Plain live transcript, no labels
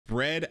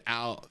spread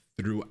out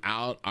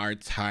throughout our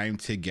time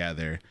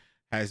together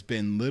has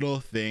been little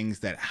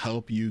things that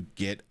help you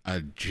get a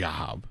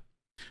job.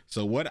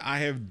 So what I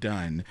have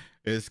done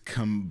is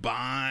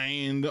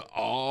combined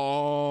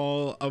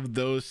all of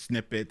those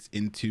snippets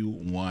into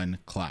one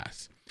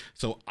class.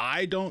 So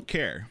I don't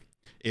care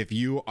if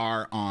you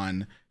are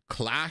on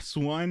class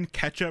 1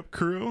 catch-up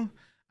crew.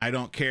 I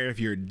don't care if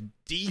you're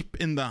deep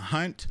in the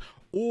hunt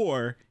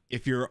or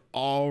if you're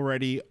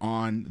already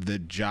on the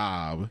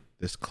job.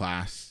 This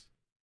class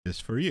is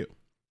for you.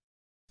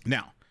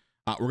 Now,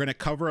 we're going to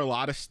cover a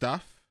lot of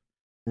stuff.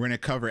 We're going to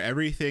cover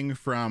everything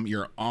from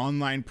your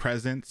online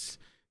presence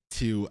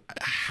to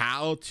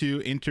how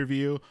to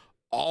interview,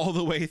 all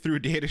the way through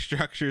data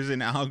structures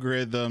and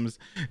algorithms,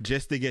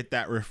 just to get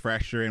that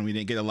refresher. And we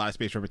didn't get a lot of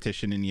spaced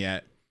repetition in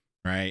yet,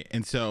 right?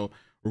 And so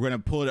we're going to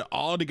pull it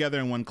all together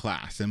in one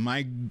class. And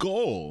my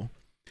goal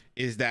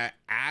is that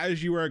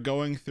as you are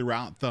going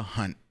throughout the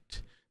hunt,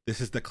 this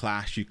is the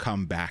class you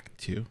come back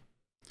to.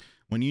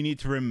 When you need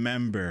to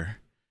remember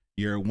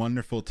your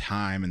wonderful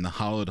time in the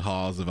hallowed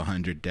halls of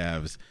 100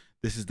 devs,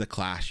 this is the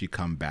class you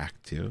come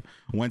back to.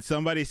 When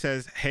somebody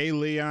says, hey,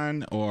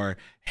 Leon, or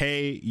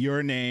hey,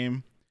 your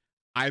name,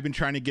 I've been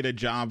trying to get a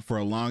job for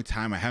a long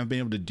time, I haven't been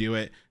able to do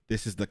it,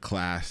 this is the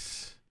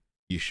class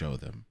you show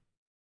them.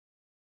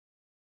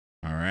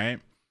 All right.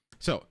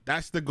 So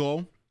that's the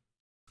goal.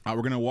 We're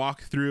going to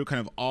walk through kind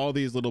of all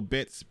these little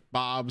bits,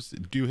 bobs,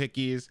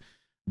 doohickeys,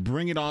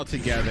 bring it all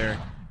together,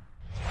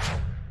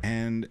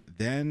 and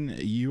then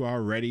you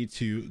are ready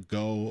to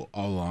go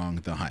along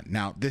the hunt.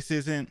 Now, this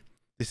isn't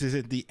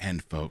the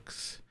end,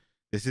 folks.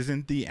 This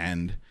isn't the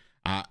end.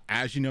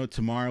 As you know,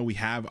 tomorrow we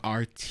have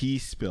our tea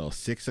spill,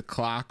 6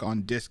 o'clock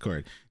on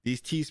Discord. These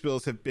tea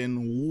spills have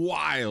been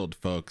wild,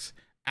 folks.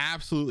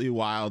 Absolutely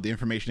wild. The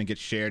information that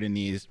gets shared in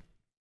these,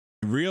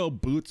 real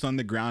boots on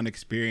the ground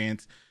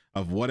experience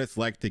of what it's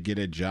like to get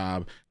a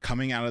job,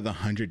 coming out of the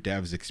 100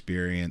 devs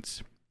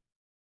experience,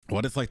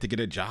 what it's like to get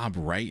a job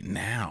right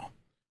now,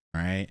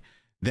 right?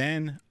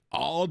 Then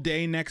all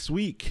day next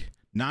week,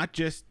 not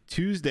just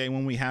Tuesday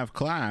when we have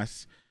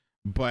class,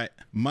 but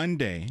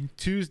Monday,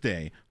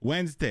 Tuesday,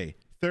 Wednesday,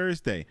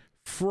 Thursday,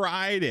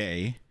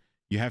 Friday,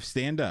 you have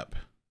stand up,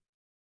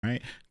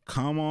 right?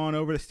 Come on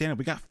over to stand up.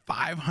 We got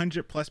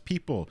 500 plus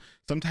people,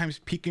 sometimes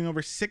peaking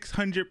over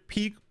 600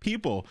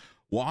 people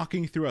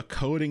walking through a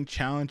coding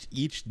challenge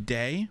each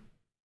day,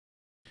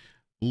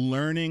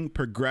 learning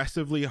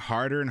progressively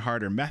harder and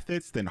harder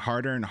methods, then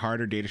harder and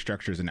harder data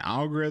structures and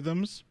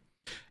algorithms,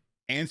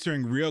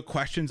 answering real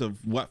questions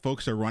of what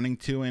folks are running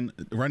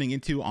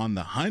into on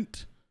the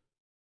hunt.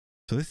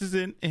 So this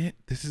isn't it.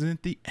 This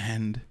isn't the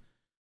end.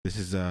 This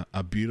is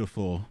a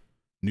beautiful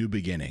new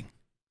beginning.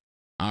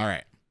 All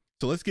right.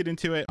 So let's get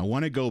into it. I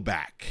want to go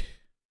back.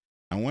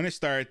 I want to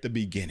start at the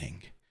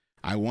beginning.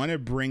 I want to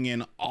bring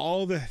in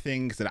all the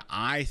things that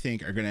I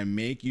think are going to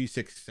make you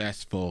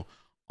successful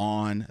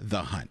on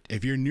the hunt.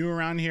 If you're new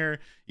around here,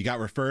 you got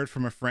referred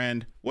from a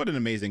friend. What an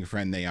amazing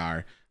friend they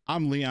are.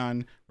 I'm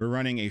Leon. We're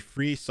running a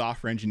free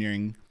software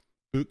engineering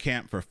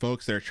bootcamp for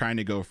folks that are trying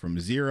to go from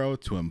zero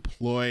to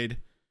employed,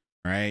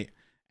 right?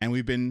 And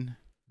we've been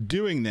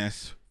doing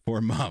this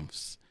for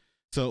months.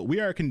 So we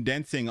are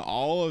condensing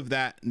all of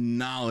that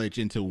knowledge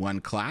into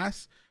one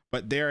class,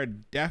 but there are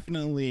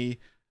definitely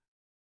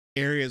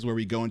areas where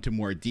we go into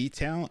more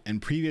detail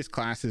and previous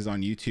classes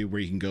on YouTube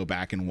where you can go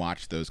back and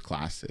watch those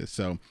classes.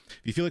 So if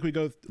you feel like we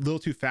go a little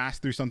too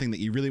fast through something that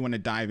you really want to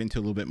dive into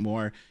a little bit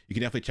more, you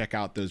can definitely check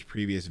out those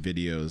previous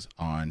videos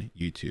on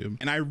YouTube.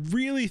 And I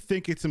really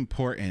think it's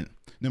important,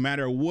 no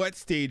matter what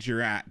stage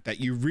you're at,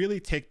 that you really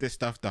take this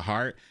stuff to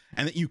heart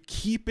and that you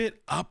keep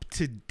it up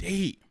to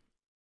date.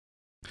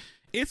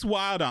 It's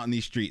wild out in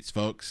these streets,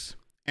 folks.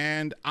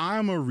 And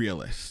I'm a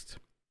realist.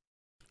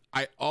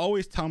 I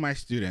always tell my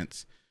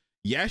students,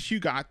 yes, you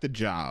got the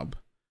job,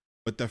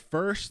 but the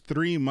first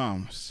 3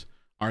 months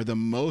are the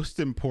most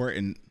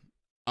important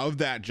of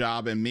that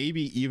job and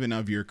maybe even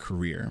of your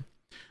career.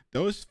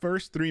 Those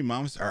first 3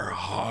 months are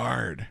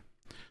hard.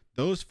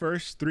 Those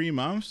first 3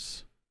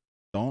 months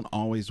don't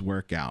always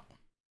work out.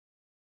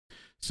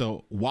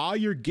 So while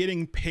you're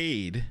getting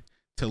paid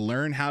to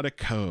learn how to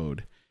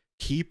code,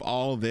 keep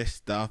all this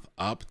stuff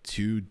up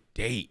to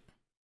date.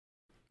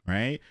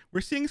 Right?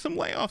 We're seeing some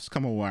layoffs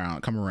come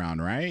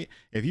around, right?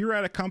 If you're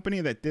at a company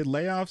that did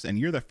layoffs and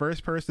you're the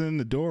first person in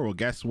the door, well,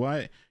 guess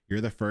what?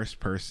 You're the first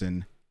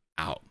person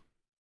out.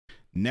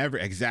 Never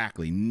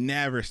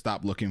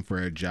stop looking for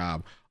a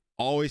job.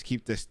 Always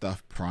keep this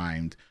stuff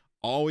primed.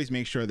 Always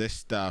make sure this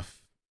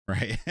stuff,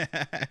 right?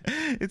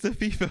 It's a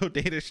FIFO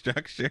data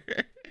structure.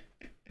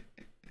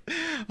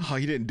 Oh,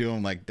 you didn't do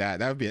them like that.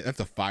 That's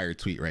a fire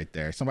tweet right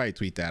there. Somebody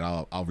tweet that.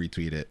 I'll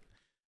retweet it.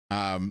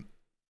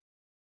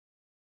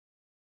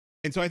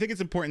 And so I think it's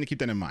important to keep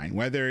that in mind,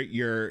 whether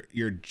you're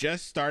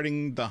just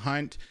starting the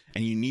hunt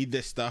and you need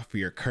this stuff for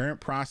your current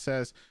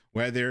process,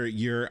 whether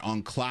you're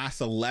on class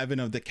 11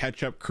 of the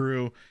catch-up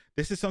crew,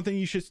 this is something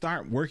you should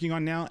start working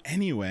on now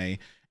anyway.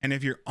 And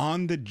if you're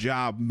on the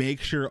job, make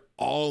sure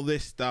all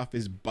this stuff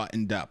is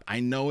buttoned up. I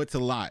know it's a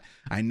lot.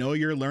 I know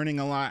you're learning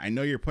a lot. I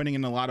know you're putting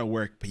in a lot of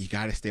work, but you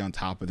got to stay on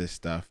top of this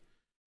stuff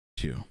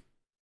too.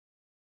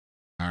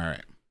 All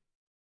right.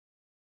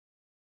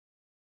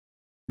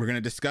 We're going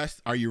to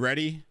discuss. Are you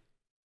ready?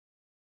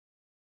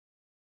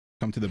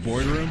 Come to the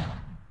boardroom.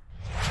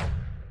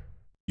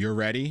 You're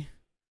ready.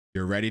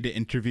 You're ready to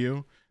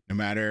interview, no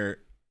matter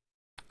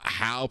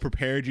how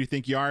prepared you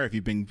think you are. If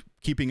you've been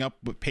keeping up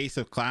with pace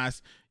of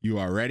class, you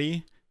are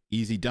ready.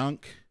 Easy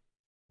dunk.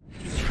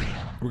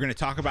 We're going to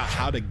talk about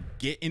how to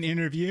get an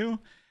interview,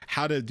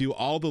 how to do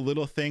all the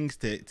little things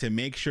to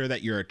make sure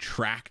that you're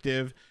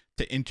attractive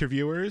to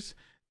interviewers,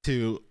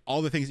 to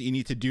all the things that you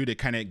need to do to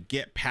kind of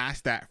get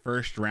past that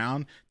first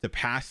round, to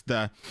pass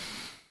the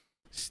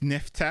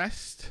sniff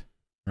test,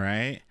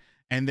 right?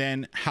 And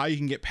then how you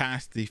can get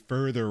past the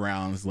further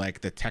rounds,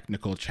 like the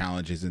technical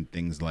challenges and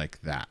things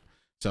like that.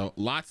 So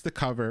lots to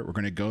cover. We're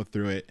going to go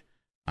through it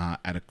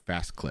at a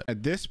fast clip.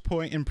 At this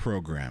point in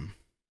program,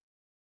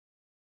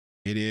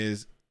 it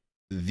is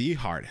the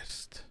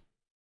hardest.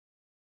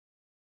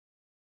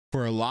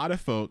 For a lot of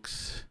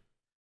folks,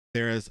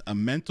 there is a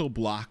mental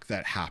block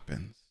that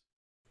happens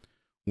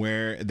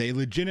where they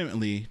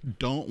legitimately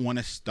don't want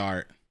to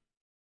start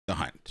the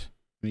hunt.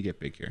 Let me get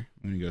big here.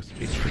 Let me go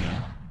speak screen.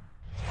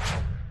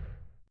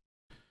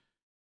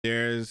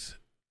 There's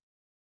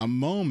a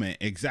moment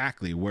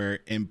exactly where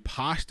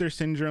imposter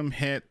syndrome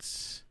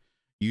hits.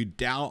 You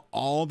doubt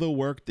all the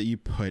work that you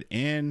put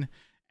in,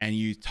 and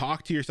you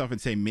talk to yourself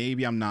and say,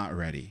 maybe I'm not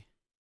ready.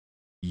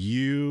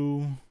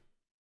 You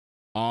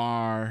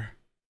are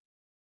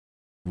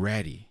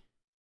ready.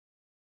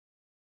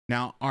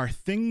 Now, are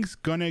things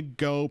gonna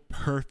go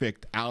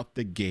perfect out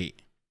the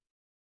gate?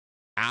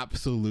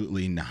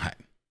 Absolutely not.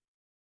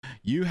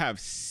 You have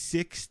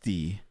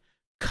 60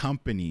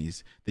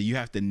 companies that you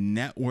have to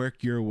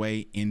network your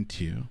way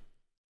into,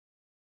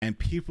 and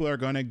people are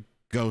going to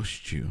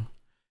ghost you.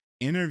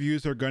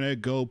 Interviews are going to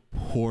go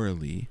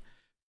poorly.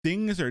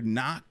 Things are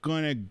not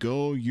going to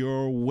go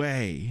your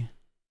way,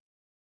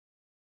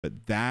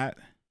 but that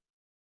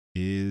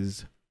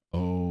is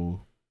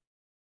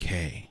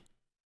okay.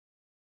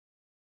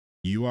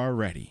 You are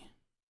ready.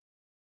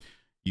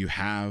 You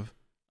have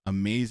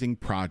amazing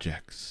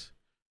projects.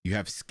 You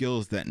have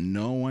skills that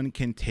no one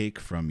can take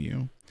from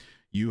you.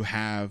 You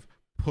have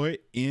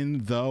put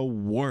in the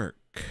work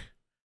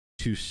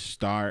to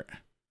start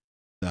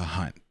the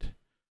hunt.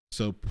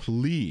 So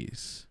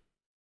please,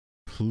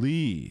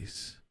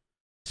 please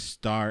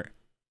start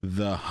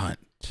the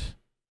hunt.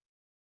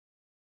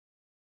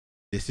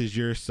 This is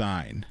your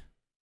sign.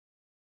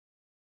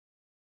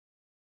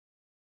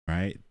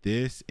 Right?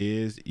 This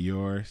is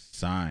your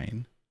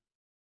sign.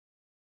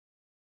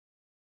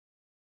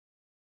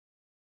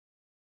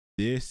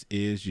 This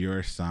is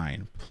your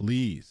sign.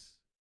 Please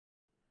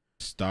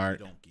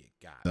start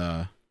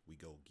the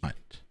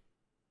hunt.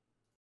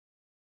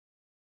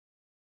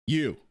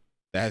 You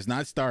that has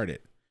not started,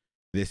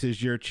 this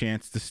is your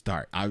chance to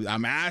start.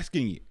 I'm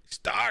asking you,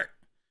 start.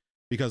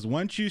 Because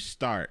once you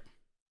start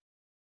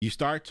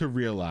to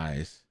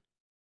realize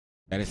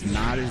that it's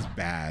not as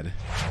bad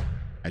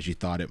as you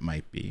thought it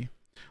might be.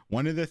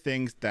 One of the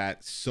things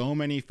that so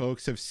many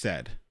folks have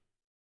said,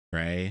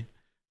 right?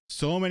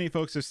 So many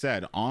folks have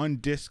said on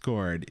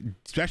Discord,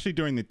 especially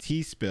during the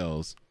tea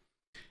spills,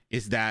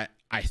 is that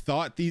I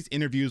thought these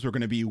interviews were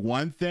going to be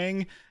one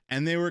thing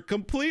and they were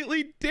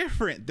completely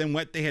different than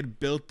what they had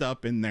built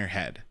up in their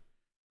head,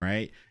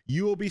 right?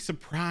 You will be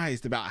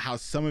surprised about how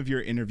some of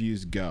your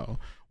interviews go,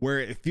 where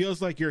it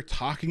feels like you're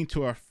talking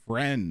to a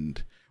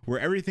friend, where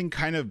everything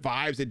kind of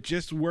vibes, it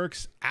just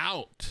works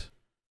out,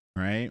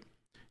 right?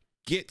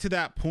 Get to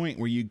that point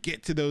where you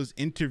get to those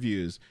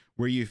interviews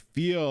where you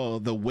feel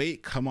the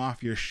weight come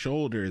off your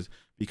shoulders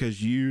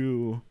because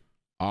you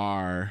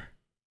are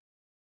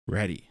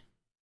ready.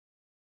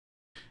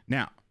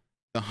 Now,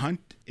 the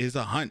hunt is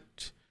a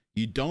hunt.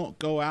 You don't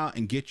go out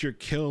and get your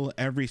kill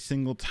every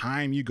single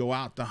time you go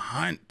out to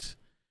hunt.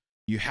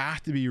 You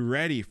have to be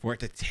ready for it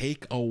to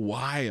take a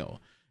while.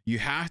 You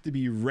have to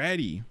be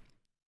ready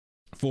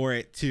for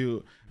it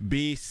to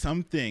be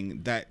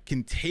something that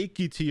can take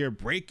you to your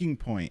breaking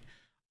point.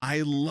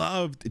 I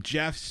loved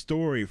Jeff's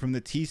story from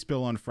the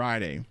T-Spill on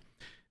Friday.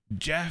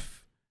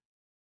 Jeff,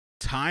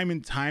 time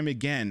and time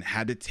again,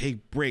 had to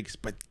take breaks,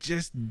 but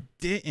just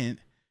didn't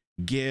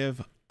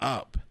give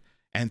up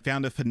and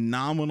found a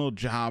phenomenal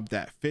job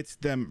that fits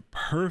them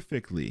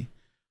perfectly,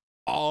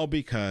 all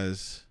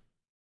because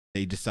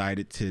they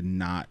decided to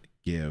not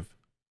give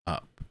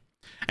up.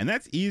 And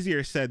that's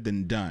easier said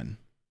than done.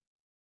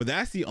 But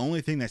that's the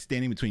only thing that's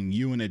standing between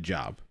you and a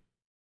job,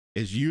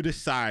 is you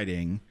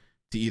deciding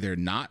to either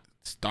not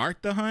start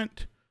the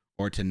hunt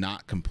or to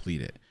not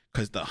complete it,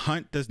 because the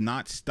hunt does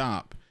not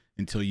stop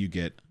until you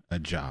get a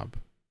job.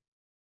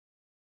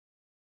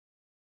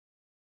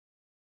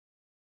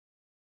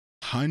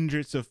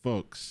 Hundreds of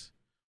folks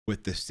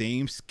with the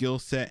same skill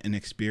set and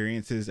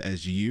experiences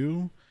as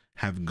you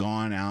have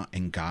gone out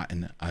and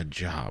gotten a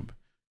job.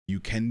 You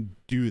can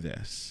do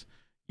this.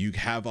 You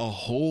have a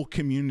whole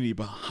community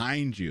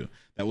behind you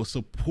that will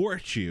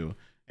support you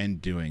in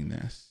doing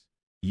this.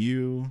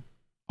 You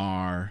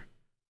are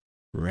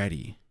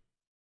ready.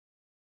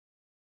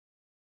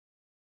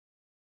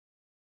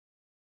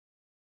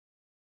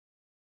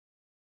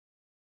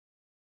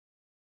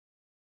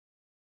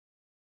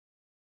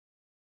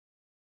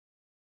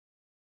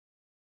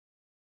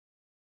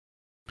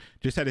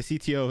 Just had a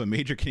CTO of a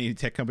major Canadian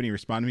tech company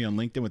respond to me on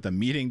LinkedIn with a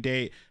meeting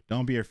date.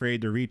 Don't be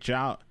afraid to reach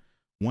out.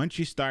 Once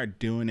you start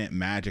doing it,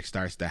 magic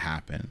starts to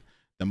happen.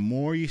 The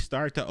more you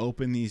start to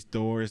open these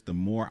doors, the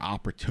more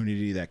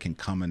opportunity that can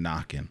come a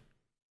knocking.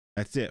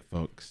 That's it,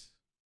 folks.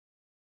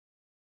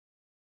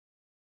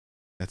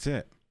 That's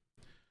it.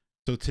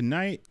 So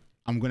tonight,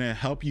 I'm going to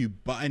help you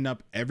button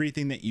up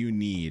everything that you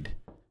need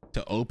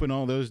to open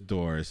all those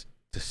doors,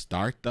 to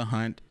start the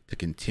hunt, to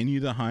continue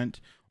the hunt,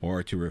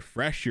 or to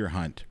refresh your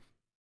hunt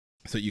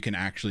so you can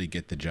actually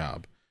get the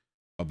job.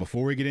 But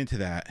before we get into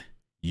that,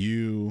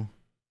 you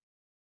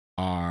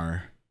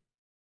are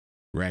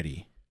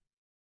ready.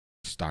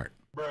 Start.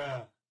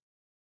 Bruh.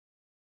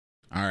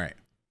 All right.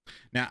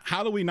 Now,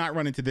 how do we not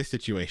run into this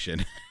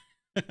situation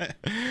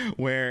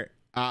where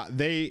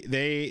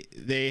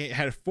they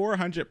had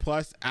 400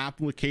 plus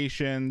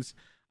applications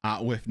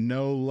with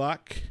no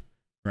luck,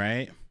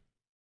 right?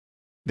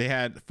 They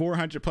had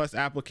 400 plus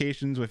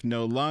applications with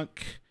no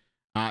luck.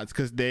 It's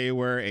because they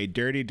were a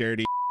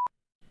dirty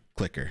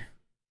clicker,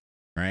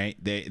 right?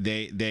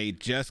 They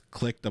just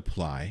clicked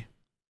apply.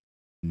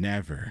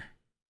 Never,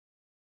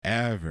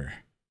 ever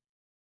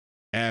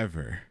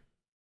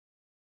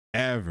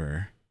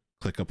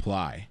click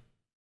apply.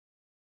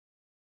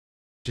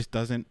 Just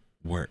doesn't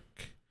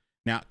work.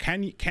 Now,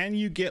 can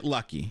you get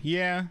lucky?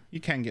 Yeah, you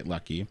can get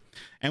lucky.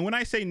 And when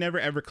I say never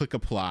ever click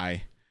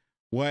apply,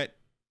 what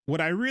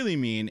I really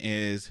mean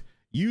is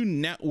you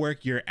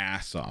network your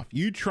ass off.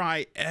 You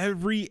try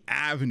every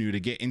avenue to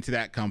get into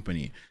that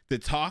company, to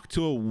talk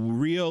to a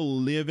real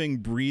living,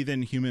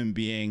 breathing human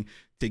being,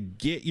 to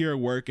get your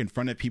work in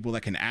front of people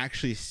that can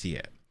actually see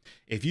it.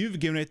 If you've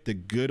given it the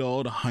good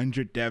old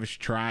 100 devs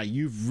try,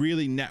 you've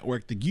really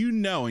networked, you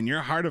know, in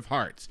your heart of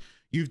hearts,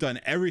 you've done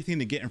everything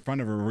to get in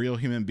front of a real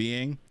human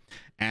being,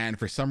 and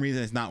for some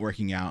reason it's not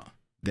working out,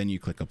 then you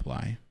click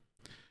apply.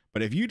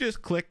 But if you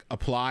just click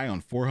apply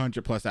on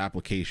 400 plus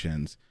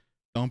applications,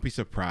 don't be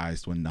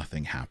surprised when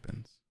nothing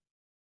happens.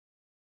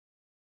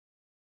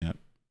 Yep.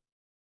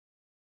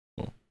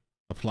 Cool.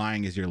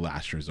 Applying is your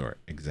last resort.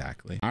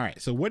 Exactly. All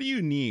right. So what do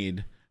you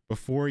need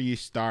before you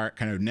start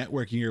kind of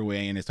networking your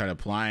way in and start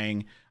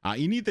applying?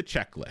 You need the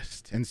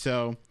checklist. And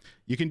so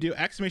you can do !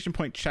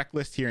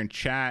 checklist here in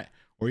chat,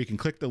 or you can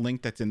click the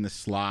link that's in the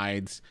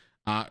slides.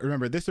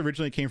 Remember, this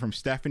originally came from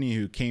Stephanie,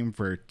 who came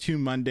for 2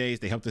 Mondays.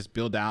 They helped us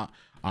build out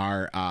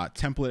our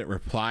template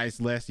replies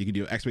list. You can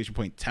do !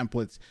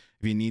 templates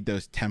if you need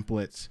those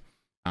templates.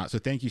 So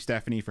thank you,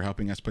 Stephanie, for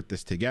helping us put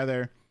this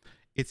together.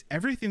 It's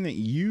everything that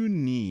you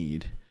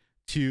need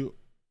to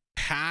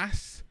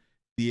pass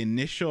the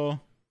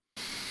initial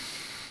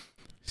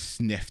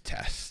sniff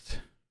test,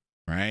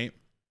 right?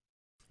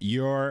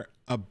 Your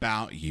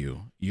about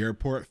you, your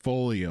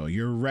portfolio,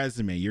 your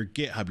resume, your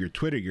GitHub, your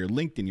Twitter, your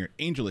LinkedIn, your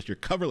AngelList, your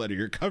cover letter,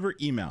 your cover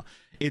email.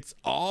 It's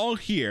all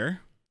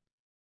here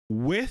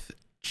with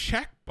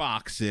check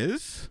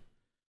boxes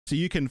so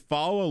you can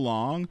follow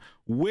along,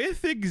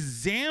 with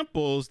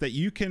examples that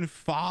you can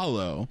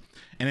follow.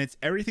 And it's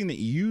everything that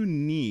you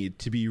need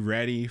to be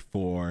ready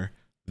for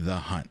the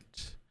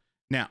hunt.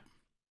 Now,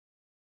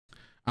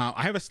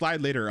 I have a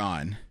slide later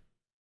on.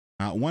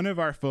 One of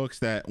our folks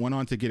that went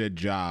on to get a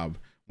job,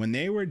 when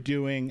they were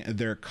doing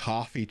their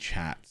coffee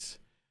chats,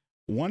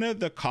 one of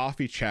the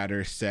coffee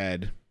chatters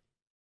said,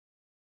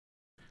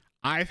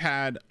 I've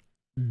had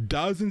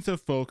dozens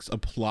of folks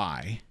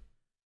apply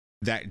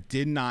that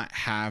did not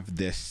have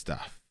this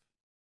stuff,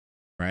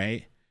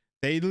 right?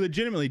 They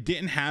legitimately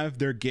didn't have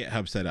their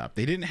GitHub set up.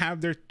 They didn't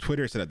have their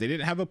Twitter set up. They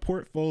didn't have a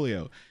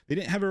portfolio. They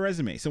didn't have a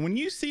resume. So when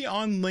you see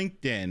on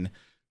LinkedIn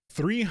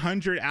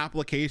 300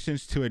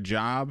 applications to a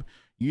job,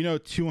 you know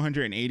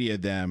 280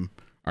 of them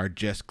are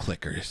just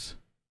clickers,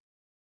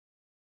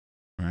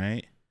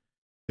 right?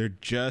 They're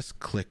just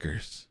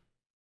clickers,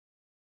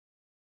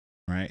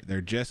 right? They're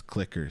just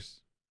clickers.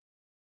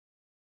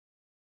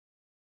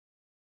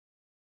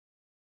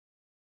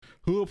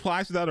 Who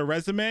applies without a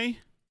resume?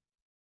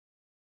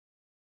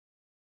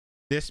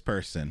 This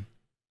person.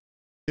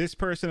 This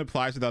person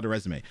applies without a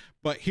resume.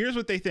 But here's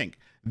what they think.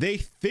 They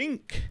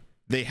think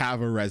they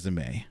have a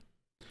resume,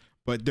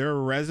 but their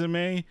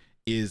resume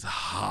is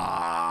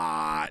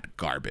hot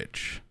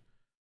garbage.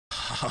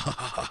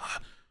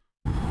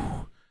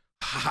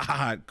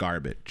 Hot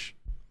garbage,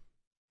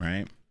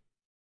 right?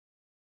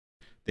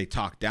 They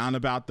talk down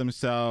about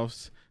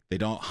themselves. They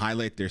don't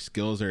highlight their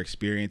skills or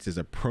experiences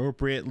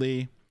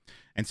appropriately.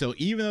 And so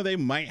even though they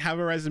might have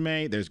a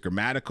resume, there's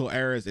grammatical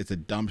errors. It's a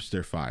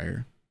dumpster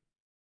fire,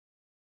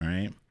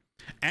 right?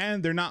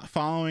 And they're not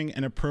following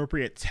an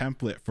appropriate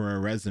template for a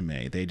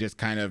resume. They just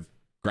kind of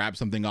grabbed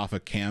something off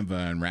of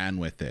Canva and ran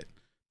with it.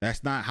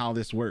 That's not how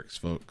this works,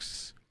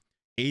 folks.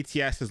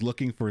 ATS is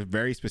looking for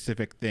very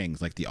specific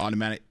things, like the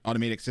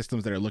automatic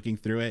systems that are looking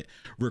through it.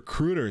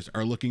 Recruiters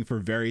are looking for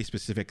very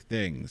specific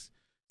things.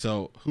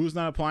 So who's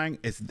not applying?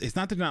 It's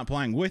not that they're not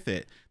applying with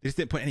it. They just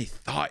didn't put any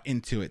thought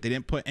into it. They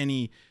didn't put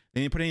any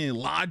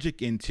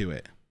logic into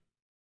it.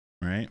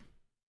 Right?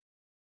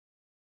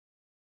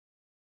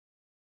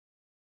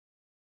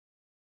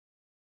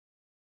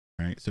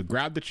 Right. So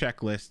grab the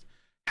checklist,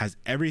 has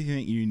everything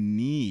that you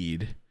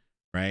need,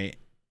 right?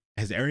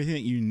 Has everything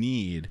that you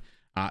need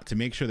to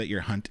make sure that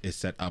your hunt is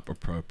set up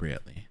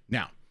appropriately.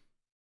 Now,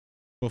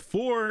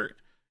 before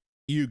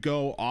you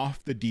go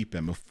off the deep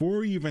end,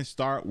 before you even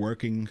start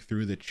working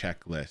through the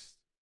checklist,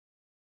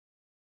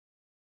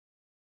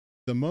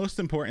 the most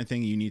important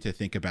thing you need to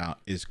think about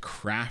is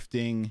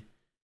crafting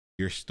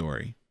your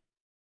story,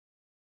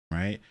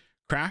 right?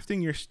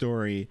 Crafting your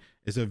story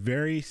is a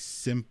very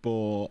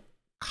simple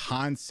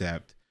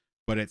concept,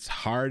 but it's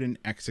hard in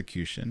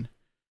execution.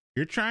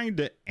 You're trying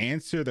to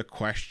answer the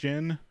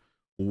question,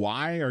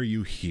 why are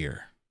you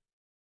here?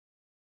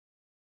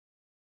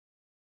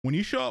 When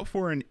you show up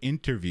for an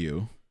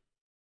interview,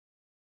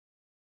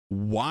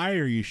 why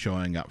are you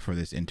showing up for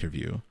this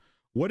interview?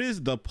 What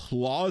is the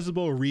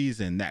plausible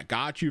reason that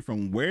got you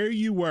from where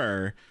you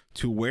were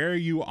to where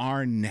you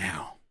are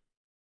now?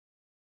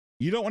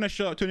 You don't want to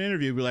show up to an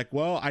interview and be like,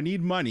 well, I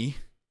need money,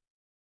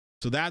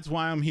 so that's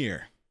why I'm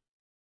here.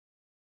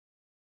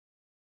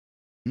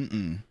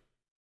 You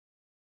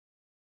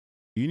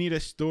need a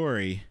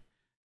story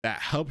that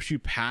helps you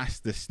pass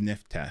the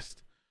sniff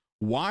test.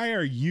 Why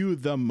are you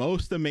the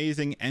most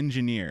amazing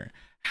engineer?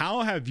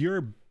 How have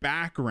your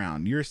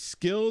background, your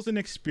skills and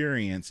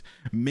experience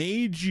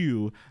made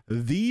you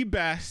the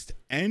best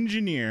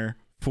engineer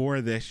for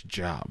this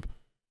job?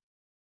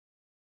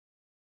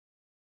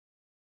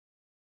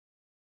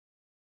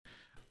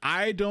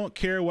 I don't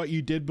care what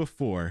you did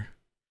before.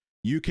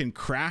 You can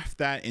craft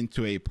that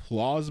into a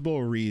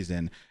plausible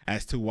reason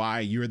as to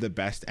why you're the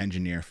best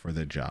engineer for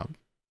the job.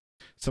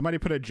 Somebody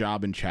put a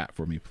job in chat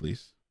for me,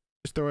 please.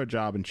 Just throw a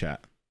job in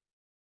chat.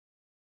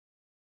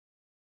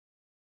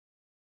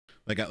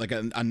 Like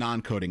a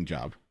non-coding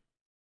job.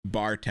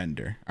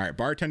 Bartender. All right,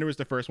 bartender was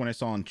the first one I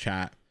saw in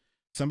chat.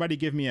 Somebody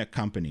give me a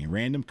company,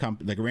 random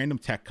company, like a random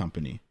tech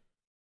company.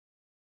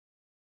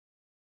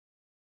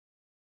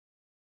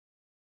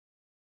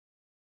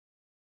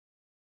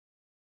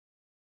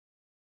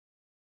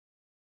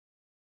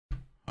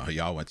 Oh,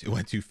 y'all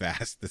went too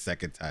fast the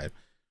second time.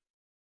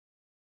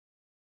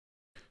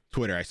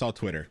 Twitter. I saw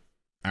Twitter.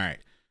 All right.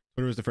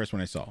 Twitter was the first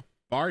one I saw.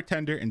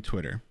 Bartender and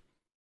Twitter.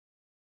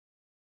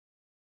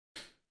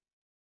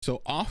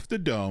 So off the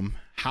dome,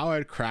 how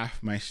I'd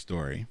craft my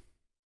story.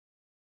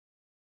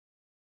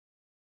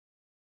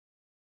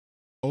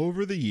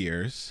 Over the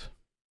years,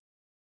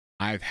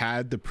 I've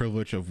had the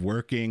privilege of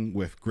working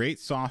with great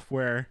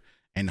software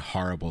and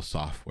horrible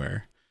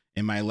software.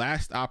 In my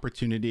last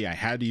opportunity, I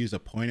had to use a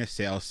point of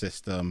sale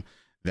system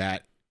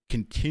that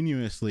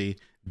continuously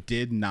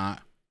did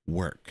not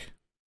work.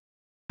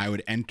 I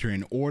would enter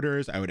in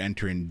orders, I would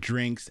enter in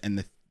drinks,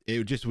 and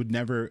it would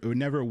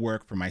never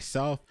work for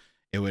myself.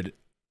 It would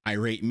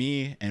irate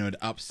me and it would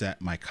upset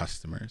my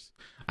customers.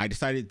 I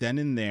decided then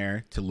and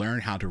there to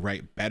learn how to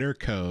write better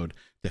code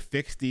to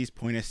fix these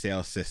point of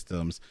sale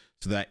systems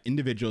so that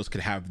individuals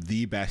could have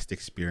the best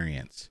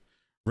experience.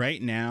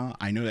 Right now,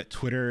 I know that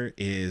Twitter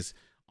is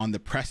on the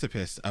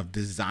precipice of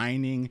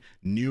designing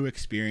new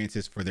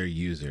experiences for their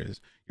users.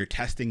 You're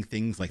testing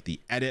things like the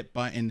edit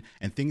button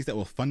and things that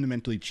will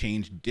fundamentally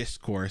change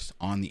discourse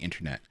on the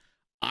internet.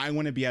 I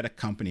want to be at a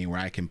company where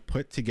I can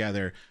put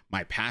together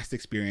my past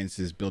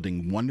experiences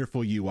building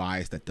wonderful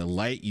UIs that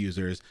delight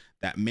users,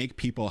 that make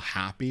people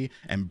happy,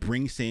 and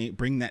bring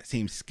that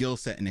same skill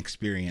set and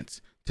experience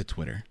to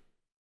Twitter.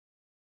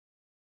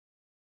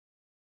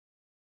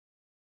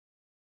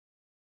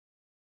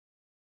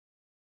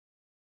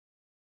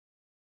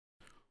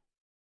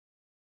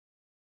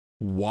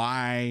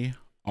 Why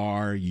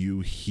are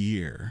you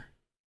here?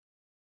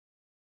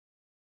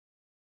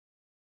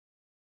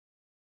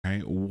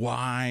 Right?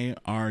 Why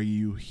are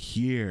you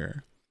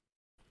here?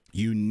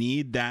 You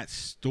need that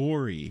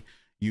story.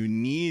 You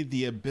need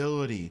the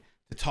ability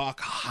to talk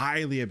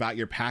highly about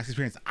your past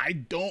experience. I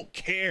don't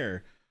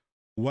care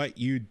what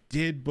you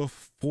did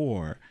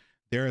before.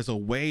 There is a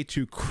way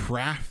to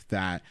craft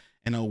that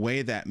in a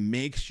way that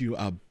makes you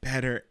a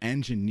better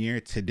engineer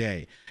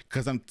today.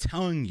 Because I'm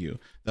telling you,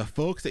 the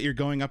folks that you're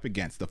going up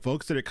against, the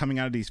folks that are coming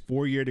out of these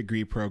 4-year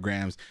degree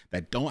programs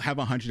that don't have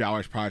a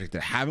 $100 project,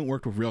 that haven't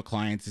worked with real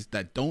clients,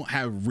 that don't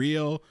have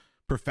real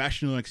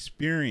professional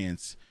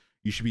experience,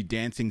 you should be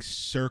dancing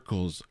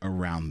circles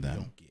around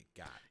them.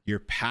 Your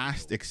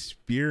past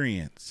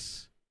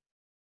experience,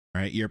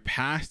 right? Your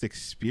past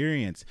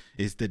experience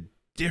is the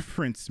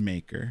difference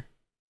maker.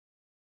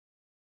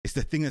 It's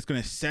the thing that's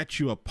going to set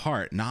you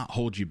apart, not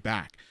hold you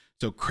back.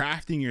 So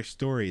crafting your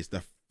story is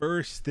the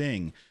first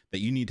thing that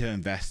you need to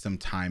invest some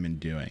time in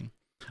doing.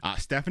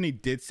 Stephanie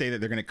did say that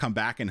they're going to come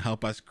back and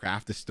help us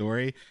craft the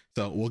story.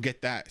 So we'll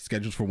get that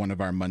scheduled for one of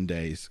our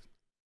Mondays.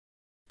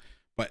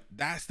 But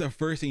that's the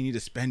first thing you need to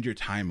spend your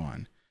time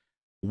on.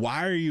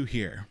 Why are you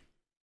here?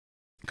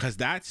 Because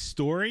that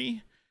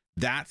story,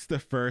 that's the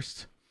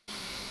first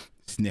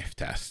sniff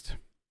test.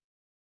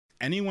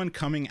 Anyone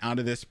coming out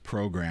of this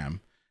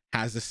program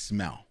has a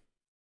smell.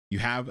 You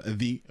have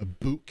the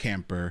boot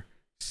camper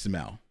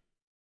smell,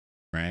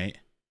 right?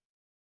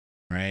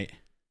 Right?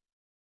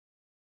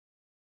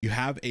 You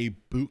have a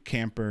boot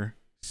camper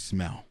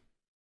smell.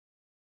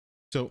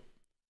 So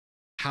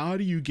how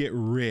do you get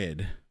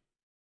rid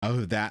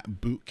of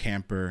that boot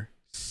camper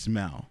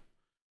smell?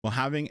 Well,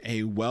 having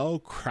a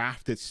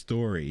well-crafted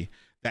story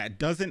that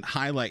doesn't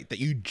highlight that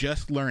you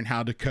just learned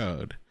how to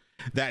code,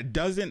 that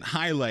doesn't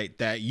highlight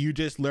that you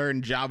just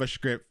learned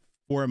JavaScript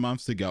 4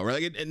 months ago, or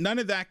like none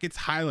of that gets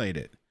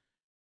highlighted.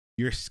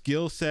 Your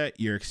skill set,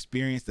 your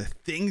experience, the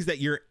things that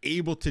you're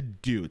able to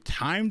do.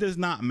 Time does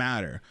not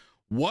matter.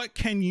 What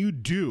can you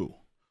do?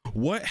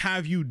 What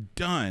have you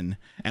done?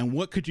 And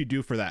what could you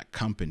do for that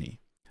company?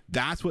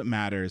 That's what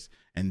matters.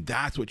 And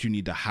that's what you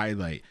need to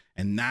highlight.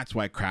 And that's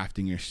why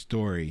crafting your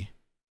story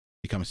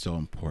becomes so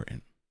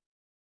important.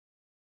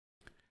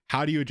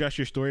 How do you adjust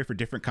your story for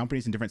different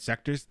companies and different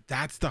sectors?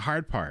 That's the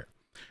hard part.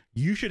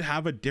 You should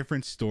have a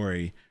different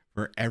story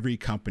for every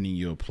company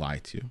you apply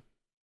to.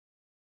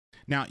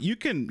 Now, you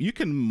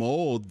can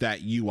mold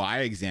that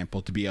UI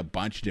example to be a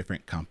bunch of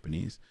different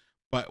companies,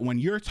 but when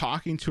you're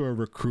talking to a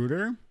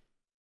recruiter,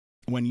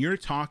 when you're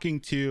talking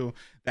to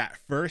that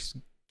first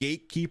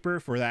gatekeeper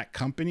for that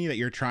company that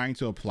you're trying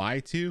to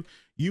apply to,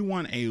 you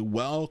want a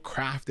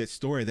well-crafted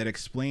story that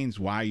explains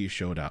why you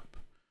showed up.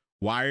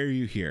 Why are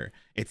you here?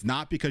 It's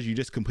not because you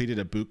just completed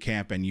a boot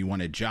camp and you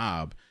want a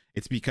job.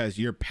 It's because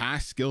your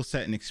past skill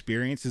set and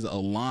experiences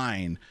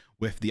align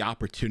with the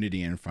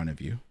opportunity in front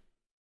of you.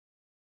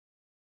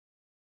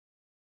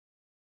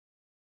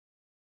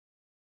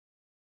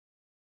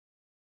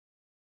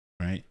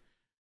 Right?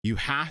 You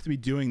have to be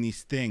doing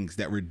these things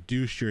that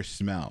reduce your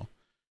smell.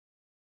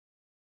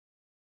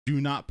 Do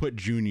not put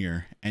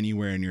junior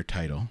anywhere in your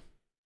title.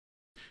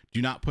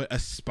 Do not put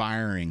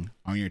aspiring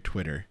on your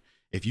Twitter.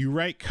 If you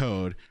write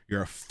code,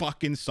 you're a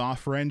fucking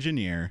software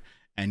engineer,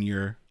 and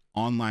your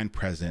online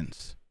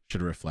presence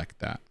should reflect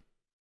that.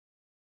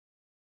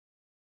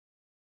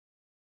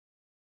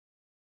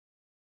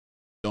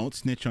 Don't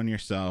snitch on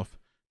yourself.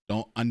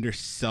 Don't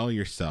undersell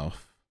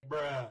yourself.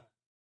 Bruh.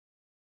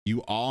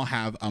 You all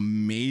have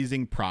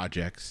amazing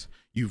projects.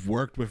 You've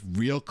worked with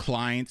real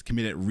clients,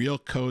 committed real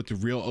code to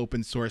real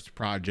open source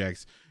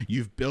projects.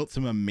 You've built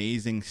some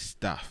amazing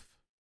stuff.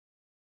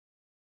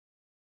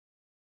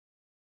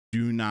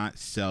 Do not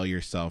sell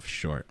yourself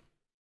short.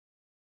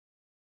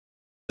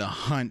 The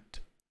hunt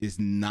is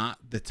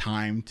not the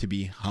time to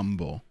be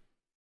humble.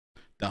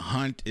 The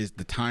hunt is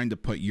the time to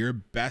put your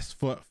best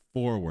foot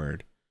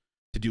forward,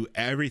 to do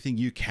everything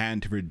you can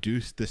to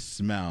reduce the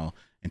smell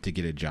and to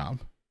get a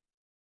job.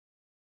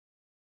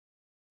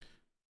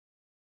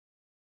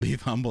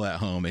 Leave humble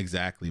at home.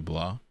 Exactly,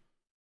 blah.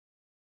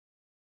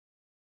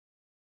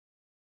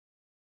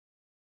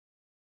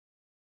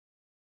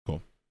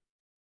 Cool.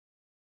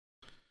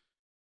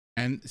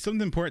 And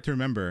something important to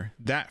remember,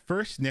 that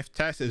first sniff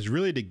test is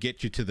really to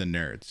get you to the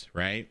nerds,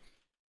 right?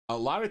 A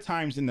lot of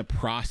times in the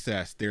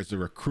process, there's a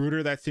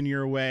recruiter that's in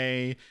your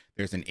way.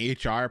 There's an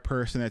HR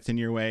person that's in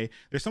your way.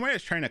 There's somebody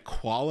that's trying to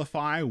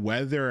qualify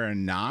whether or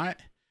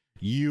not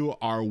you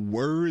are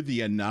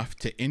worthy enough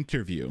to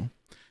interview.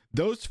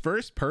 Those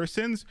first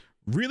persons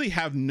really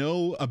have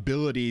no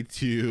ability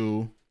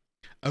to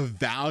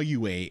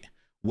evaluate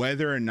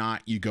whether or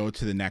not you go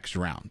to the next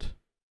round,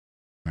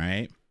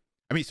 right?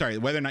 I mean, sorry,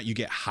 whether or not you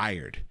get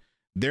hired.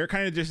 They're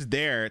kind of just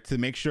there to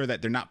make sure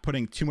that they're not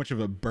putting too much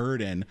of a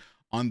burden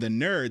on the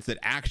nerds that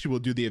actually will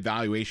do the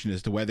evaluation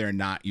as to whether or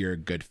not you're a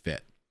good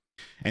fit.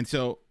 And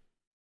so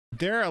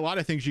there are a lot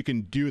of things you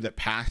can do that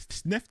pass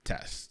sniff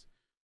tests,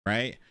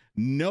 right?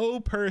 No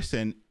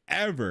person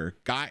ever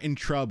got in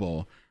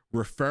trouble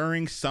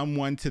referring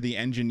someone to the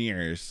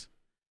engineers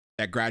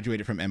that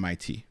graduated from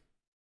MIT,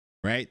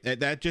 right?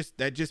 That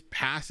just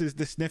passes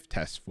the sniff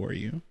test for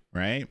you,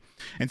 right?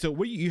 And so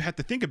what you have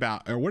to think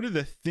about are, what are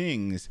the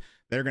things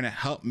that are going to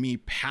help me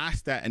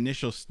pass that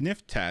initial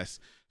sniff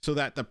test, so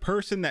that the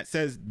person that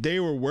says they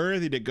were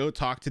worthy to go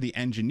talk to the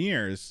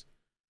engineers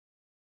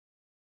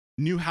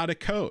knew how to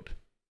code,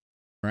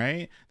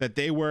 right? That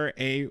they were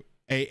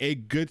a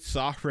good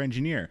software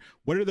engineer.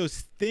 What are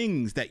those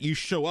things that you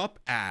show up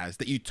as,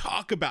 that you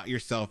talk about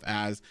yourself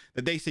as,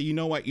 that they say, you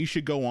know what, you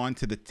should go on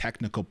to the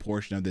technical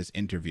portion of this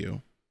interview?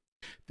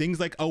 Things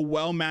like a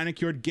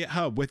well-manicured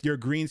GitHub with your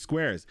green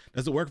squares.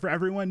 Does it work for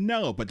everyone?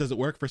 No. But does it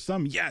work for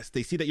some? Yes.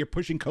 They see that you're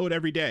pushing code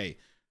every day.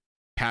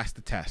 Pass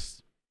the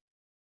test.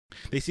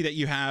 They see that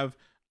you have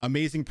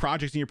amazing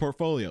projects in your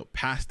portfolio.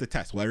 Pass the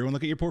test. Will everyone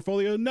look at your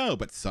portfolio? No,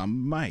 but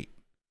some might.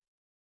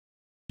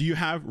 Do you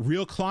have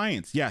real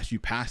clients? Yes, you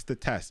passed the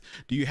test.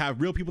 Do you have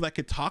real people that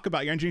could talk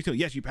about your engineering skill?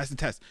 Yes, you passed the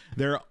test.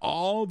 There are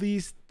all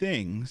these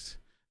things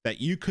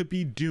that you could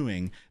be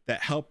doing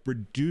that help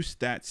reduce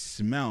that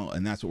smell,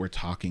 and that's what we're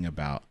talking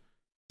about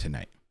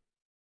tonight.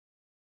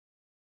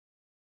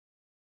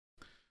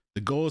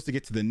 The goal is to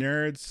get to the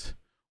nerds.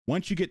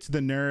 Once you get to the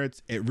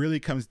nerds, it really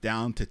comes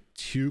down to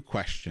two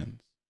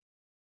questions.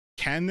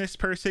 Can this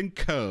person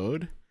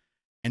code?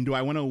 And do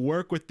I want to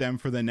work with them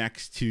for the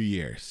next 2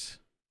 years?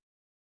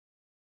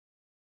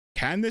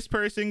 Can this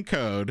person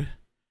code?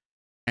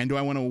 And do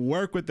I want to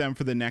work with them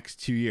for the next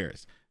 2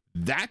 years?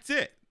 That's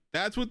it.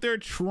 That's what they're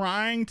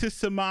trying to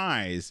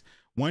surmise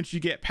once you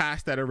get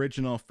past that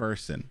original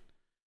person.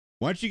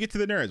 Once you get to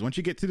the nerds, once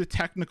you get to the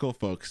technical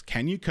folks,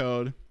 can you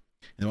code?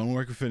 And I want to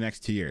work with for the next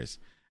 2 years.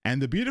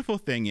 And the beautiful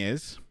thing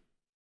is,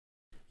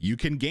 you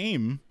can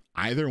game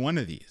either one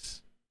of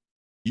these.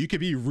 You could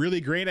be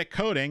really great at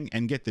coding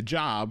and get the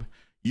job.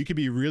 You could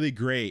be really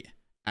great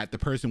at the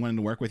person wanting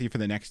to work with you for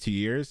the next 2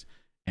 years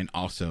and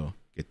also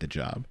get the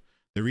job.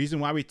 The reason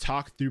why we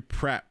talk through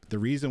prep, the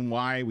reason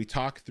why we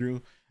talk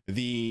through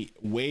the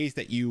ways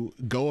that you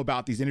go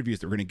about these interviews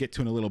that we're going to get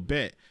to in a little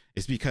bit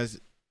is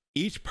because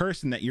each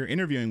person that you're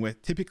interviewing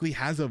with typically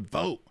has a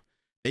vote.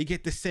 They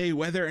get to say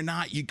whether or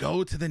not you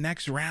go to the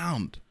next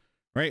round,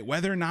 right?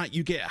 Whether or not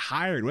you get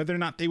hired, whether or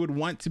not they would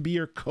want to be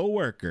your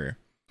coworker.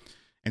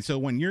 And so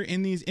when you're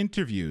in these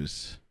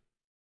interviews,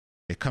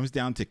 it comes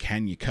down to,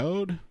 can you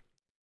code?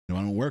 I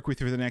want to work with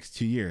you for the next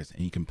 2 years,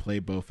 and you can play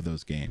both of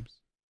those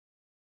games.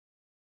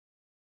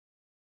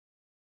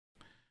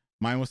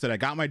 Mine was said, I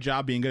got my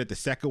job being good at the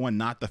second one,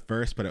 not the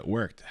first, but it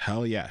worked.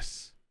 Hell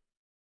yes.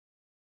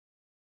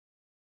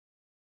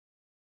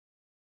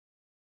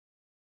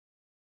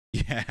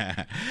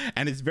 Yeah,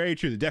 and it's very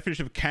true. The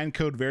definition of can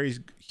code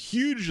varies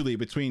hugely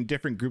between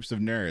different groups of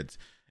nerds.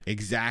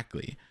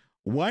 Exactly.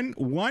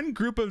 One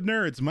group of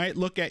nerds might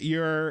look at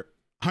your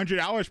 100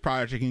 hours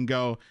project and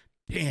go,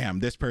 damn,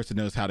 this person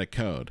knows how to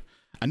code.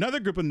 Another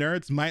group of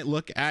nerds might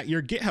look at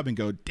your GitHub and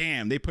go,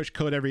 damn, they push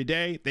code every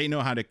day. They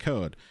know how to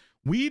code.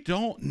 We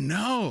don't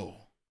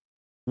know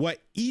what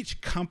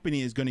each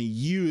company is going to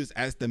use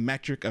as the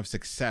metric of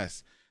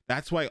success.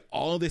 That's why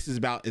all this is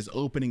about is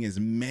opening as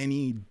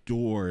many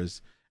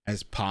doors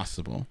as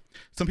possible.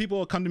 Some people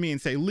will come to me and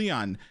say,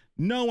 Leon,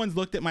 no one's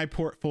looked at my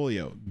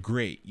portfolio.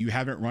 Great. You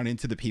haven't run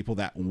into the people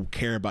that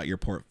care about your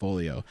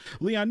portfolio.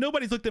 Leon,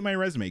 nobody's looked at my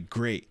resume.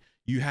 Great.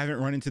 You haven't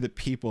run into the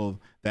people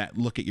that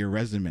look at your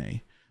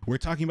resume. We're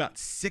talking about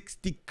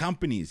 60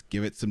 companies.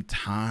 Give it some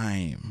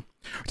time.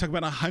 We're talking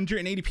about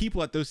 180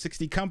 people at those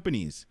 60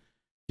 companies.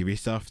 Give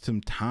yourself some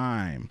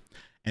time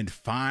and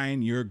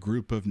find your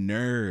group of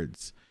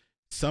nerds.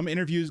 Some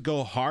interviews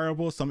go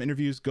horrible. Some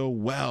interviews go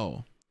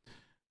well.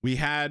 We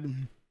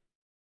had,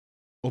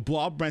 well,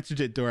 Blob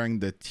mentioned it during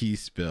the tea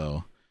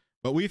spill,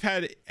 but we've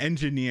had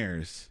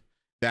engineers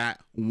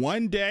that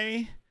one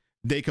day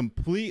they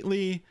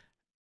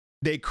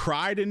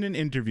cried in an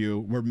interview,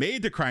 were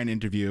made to cry in an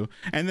interview,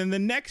 and then the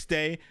next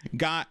day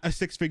got a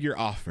 6-figure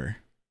offer.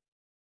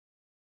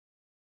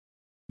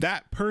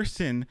 That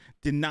person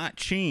did not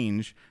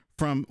change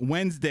from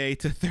Wednesday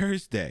to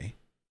Thursday.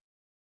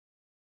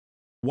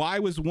 Why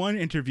was one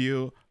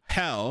interview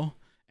hell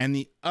and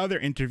the other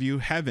interview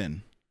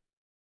heaven?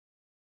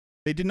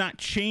 They did not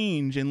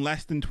change in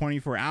less than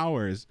 24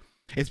 hours.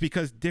 It's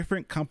because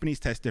different companies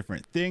test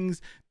different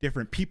things.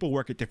 Different people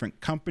work at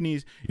different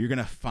companies. You're going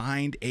to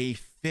find a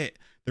fit.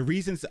 The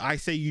reasons I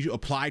say you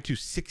apply to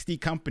 60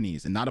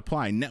 companies and not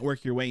apply,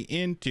 network your way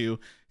into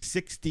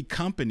 60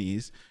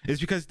 companies is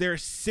because there are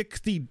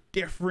 60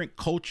 different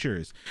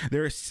cultures.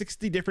 There are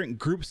 60 different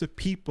groups of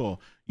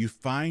people. You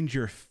find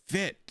your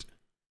fit.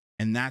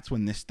 And that's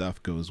when this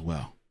stuff goes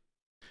well.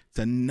 It's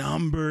a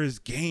numbers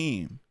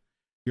game.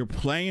 You're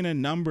playing a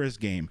numbers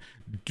game.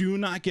 Do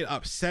not get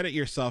upset at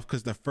yourself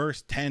because the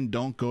first 10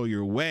 don't go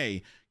your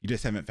way. You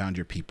just haven't found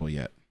your people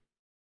yet.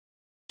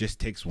 Just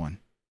takes one.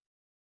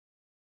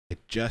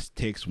 It just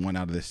takes one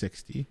out of the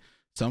 60.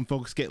 Some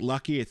folks get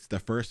lucky. It's the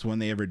first one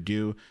they ever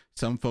do.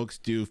 Some folks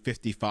do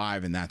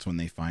 55 and that's when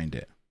they find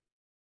it.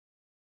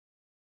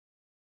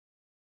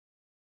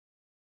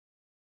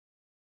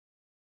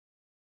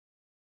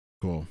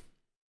 Cool.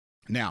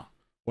 Now,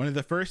 one of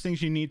the first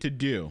things you need to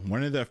do,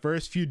 one of the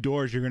first few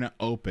doors you're going to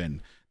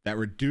open that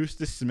reduce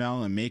the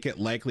smell and make it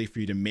likely for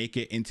you to make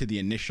it into the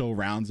initial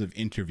rounds of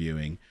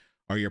interviewing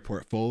are your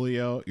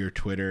portfolio, your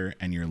Twitter,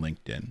 and your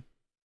LinkedIn.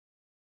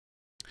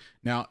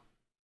 Now,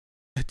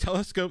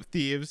 Telescope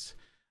Thieves,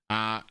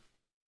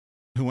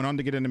 who went on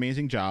to get an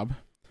amazing job,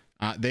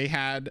 they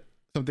had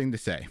something to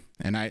say.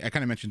 And I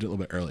kind of mentioned it a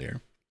little bit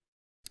earlier.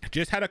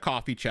 Just had a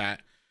coffee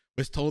chat,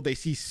 was told they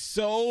see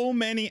so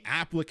many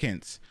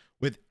applicants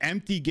with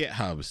empty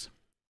GitHubs,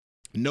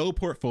 no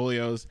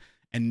portfolios,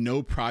 and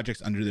no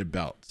projects under their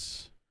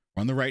belts.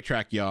 We're on the right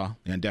track, y'all,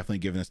 and definitely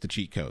giving us the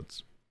cheat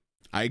codes.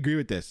 I agree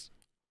with this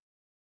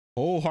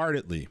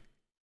wholeheartedly.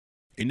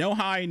 You know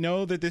how I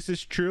know that this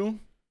is true?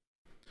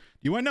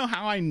 You want to know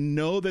how I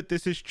know that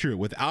this is true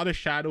without a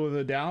shadow of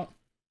a doubt?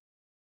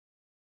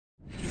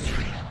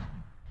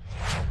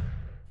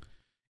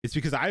 It's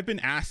because I've been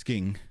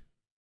asking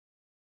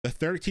the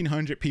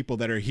 1,300 people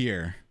that are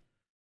here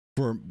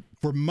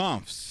for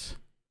months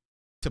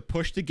to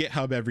push to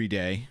GitHub every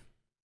day,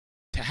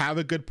 to have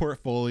a good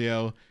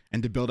portfolio,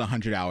 and to build a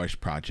 100 hours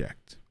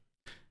project.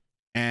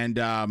 And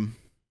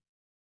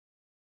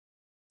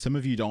Some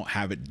of you don't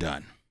have it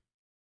done.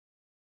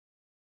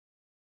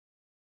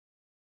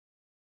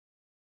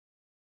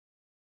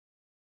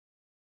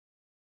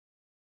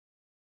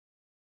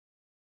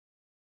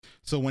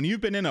 So when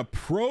you've been in a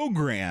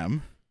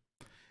program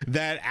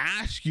that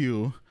asks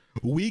you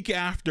week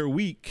after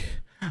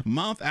week,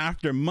 month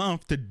after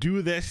month to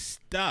do this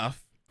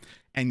stuff,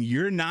 and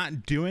you're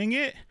not doing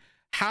it,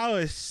 how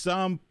is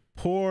some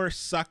poor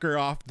sucker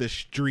off the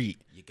street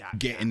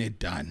getting it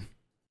done?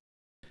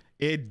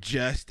 It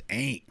just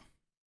ain't.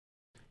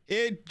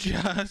 It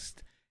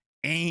just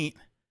ain't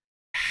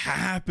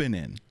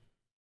happening.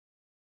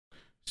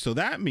 So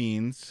that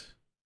means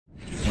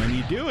when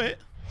you do it,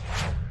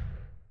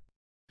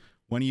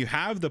 when you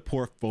have the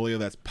portfolio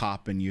that's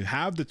popping, you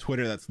have the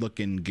Twitter that's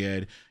looking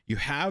good, you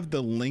have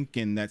the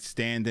LinkedIn that's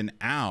standing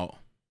out,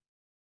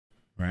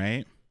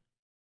 right?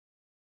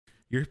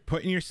 You're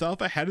putting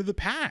yourself ahead of the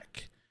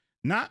pack.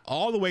 Not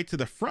all the way to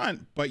the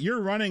front, but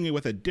you're running it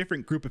with a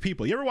different group of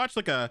people. You ever watch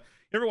like a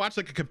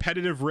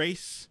competitive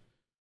race,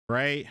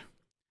 right?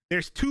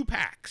 There's two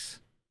packs,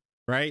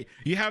 right?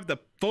 You have the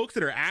folks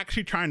that are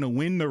actually trying to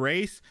win the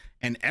race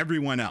and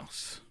everyone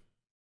else.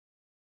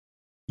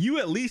 You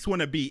at least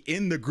want to be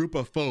in the group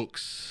of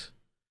folks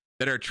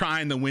that are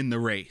trying to win the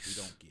race.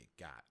 You don't get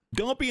got.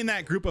 Don't be in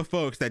that group of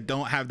folks that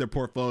don't have their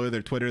portfolio,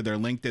 their Twitter, their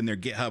LinkedIn, their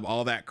GitHub,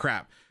 all that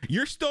crap.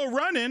 You're still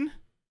running,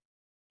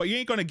 but you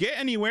ain't going to get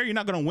anywhere. You're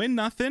not going to win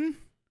nothing.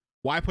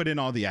 Why put in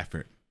all the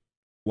effort?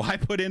 Why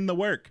put in the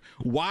work?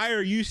 Why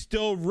are you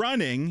still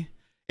running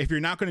if you're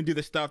not going to do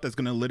the stuff that's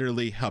going to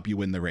literally help you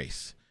win the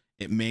race?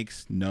 It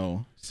makes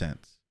no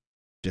sense.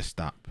 Just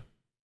stop.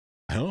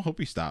 I don't hope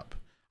you stop.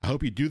 I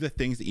hope you do the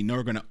things that you know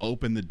are going to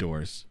open the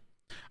doors.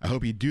 I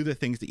hope you do the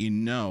things that you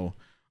know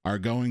are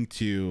going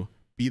to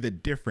be the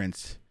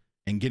difference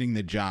in getting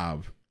the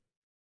job.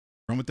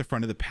 Run with the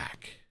front of the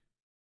pack,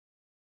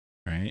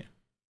 right?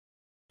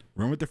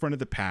 Run with the front of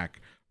the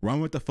pack.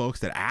 Run with the folks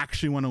that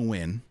actually want to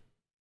win,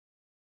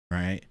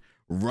 right?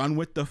 Run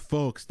with the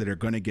folks that are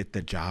going to get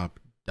the job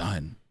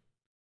done.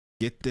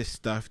 Get this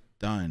stuff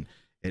done.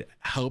 It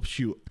helps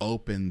you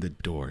open the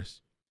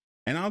doors.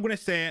 And I'm going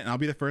to say it, and I'll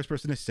be the first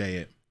person to say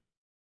it.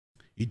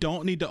 You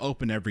don't need to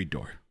open every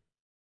door.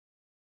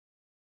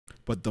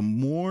 But the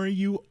more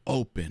you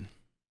open,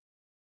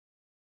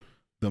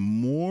 the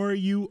more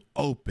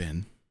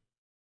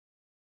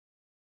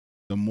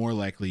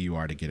likely you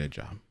are to get a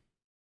job.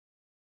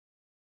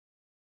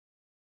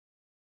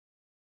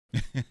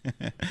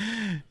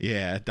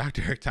 Yeah,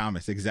 Dr. Eric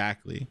Thomas,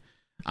 exactly.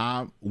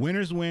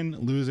 Winners win,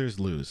 losers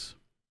lose.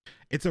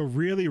 It's a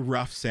really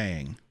rough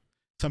saying.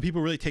 Some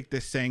people really take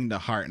this saying to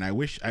heart, and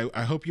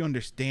I hope you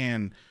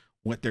understand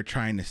what they're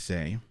trying to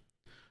say.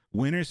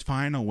 Winners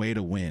find a way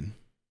to win.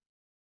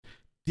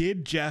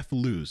 Did Jeff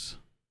lose?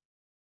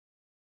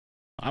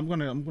 I'm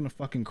gonna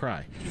fucking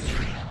cry.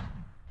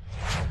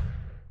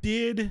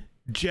 Did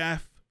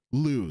Jeff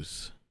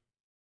lose?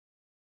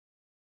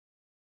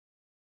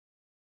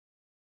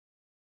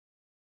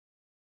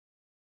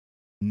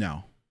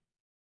 No.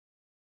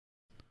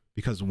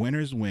 Because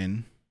winners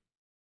win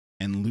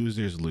and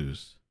losers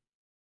lose.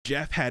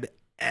 Jeff had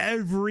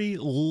every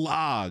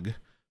log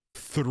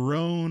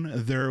thrown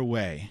their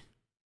way.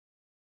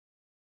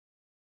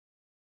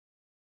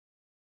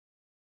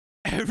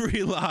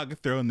 Every log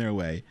thrown their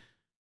way.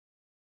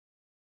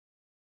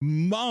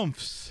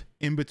 Months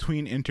in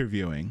between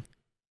interviewing.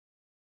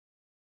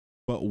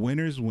 But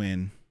winners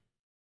win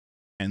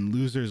and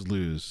losers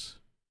lose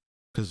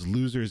because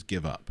losers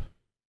give up.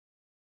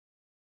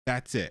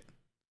 That's it.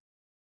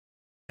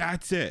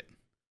 That's it.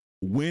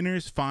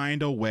 Winners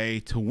find a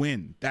way to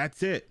win.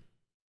 That's it.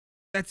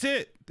 That's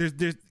it.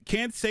 There's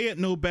can't say it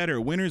no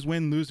better. Winners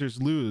win,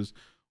 losers lose.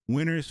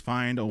 Winners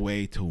find a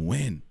way to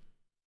win.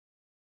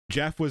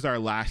 Jeff was our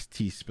last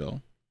tea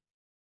spill.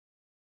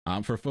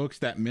 For folks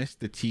that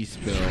missed the tea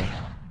spill,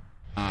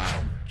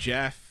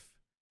 Jeff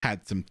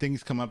had some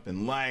things come up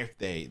in life.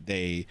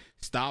 They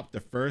stopped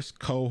the first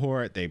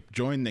cohort. They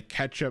joined the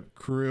catch-up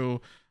crew.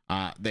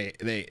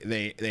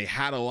 They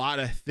had a lot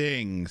of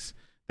things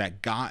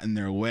that got in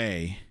their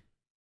way.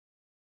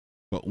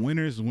 But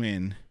winners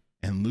win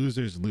and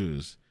losers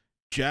lose.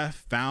 Jeff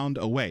found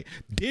a way.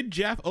 Did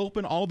Jeff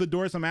open all the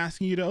doors I'm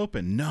asking you to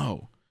open?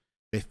 No.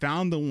 They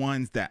found the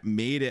ones that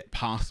made it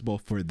possible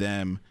for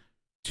them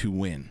to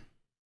win.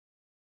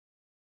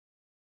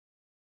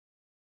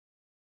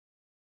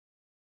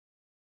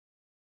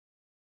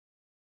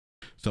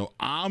 So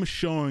I'm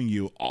showing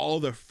you all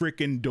the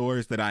freaking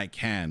doors that I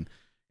can.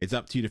 It's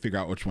up to you to figure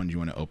out which ones you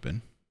want to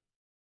open.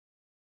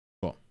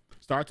 Cool.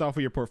 Starts off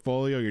with your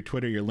portfolio, your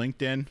Twitter, your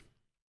LinkedIn.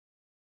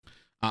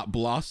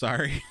 Blah,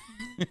 sorry.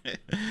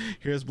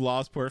 Here's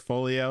Blah's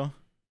portfolio.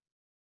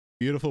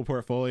 Beautiful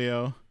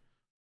portfolio.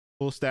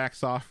 Full stack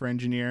software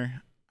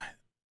engineer.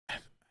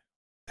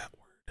 That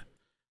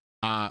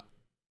word.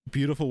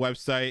 Beautiful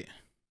website.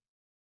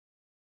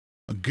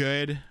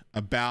 Good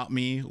about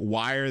me.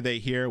 Why are they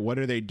here? What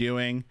are they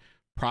doing?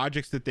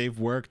 Projects that they've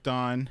worked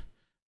on.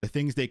 The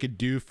things they could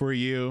do for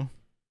you.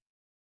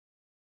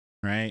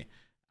 Right?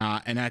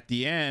 And at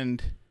the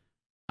end,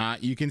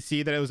 You can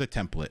see that it was a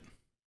template,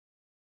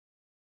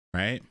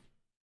 right?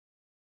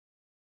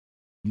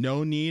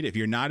 No need. If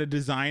you're not a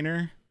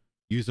designer,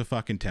 use a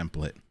fucking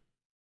template.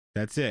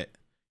 That's it.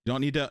 You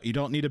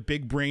don't need to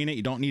big brain it.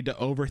 You don't need to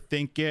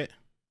overthink it.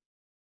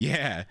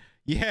 Yeah.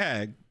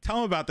 Tell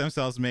them about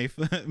themselves,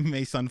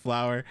 May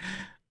Sunflower.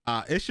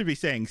 It should be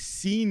saying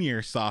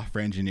senior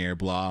software engineer,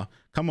 blah.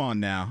 Come on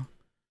now.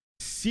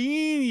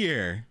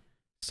 Senior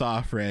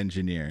software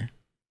engineer,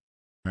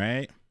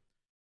 right?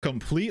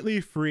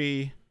 Completely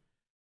free.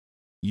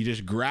 You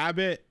just grab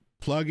it,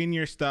 plug in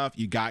your stuff,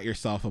 you got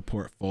yourself a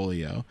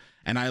portfolio.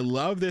 And I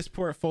love this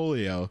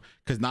portfolio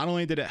because not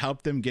only did it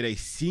help them get a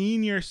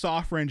senior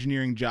software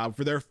engineering job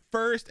for their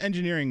first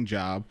engineering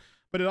job,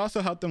 but it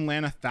also helped them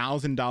land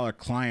 $1,000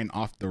 client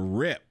off the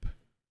rip.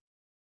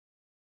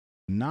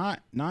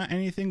 Not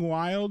anything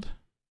wild.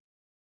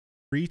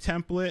 Free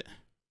template,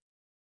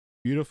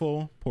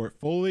 beautiful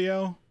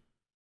portfolio,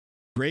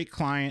 great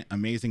client,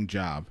 amazing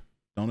job.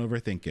 Don't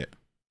overthink it.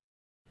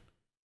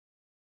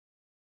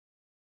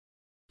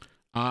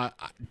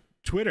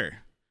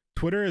 Twitter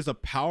is a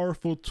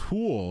powerful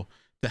tool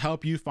to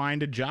help you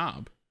find a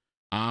job.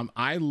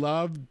 I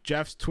love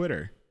Jeff's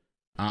Twitter.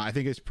 I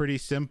think it's pretty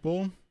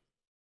simple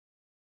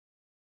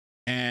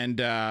and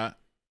kind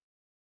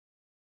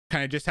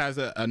of just has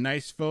a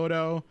nice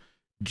photo.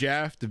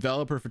 Jeff,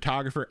 developer,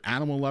 photographer,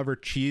 animal lover,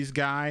 cheese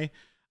guy,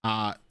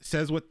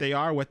 says what they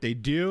are, what they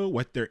do,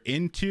 what they're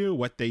into,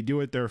 what they do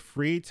with their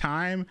free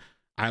time.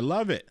 I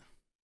love it.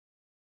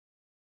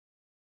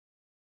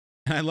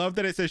 And I love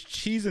that it says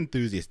cheese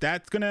enthusiast.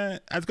 I'm gonna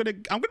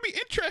be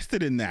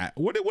interested in that.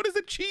 What is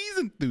a cheese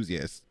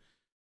enthusiast?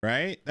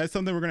 Right? That's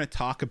something we're gonna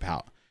talk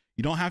about.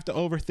 You don't have to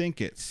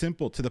overthink it.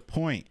 Simple, to the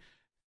point.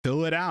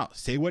 Fill it out.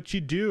 Say what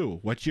you do,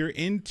 what you're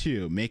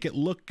into. Make it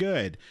look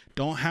good.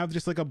 Don't have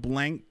just like a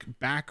blank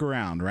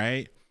background,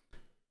 right?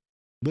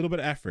 A little bit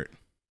of effort.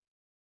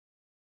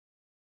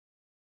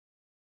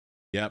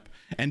 Yep.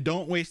 And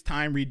don't waste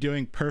time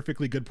redoing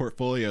perfectly good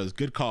portfolios.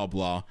 Good call,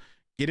 Blah.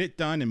 Get it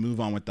done and move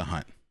on with the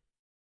hunt.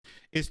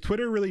 Is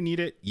Twitter really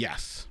needed?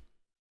 Yes.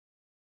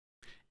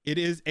 It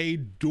is a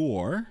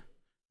door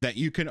that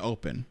you can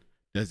open.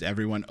 Does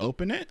everyone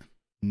open it?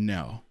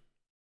 No.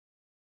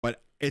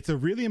 But it's a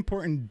really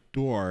important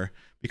door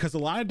because a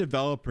lot of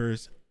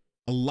developers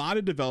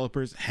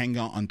hang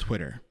out on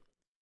Twitter.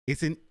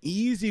 It's an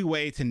easy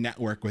way to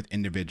network with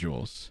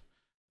individuals.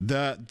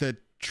 The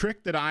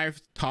trick that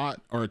I've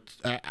taught, or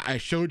I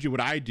showed you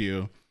what I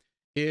do,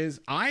 is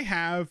I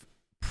have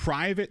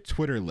private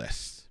Twitter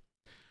lists.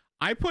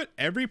 I put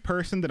every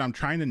person that I'm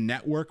trying to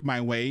network my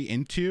way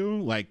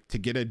into, like to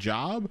get a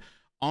job,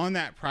 on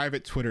that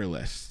private Twitter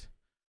list.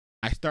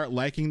 I start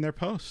liking their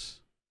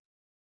posts,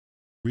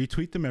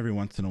 retweet them every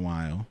once in a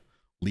while,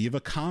 leave a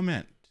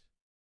comment.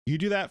 You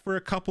do that for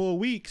a couple of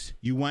weeks,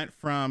 you went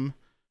from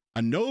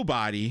a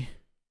nobody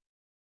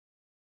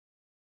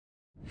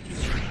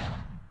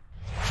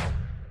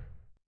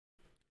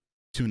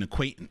to an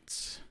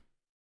acquaintance.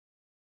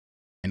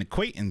 And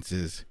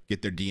acquaintances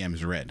get their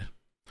DMs read.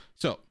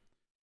 So,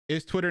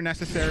 is Twitter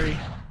necessary?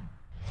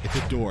 It's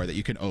a door that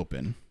you can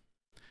open.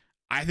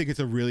 I think it's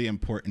a really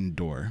important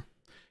door.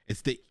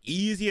 It's the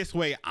easiest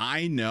way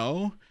I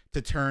know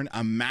to turn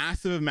a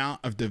massive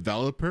amount of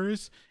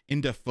developers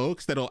into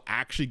folks that'll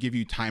actually give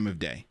you time of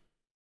day.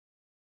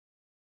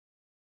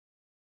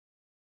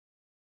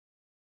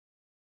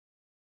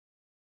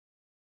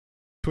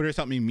 Twitter's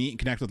helped me meet and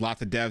connect with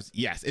lots of devs.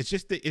 Yes, it's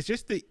just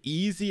the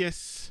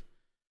easiest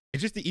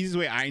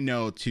way I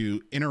know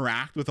to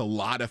interact with a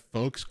lot of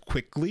folks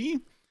quickly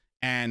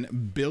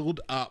and build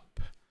up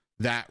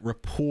that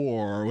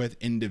rapport with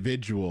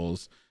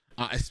individuals,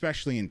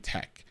 especially in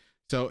tech.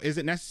 So is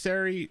it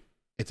necessary?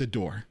 It's a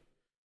door.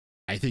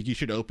 I think you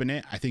should open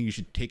it. I think you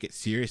should take it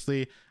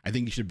seriously. I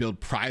think you should build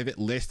private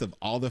lists of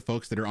all the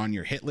folks that are on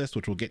your hit list,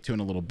 which we'll get to in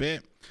a little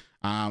bit,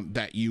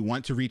 that you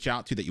want to reach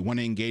out to, that you want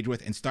to engage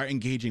with, and start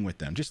engaging with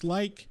them. Just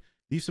like,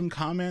 leave some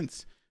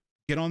comments,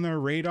 get on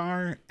their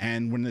radar,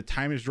 and when the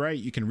time is right,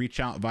 you can reach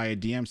out via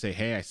DM, say,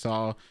 hey, I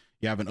saw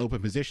you have an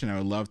open position. I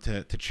would love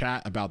to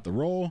chat about the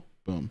role.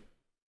 Boom.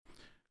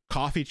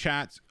 Coffee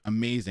chats,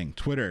 amazing.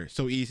 Twitter,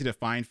 so easy to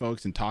find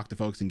folks and talk to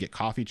folks and get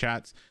coffee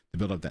chats to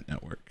build up that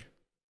network.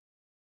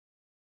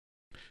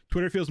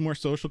 Twitter feels more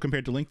social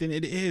compared to LinkedIn.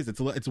 It is.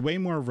 It's way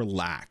more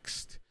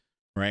relaxed,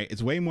 right?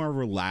 It's way more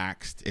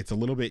relaxed. It's a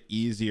little bit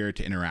easier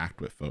to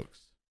interact with folks.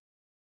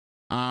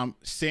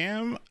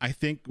 Sam, I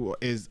think,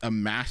 is a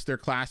master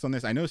class on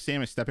this. I know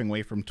Sam is stepping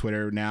away from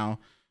Twitter now.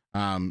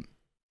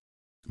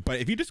 But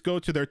if you just go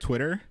to their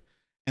Twitter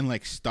and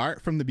like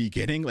start from the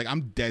beginning, like,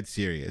 I'm dead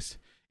serious.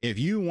 If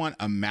you want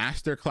a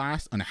master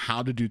class on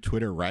how to do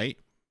Twitter right,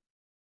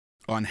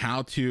 on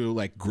how to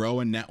like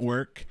grow a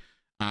network,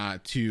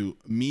 to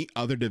meet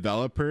other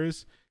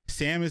developers,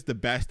 Sam is the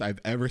best I've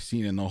ever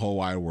seen in the whole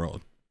wide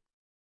world.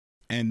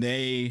 And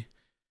they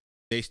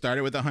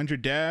started with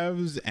 100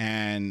 devs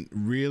and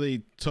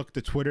really took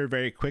to Twitter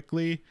very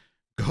quickly.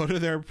 Go to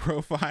their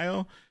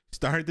profile,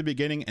 start at the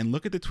beginning, and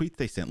look at the tweets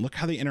they sent. Look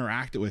how they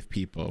interacted with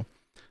people.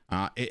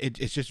 it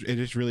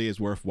just really is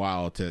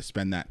worthwhile to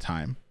spend that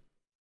time.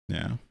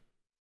 Yeah.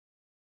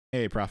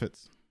 Hey,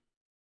 profits.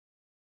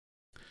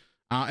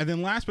 And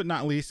then last but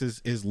not least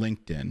is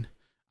LinkedIn.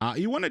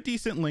 You want a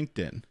decent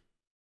LinkedIn.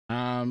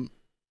 I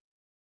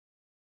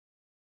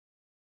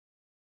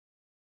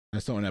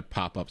just don't want to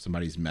pop up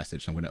somebody's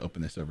message, so I'm going to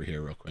open this over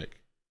here real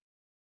quick.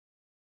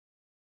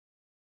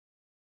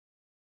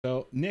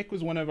 So Nick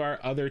was one of our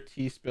other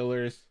tea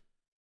spillers.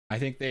 I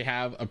think they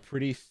have a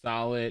pretty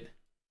solid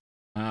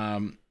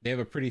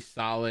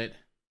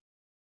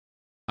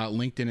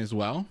LinkedIn as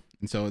well,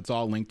 and so it's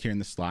all linked here in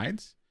the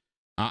slides.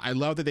 I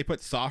love that they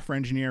put software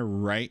engineer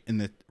right in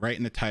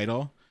the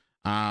title.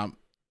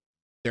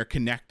 They're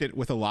connected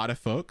with a lot of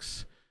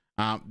folks.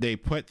 They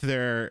put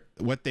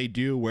what they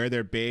do, where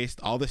they're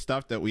based, all the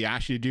stuff that we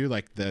ask you to do,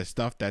 like the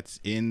stuff that's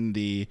in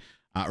the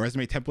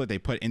resume template, they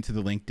put into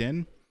the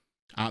LinkedIn.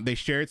 They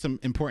shared some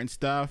important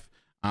stuff.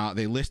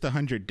 They list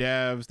 100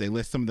 devs. They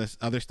list some of this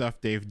other stuff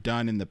they've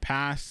done in the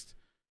past,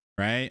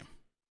 right?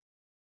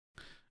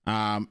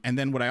 And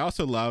then what I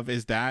also love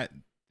is that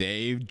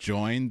they've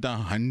joined the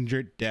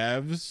 100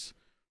 devs,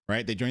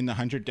 right? They joined the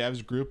 100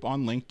 devs group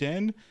on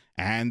LinkedIn,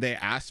 and they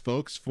asked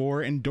folks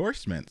for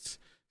endorsements.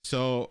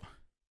 So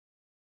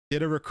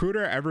did a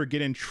recruiter ever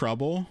get in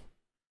trouble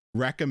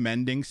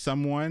recommending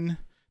someone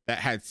that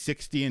had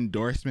 60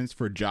 endorsements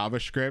for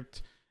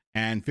JavaScript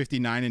and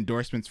 59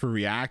 endorsements for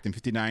React and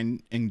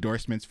 59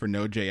 endorsements for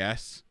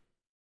Node.js?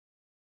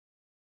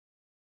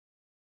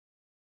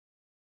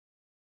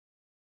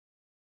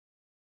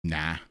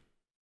 Nah.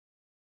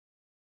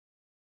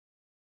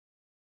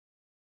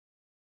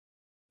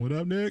 What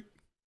up, Nick?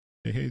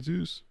 Hey,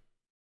 Jesus.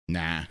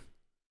 Nah.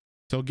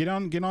 So get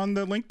on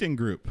the LinkedIn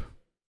group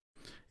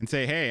and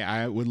say, hey,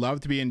 I would love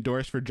to be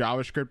endorsed for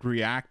JavaScript,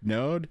 React,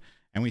 Node,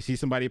 and we see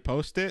somebody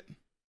post it.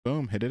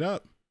 Boom, hit it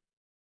up.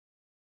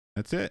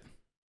 That's it.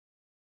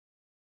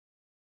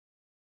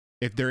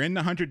 If they're in the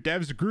 100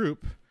 devs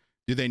group,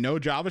 do they know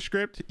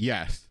JavaScript?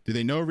 Yes. Do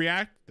they know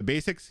React? The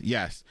basics?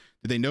 Yes.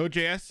 Do they know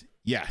JS?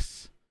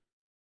 Yes.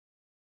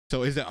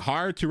 So is it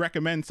hard to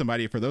recommend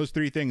somebody for those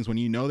three things when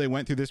you know they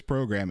went through this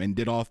program and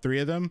did all three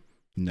of them?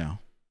 No.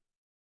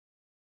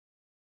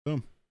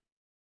 Boom.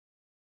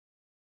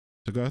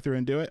 So go through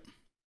and do it.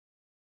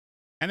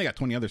 And they got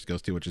 20 other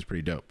skills too, which is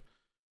pretty dope.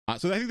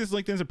 So I think this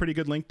LinkedIn is a pretty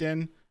good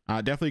LinkedIn.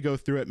 Definitely go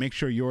through it. Make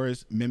sure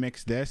yours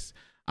mimics this.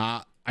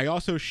 I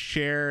also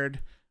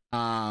shared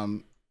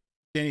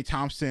Danny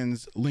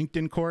Thompson's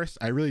LinkedIn course.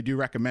 I really do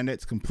recommend it.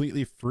 It's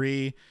completely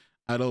free.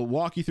 It'll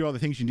walk you through all the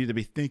things you need to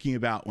be thinking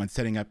about when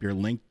setting up your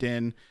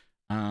LinkedIn.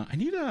 I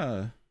need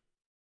a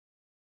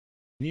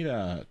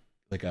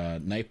like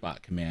a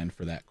Nightbot command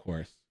for that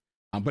course,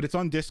 but it's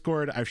on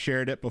Discord. I've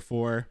shared it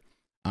before.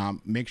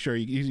 Make sure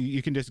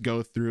you can just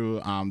go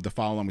through the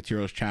follow along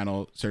materials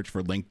channel, search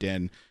for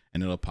LinkedIn,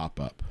 and it'll pop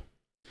up.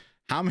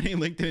 How many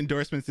LinkedIn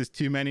endorsements is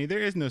too many? There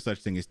is no such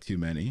thing as too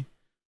many.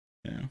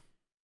 Yeah.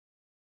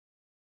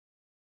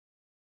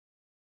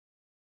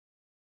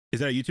 Is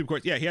that a YouTube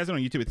course? Yeah, he has it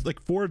on YouTube. It's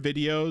like 4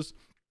 videos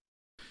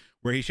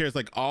where he shares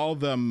like all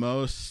the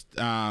most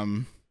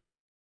important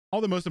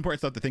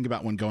stuff to think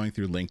about when going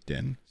through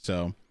LinkedIn.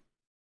 So,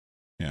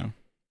 yeah.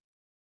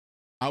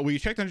 Will you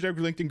check the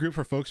LinkedIn group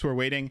for folks who are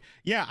waiting?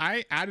 Yeah,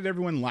 I added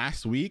everyone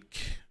last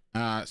week.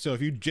 So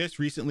if you just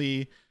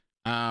recently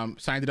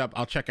signed it up,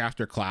 I'll check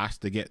after class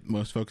to get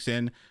most folks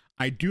in.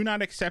 I do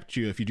not accept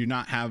you if you do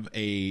not have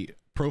a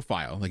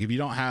profile. Like if you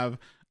don't have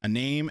a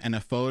name and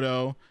a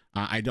photo,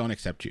 I don't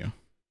accept you.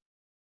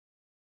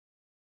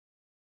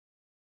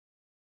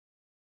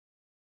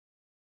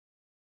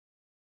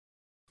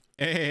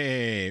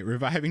 Hey,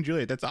 reviving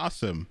Juliet. That's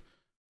awesome.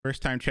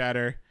 First time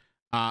chatter.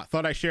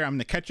 Thought I'd share. I'm in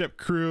the catch up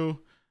crew.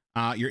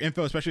 Your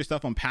info, especially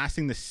stuff on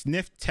passing the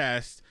sniff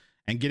test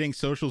and getting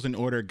socials in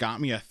order, got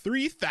me a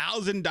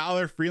 $3,000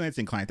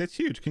 freelancing client. That's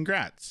huge.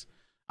 Congrats.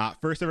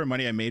 First ever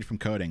money I made from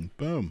coding.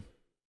 Boom.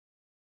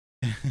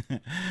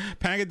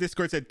 Panic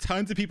Discord said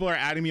tons of people are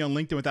adding me on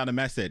LinkedIn without a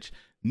message.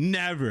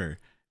 Never,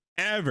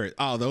 ever.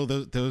 Oh,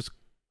 those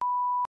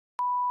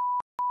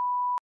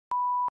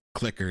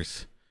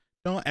clickers.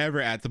 Don't ever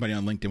add somebody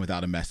on LinkedIn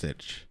without a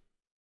message.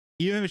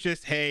 Even if it's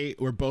just, hey,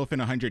 we're both in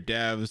 100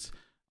 devs,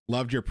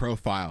 loved your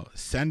profile.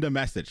 Send a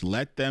message.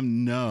 Let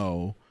them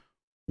know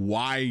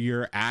why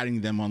you're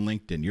adding them on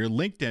LinkedIn. Your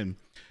LinkedIn,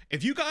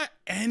 if you got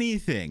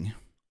anything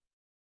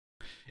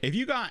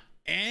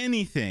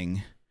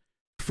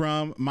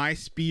from my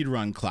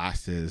speedrun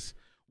classes,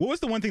 what was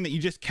the one thing that you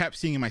just kept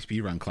seeing in my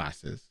speedrun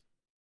classes?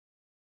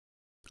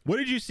 What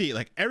did you see?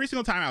 Like every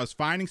single time I was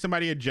finding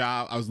somebody a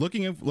job, I was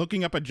looking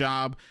up a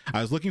job,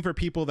 I was looking for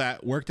people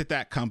that worked at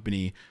that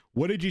company.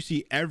 What did you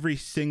see every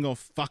single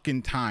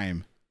fucking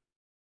time?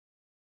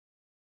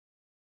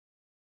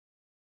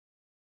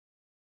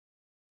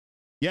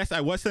 Yes,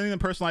 I was sending them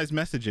personalized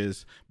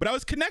messages, but I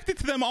was connected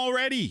to them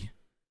already.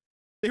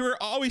 They were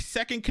always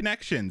second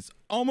connections.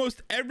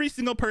 Almost every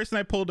single person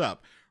I pulled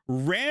up,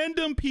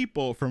 random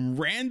people from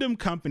random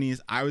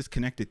companies I was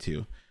connected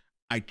to.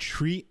 I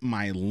treat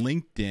my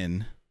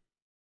LinkedIn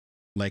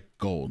like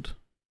gold.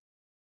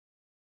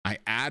 I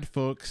add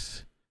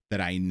folks that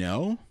I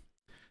know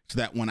so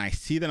that when I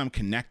see that I'm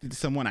connected to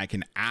someone, I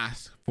can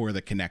ask for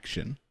the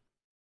connection,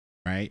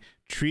 right?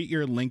 Treat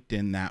your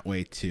LinkedIn that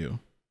way too,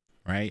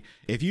 right?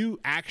 If you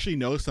actually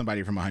know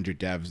somebody from 100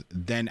 devs,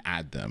 then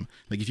add them.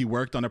 Like if you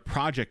worked on a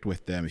project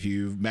with them, if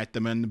you've met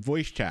them in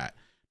voice chat,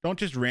 don't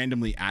just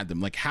randomly add them.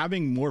 Like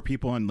having more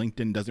people on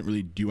LinkedIn doesn't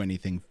really do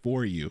anything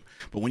for you.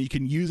 But when you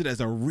can use it as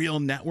a real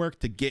network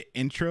to get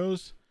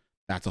intros,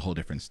 that's a whole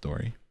different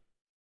story.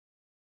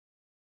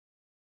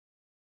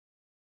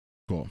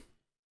 Cool.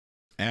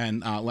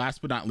 And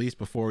last but not least,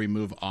 before we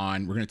move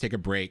on, we're going to take a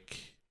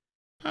break.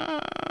 We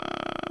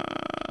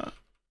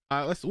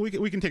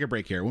can take a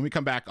break here. When we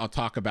come back, I'll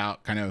talk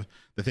about kind of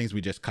the things we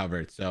just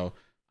covered. So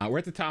we're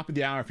at the top of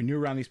the hour. If you're new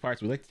around these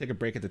parts, we like to take a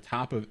break at the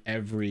top of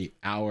every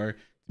hour to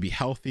be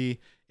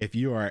healthy. If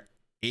you are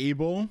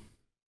able,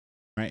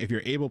 right? If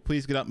you're able,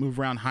 please get up, move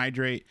around,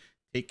 hydrate,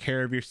 take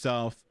care of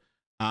yourself.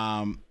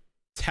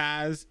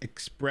 Taz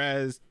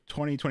Express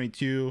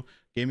 2022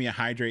 gave me a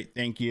hydrate.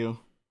 Thank you.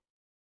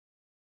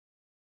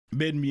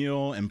 Mid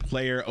Mule and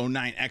Player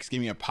 09X gave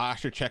me a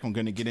posture check. I'm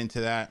going to get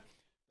into that.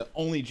 The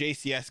only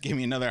JCS gave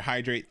me another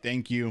hydrate.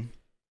 Thank you.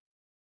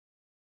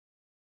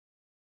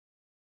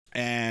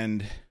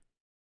 And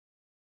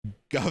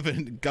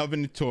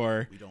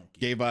Governator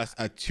gave us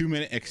a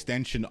 2-minute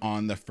extension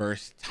on the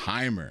first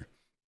timer.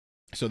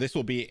 So this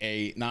will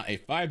be not a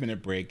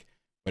 5-minute break,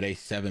 but a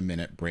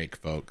 7-minute break,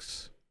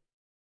 folks.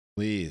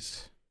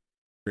 Please,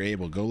 if you're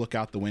able, go look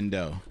out the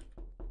window.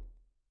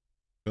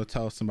 Go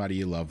tell somebody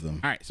you love them.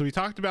 All right, so we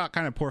talked about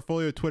kind of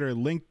portfolio, Twitter,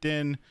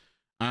 LinkedIn.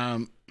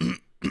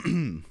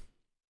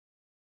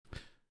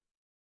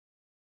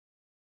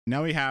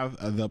 Now we have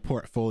the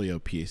portfolio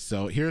piece.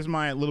 So here's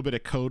my little bit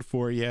of code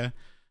for you.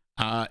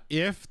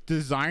 If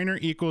designer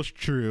equals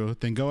true,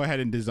 then go ahead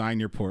and design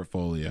your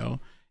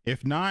portfolio.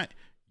 If not,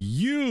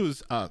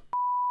 use a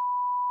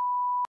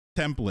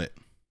template.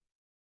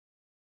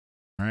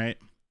 All right.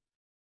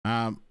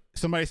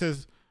 Somebody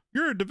says,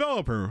 you're a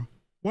developer.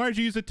 Why'd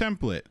you use a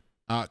template?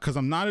 Because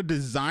I'm not a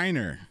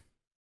designer.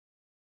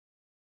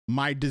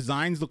 My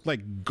designs look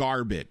like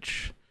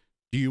garbage.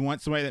 Do you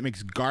want somebody that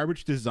makes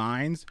garbage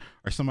designs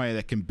or somebody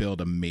that can build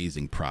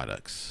amazing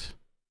products?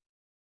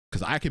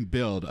 Because I can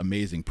build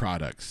amazing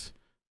products.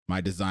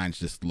 My designs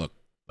just look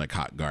like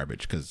hot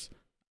garbage because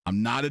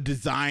I'm not a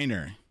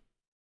designer.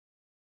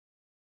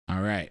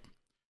 All right.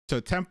 So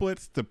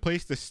templates, the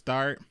place to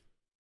start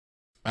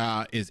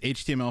is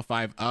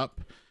HTML5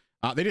 up.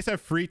 They just have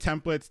free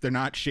templates. They're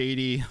not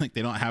shady. Like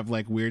they don't have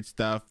like weird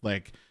stuff.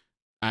 Like,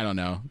 I don't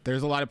know.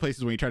 There's a lot of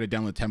places when you try to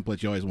download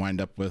templates, you always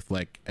wind up with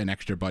like an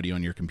extra buddy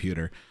on your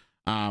computer.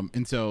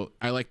 And so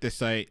I like this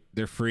site.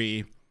 They're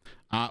free.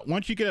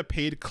 Once you get a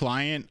paid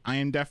client, I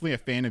am definitely a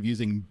fan of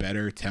using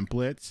better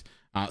templates.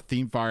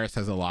 Theme Forest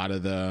has a lot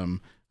of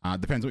them.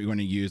 Depends what you want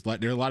to use. There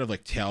are a lot of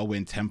like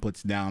Tailwind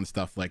templates now and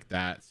stuff like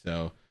that.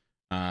 So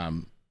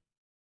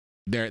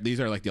these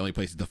are like the only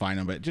places to find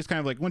them. But just kind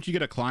of like once you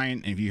get a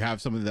client, and if you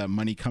have some of the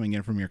money coming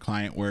in from your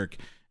client work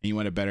and you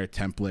want a better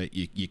template,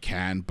 you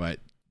can. But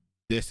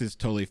this is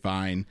totally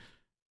fine.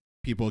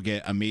 People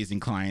get amazing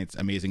clients,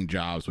 amazing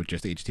jobs with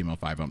just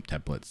HTML5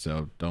 templates.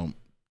 So don't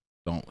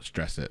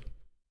stress it.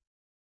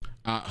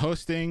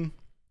 Hosting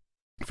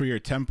for your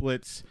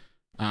templates,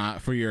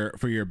 for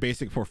your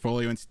basic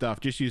portfolio and stuff,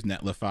 just use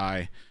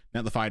Netlify.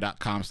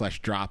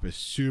 Netlify.com/drop is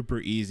super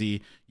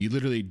easy. You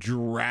literally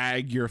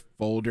drag your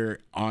folder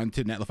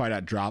onto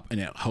netlify.drop and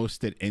it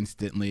hosts it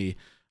instantly.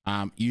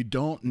 You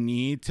don't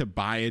need to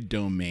buy a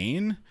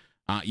domain.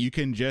 You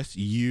can just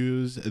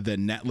use the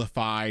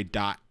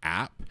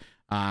netlify.app.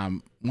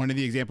 One of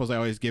the examples I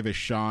always give is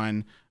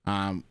Sean,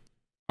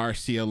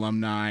 RC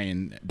alumni,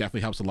 and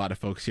definitely helps a lot of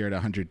folks here at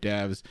 100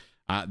 Devs.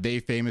 They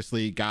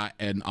famously got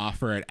an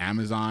offer at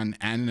Amazon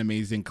and an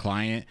amazing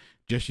client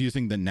just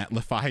using the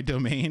Netlify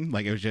domain.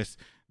 Like it was just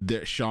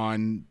the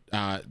Sean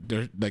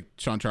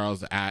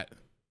Charles at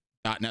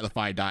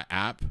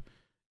 .netlify.app,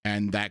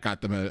 and that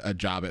got them a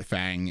job at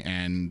Fang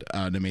and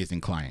an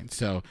amazing client.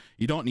 So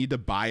you don't need to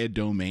buy a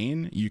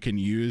domain. You can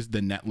use the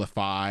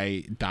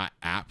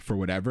netlify.app for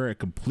whatever. It's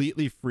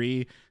completely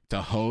free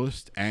to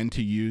host and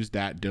to use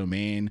that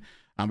domain.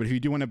 But if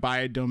you do want to buy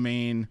a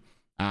domain,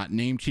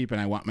 Namecheap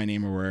and I Want My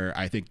Name are where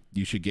I think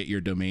you should get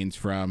your domains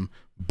from.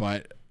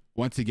 But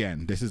once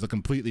again, this is a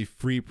completely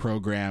free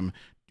program.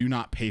 Do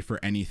not pay for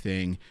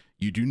anything.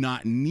 You do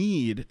not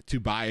need to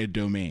buy a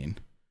domain.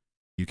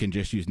 You can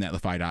just use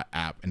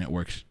netlify.app and it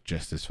works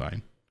just as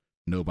fine.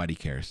 Nobody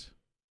cares.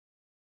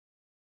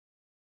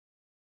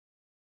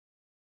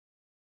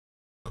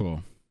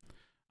 Cool.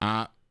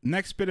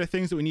 Next bit of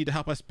things that we need to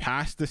help us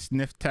pass the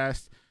sniff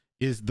test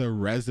is the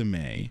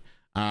resume.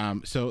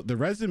 So the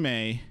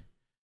resume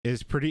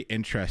is pretty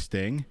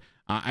interesting.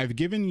 I've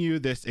given you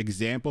this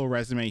example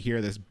resume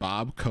here, this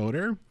Bob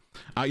Coder.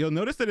 You'll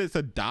notice that it's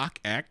a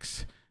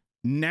docx.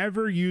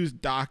 Never use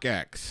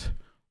docx.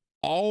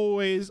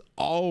 Always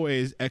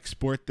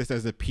export this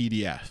as a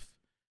PDF.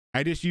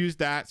 I just use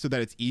that so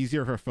that it's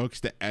easier for folks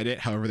to edit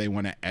however they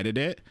want to edit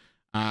it.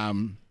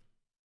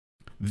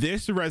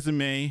 This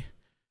resume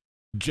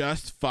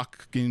just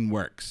fucking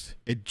works.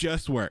 It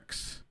just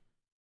works.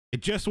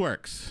 It just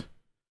works.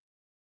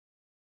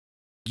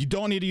 You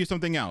don't need to use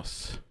something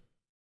else.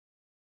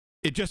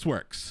 It just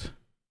works.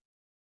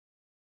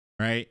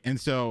 Right. And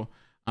so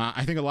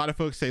I think a lot of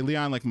folks say,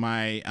 Leon, like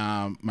my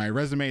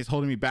resume is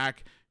holding me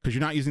back because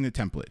you're not using the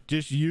template.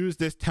 Just use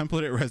this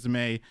templated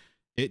resume.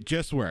 It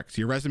just works.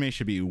 Your resume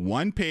should be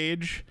one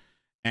page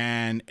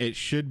and it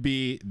should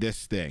be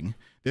this thing.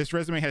 This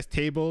resume has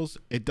tables.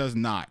 It does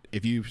not.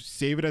 If you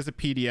save it as a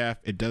PDF,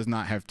 it does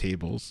not have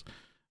tables.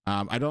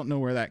 I don't know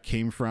where that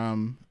came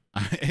from.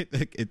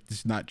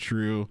 It's not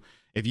true.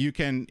 If you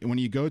can, when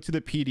you go to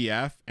the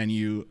PDF and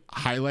you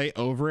highlight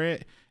over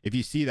it, if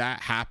you see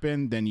that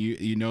happen, then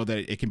you know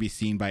that it can be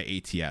seen by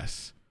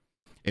ATS.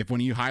 If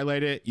when you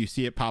highlight it, you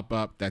see it pop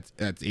up, that's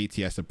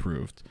ATS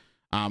approved.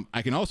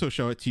 I can also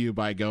show it to you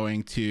by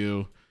going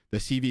to the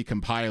CV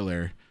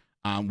compiler,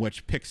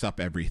 which picks up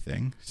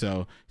everything.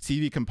 So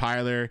CV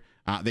compiler,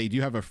 they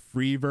do have a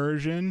free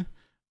version,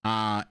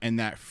 and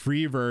that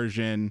free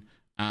version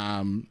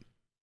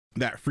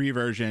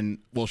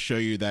will show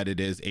you that it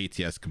is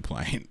ATS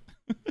compliant.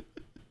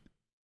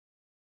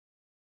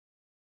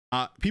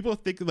 People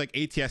think like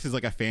ATS is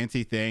like a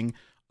fancy thing.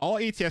 All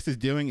ATS is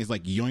doing is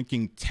like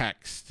yoinking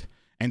text.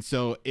 And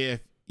so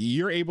if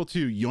you're able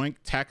to yoink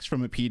text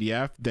from a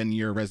PDF, then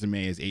your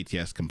resume is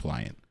ATS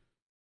compliant.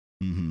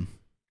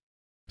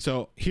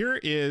 So here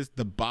is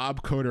the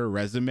Bob Coder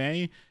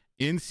resume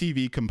in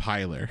CV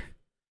compiler.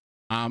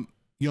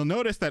 You'll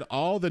notice that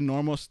all the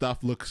normal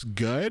stuff looks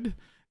good.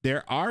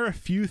 There are a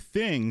few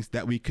things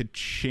that we could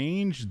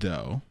change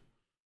though,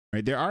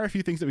 right? There are a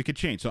few things that we could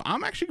change. So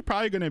I'm actually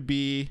probably going to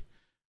be,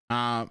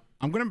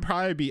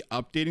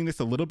 updating this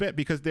a little bit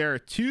because there are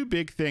two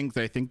big things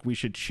that I think we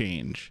should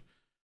change.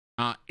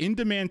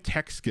 In-demand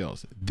tech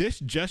skills. This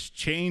just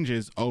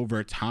changes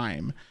over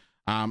time.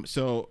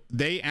 So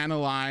they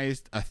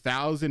analyzed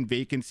 1,000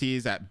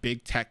 vacancies at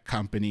big tech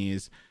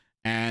companies,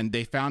 and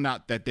they found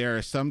out that there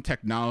are some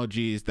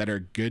technologies that are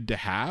good to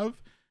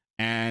have.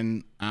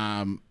 And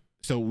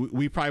so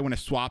we probably want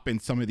to swap in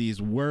some of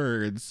these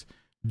words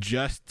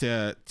just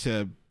to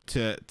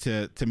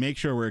make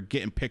sure we're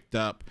getting picked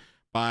up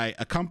by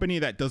a company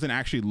that doesn't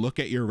actually look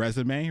at your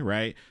resume,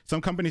 right? Some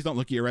companies don't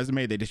look at your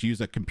resume. They just use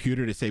a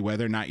computer to say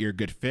whether or not you're a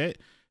good fit.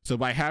 So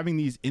by having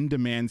these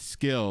in-demand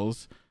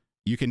skills,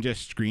 you can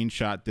just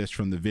screenshot this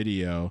from the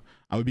video.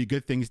 Would be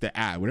good things to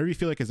add. Whatever you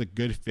feel like is a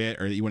good fit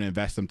or that you want to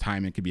invest some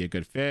time in could be a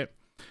good fit.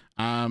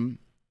 And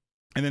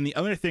then the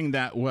other thing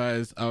that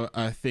was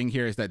a thing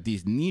here is that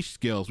these niche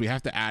skills, we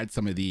have to add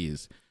some of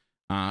these.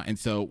 And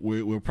so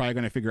we're probably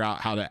going to figure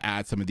out how to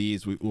add some of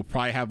these. We'll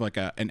probably have like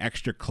an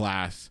extra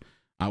class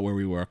where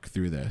we work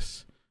through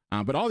this.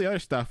 But all the other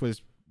stuff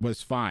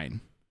was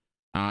fine.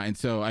 And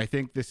so I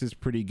think this is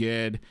pretty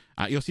good.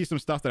 You'll see some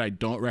stuff that I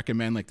don't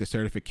recommend, like the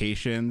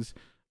certifications.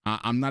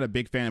 I'm not a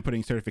big fan of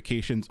putting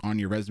certifications on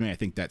your resume. I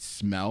think that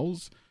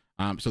smells.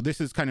 So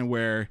this is kind of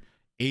where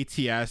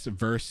ATS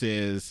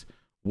versus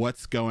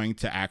what's going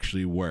to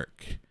actually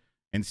work.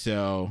 And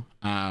so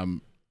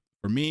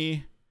for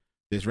me,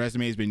 this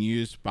resume has been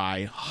used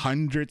by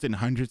hundreds and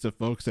hundreds of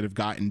folks that have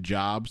gotten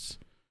jobs,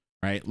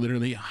 right?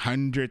 Literally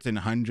hundreds and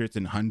hundreds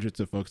and hundreds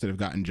of folks that have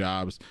gotten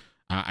jobs.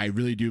 I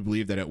really do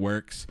believe that it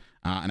works,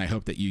 and I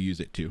hope that you use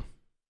it too.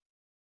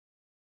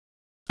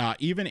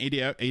 Even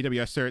AWS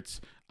certs,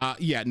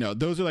 yeah, no,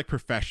 those are like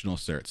professional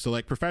certs. So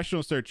like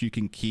professional certs you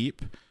can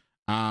keep,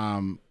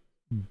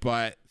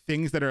 but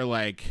things that are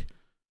like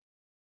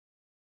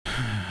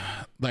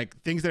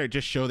things that are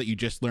just show that you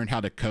just learned how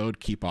to code,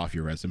 keep off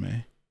your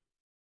resume.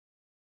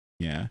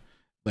 Yeah.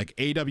 Like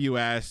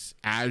AWS,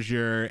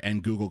 Azure,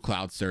 and Google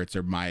Cloud certs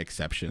are my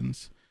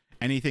exceptions.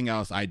 Anything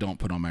else I don't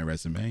put on my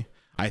resume.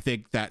 I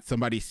think that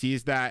somebody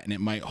sees that and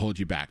it might hold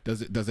you back.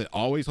 Does it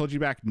always hold you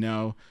back?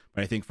 No,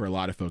 but I think for a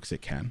lot of folks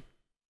it can.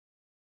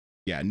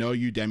 Yeah, no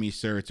Udemy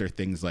certs or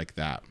things like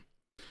that.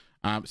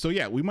 So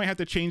yeah, we might have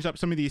to change up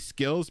some of these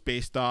skills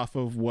based off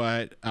of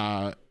what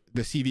the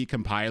CV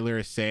compiler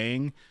is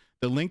saying.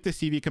 The link to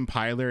CV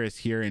compiler is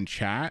here in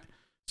chat.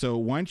 So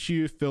once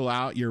you fill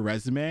out your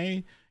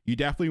resume, you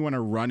definitely want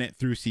to run it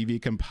through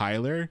CV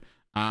compiler.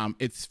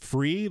 It's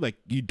free. Like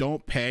you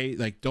don't pay,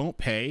 don't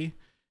pay.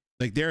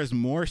 Like there is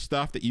more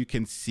stuff that you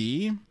can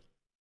see,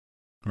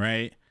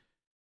 right?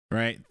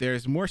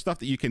 There's more stuff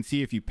that you can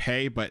see if you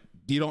pay, but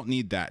you don't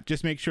need that.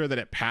 Just make sure that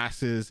it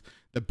passes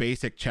the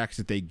basic checks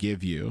that they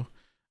give you.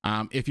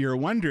 If you're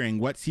wondering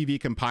what CV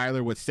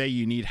compiler would say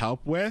you need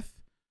help with,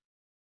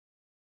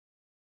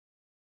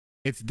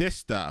 it's this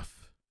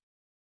stuff.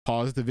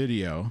 Pause the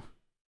video.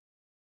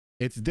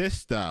 It's this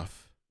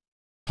stuff.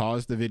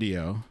 Pause the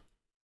video.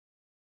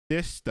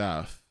 This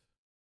stuff.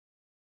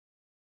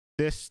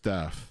 This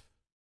stuff.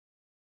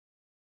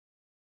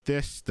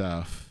 This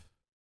stuff.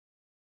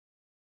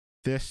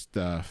 This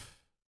stuff.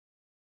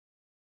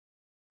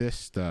 This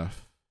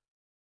stuff.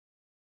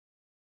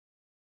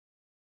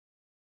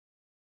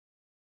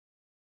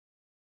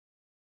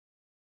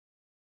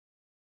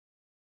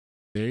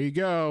 There you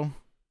go.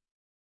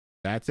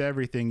 That's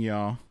everything,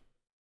 y'all.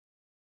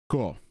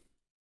 Cool.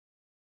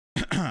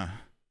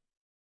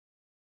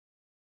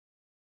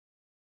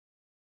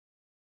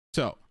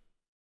 So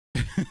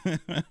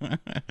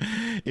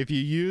if you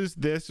use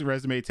this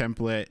resume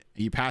template,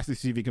 you pass the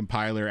CV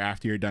compiler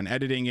after you're done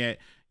editing it,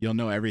 you'll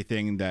know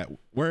everything that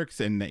works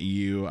and that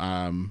you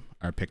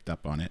are picked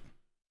up on it.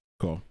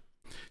 Cool.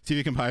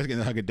 CV compiler's getting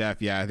the hug of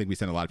death. Yeah, I think we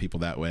send a lot of people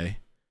that way.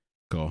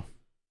 Cool.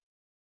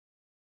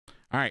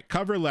 All right,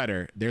 cover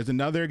letter. There's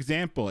another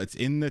example. It's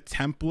in the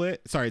template.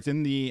 Sorry, it's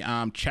in the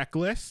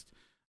checklist.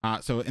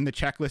 So in the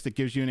checklist, it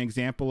gives you an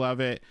example of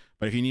it.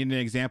 But if you need an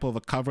example of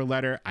a cover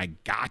letter, I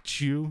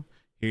got you.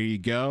 Here you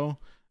go.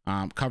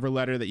 Cover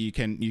letter that you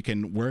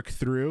can work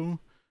through.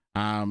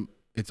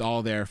 It's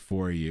all there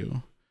for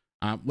you.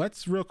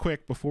 Let's real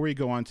quick, before we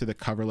go on to the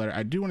cover letter,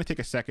 I do want to take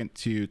a second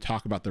to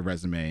talk about the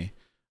resume.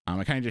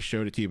 I kind of just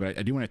showed it to you, but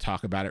I do want to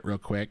talk about it real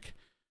quick.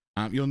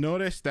 You'll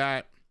notice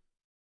that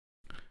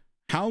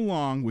how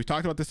long, we've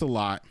talked about this a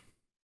lot.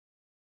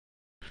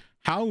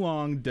 How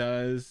long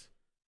does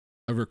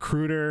a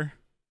recruiter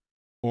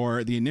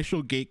or the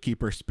initial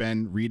gatekeeper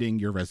spend reading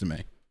your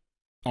resume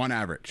on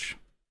average?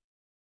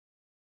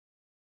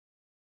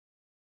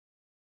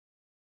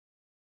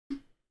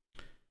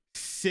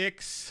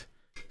 6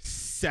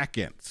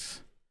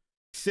 seconds.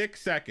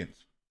 6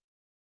 seconds.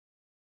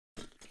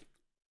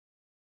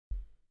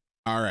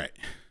 All right.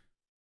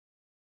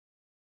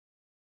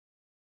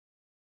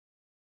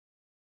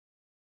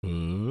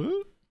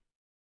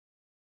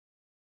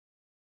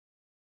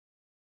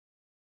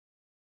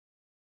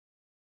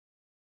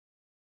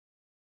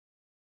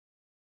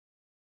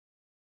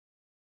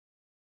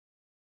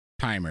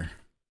 Timer.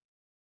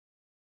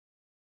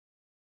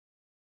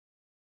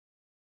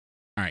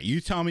 All right, you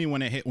tell me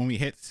when we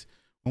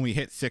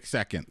hit 6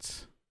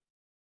 seconds.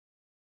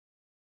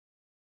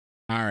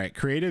 All right,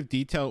 creative,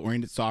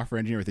 detail-oriented software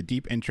engineer with a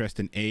deep interest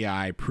in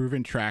AI,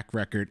 proven track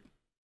record.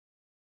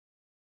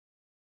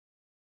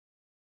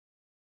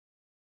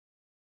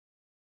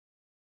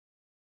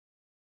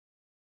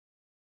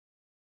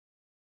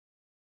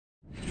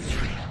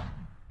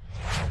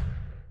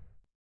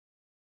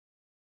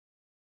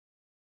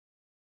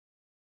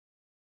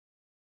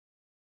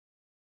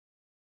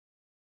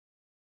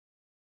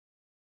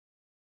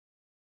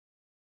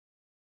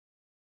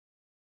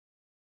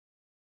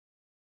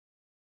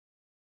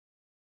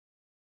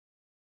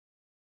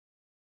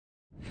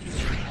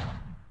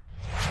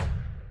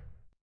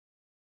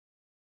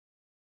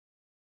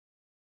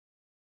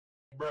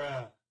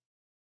 Bruh.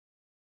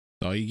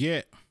 That's all you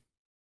get.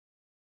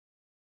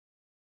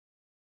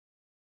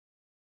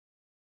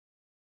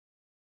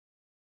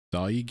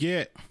 That's all you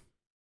get.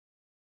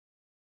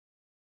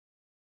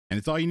 And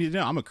it's all you need to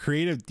know. I'm a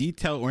creative,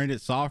 detail-oriented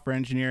software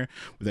engineer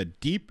with a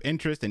deep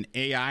interest in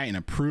AI and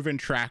a proven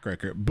track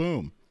record.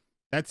 Boom.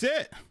 That's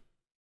it.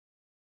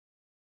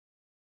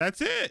 That's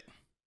it.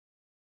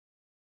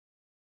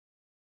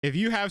 If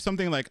you have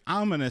something like,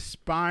 I'm an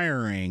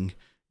aspiring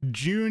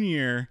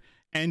junior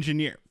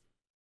engineer.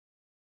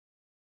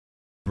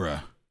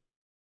 Bruh.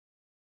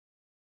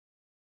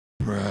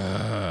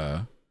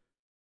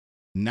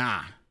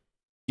 Nah.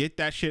 Get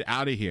that shit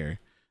out of here.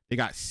 They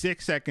got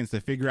 6 seconds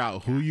to figure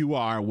out who you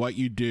are, what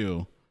you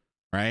do,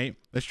 right?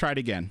 Let's try it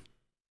again.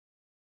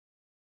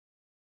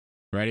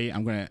 Ready?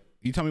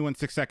 You tell me when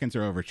 6 seconds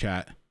are over,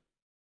 chat.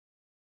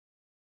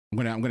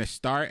 I'm gonna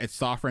start at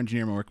software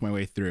engineer and work my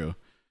way through.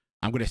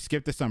 I'm gonna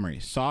skip the summary.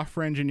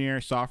 Software engineer,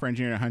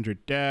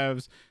 100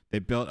 devs. They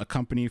built a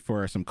company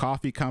for some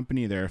coffee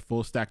company. They're a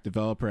full stack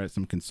developer at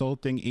some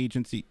consulting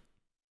agency.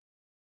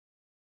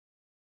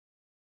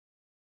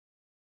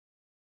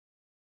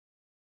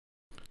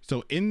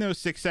 So in those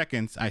 6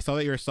 seconds, I saw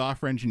that you're a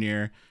software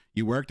engineer.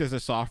 You worked as a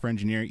software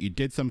engineer. You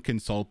did some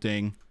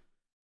consulting.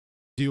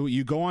 Do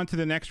you go on to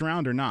the next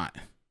round or not?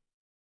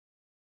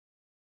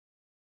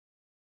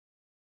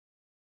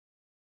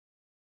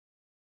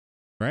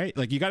 Right?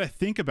 Like, you got to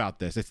think about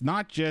this. It's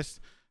not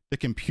just the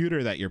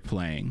computer that you're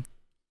playing,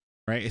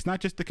 right? It's not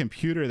just the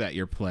computer that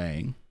you're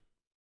playing,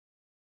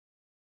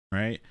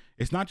 right?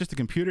 It's not just the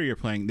computer you're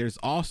playing. There's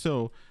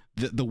also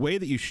the way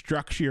that you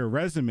structure your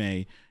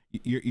resume.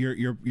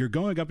 You're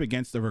going up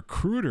against a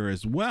recruiter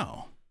as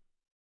well,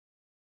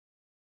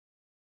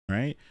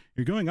 right?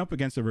 You're going up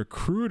against a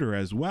recruiter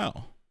as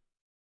well.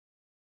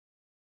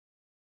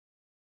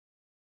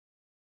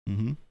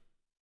 Mm-hmm.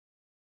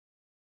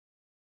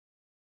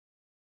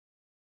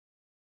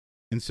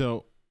 And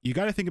so you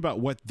got to think about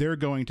what they're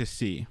going to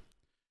see.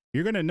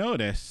 You're going to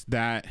notice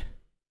that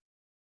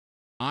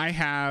I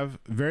have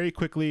very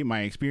quickly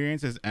my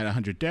experiences at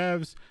 100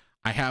 devs.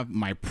 I have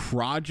my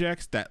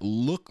projects that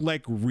look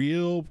like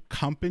real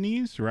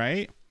companies,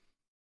 right?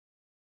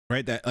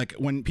 Right. That, like,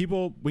 when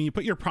you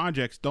put your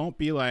projects, don't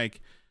be like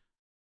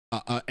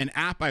an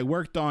app I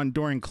worked on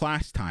during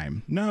class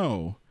time.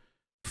 No,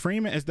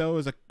 frame it as though it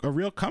was a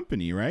real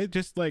company, right?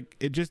 Just like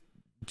it, just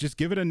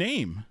give it a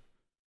name.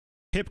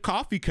 Hip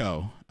Coffee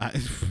Co.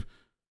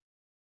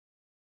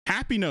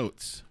 Happy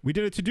Notes. We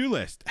did a to-do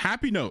list.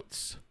 Happy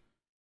Notes,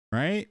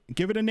 right?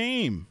 Give it a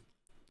name.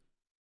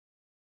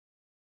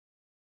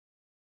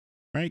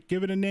 Right?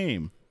 Give it a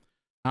name.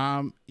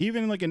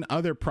 Even like in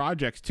other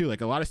projects too,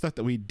 like a lot of stuff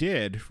that we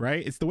did,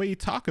 right? It's the way you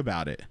talk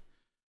about it.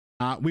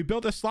 We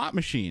built a slot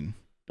machine.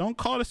 Don't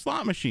call it a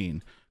slot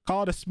machine.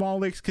 Call it a Small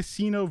Lakes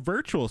Casino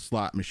virtual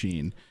slot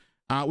machine.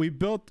 We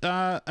built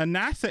a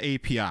NASA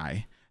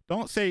API.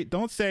 Don't say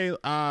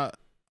NASA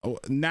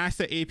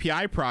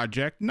API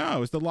project.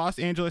 No, it's the Los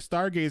Angeles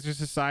Stargazer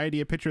Society,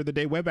 a picture of the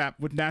day web app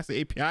with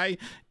NASA API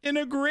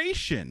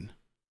integration.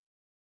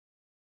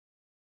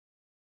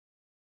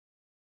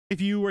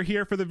 If you were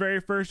here for the very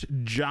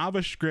first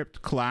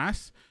JavaScript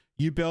class,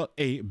 you built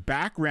a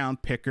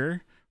background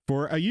picker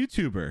for a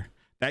YouTuber.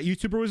 That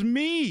YouTuber was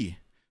me.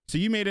 So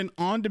you made an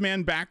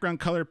on-demand background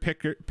color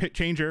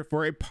changer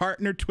for a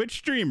partner Twitch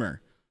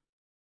streamer,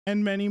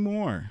 and many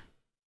more.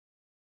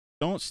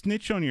 Don't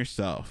snitch on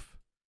yourself.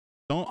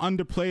 Don't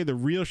underplay the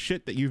real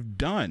shit that you've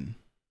done.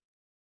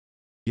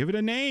 Give it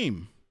a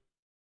name.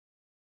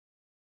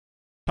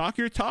 Talk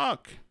your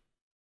talk.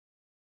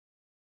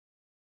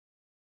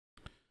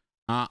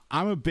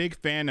 I'm a big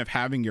fan of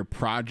having your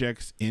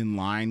projects in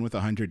line with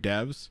 100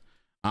 devs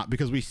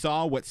because we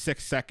saw what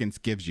 6 seconds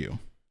gives you.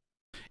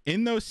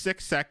 In those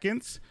 6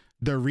 seconds,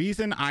 the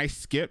reason I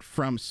skipped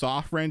from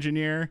software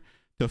engineer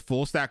to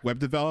full stack web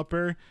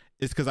developer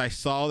is because I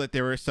saw that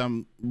there were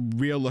some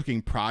real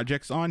looking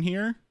projects on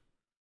here.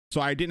 So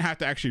I didn't have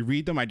to actually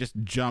read them. I just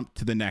jumped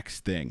to the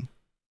next thing.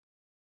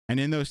 And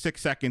in those 6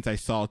 seconds, I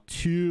saw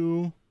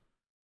 2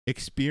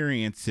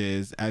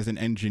 experiences as an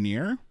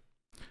engineer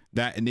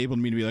that enabled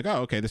me to be like,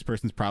 oh, okay, this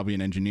person's probably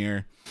an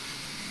engineer.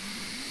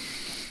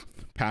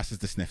 Passes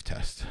the sniff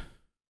test.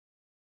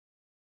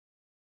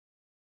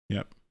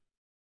 Yep.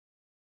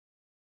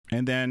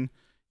 And then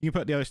you can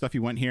put the other stuff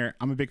you want here.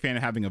 I'm a big fan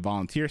of having a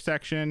volunteer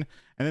section.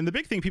 And then the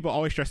big thing people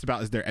always stress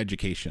about is their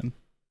education.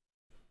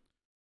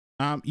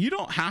 You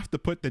don't have to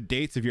put the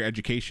dates of your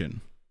education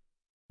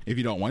if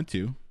you don't want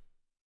to,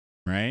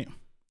 right?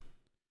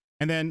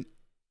 And then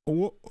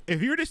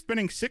if you're just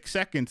spending 6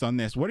 seconds on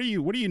this, what are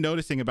you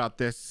noticing about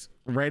this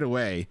right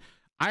away?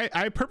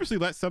 I purposely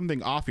let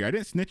something off here. I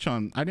didn't snitch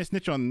on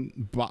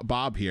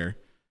Bob here.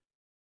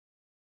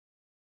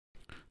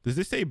 Does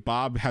this say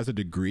Bob has a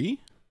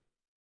degree?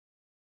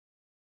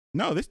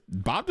 No,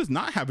 Bob does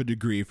not have a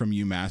degree from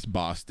UMass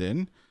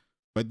Boston,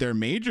 but their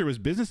major was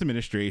business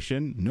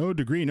administration. No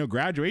degree, no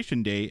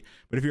graduation date.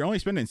 But if you're only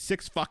spending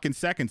 6 fucking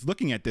seconds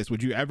looking at this,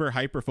 would you ever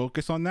hyper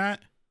focus on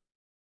that?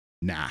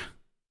 Nah.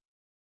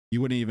 You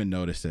wouldn't even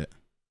notice it.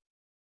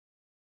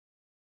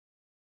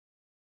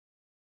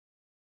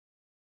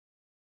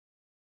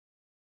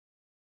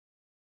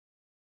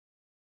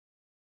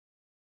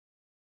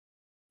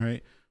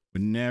 Right?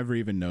 Would never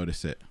even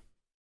notice it.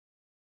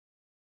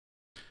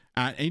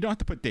 And you don't have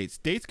to put dates.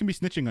 Dates can be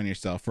snitching on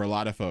yourself for a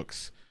lot of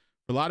folks.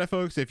 For a lot of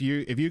folks, if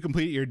you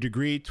completed your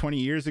degree 20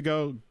 years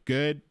ago,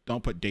 good.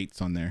 Don't put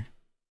dates on there.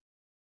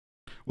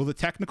 Will the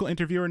technical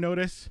interviewer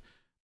notice?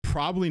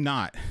 Probably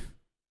not.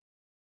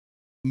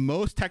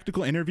 Most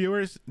technical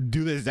interviewers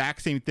do the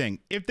exact same thing.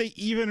 If they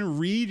even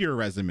read your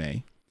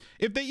resume,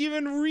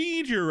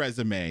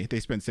 they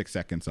spend 6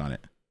 seconds on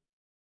it.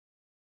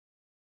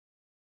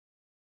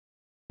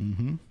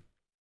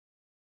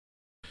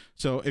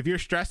 So if you're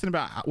stressing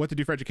about what to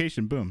do for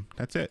education, boom,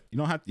 that's it. You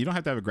don't have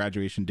to have a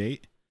graduation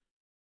date.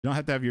 You don't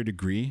have to have your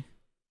degree,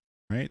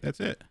 right?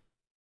 That's it.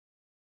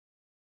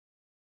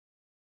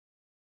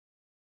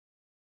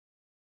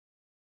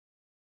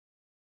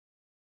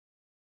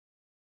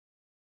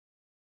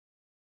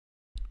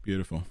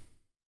 Beautiful.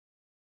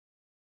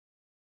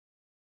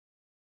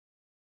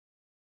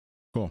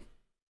 Cool.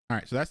 All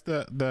right, so that's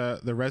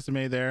the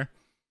resume there.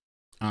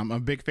 I'm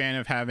a big fan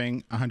of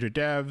having 100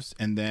 devs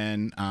and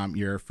then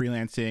your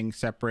freelancing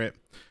separate,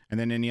 and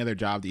then any other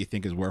job that you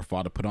think is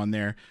worthwhile to put on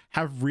there.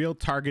 Have real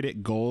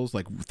targeted goals,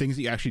 like things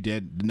that you actually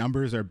did. The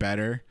numbers are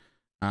better.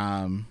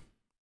 Yeah.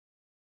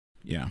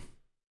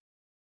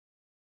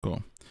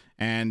 Cool.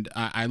 And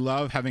I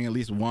love having at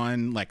least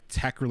one like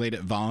tech related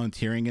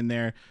volunteering in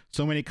there.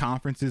 So many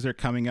conferences are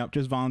coming up.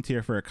 Just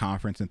volunteer for a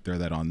conference and throw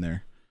that on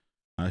there.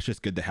 It's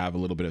just good to have a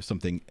little bit of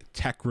something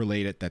tech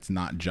related that's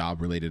not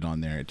job related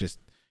on there. It just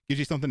gives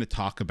you something to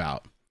talk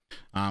about.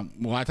 A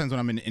lot of times when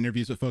I'm in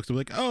interviews with folks, they're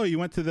like, oh, you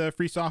went to the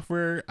free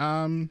software,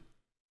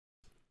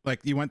 like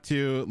you went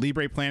to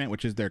Libre Planet,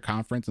 which is their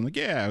conference. I'm like,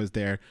 yeah, I was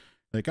there.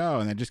 Like, oh,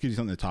 and that just gives you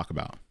something to talk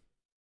about.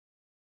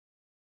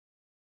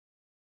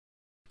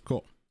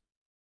 Cool.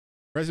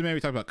 Resume, we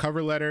talked about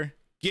cover letter.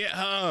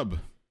 GitHub,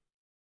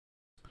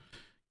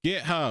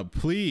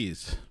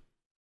 please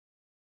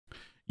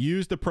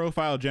use the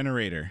profile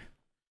generator.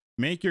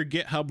 Make your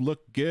GitHub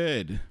look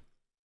good.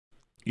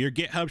 Your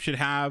GitHub should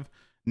have,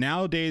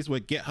 nowadays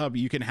with GitHub,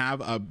 you can have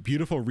a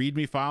beautiful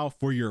README file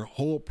for your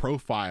whole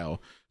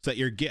profile so that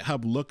your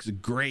GitHub looks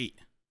great,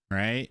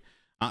 right?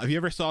 If you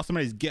ever saw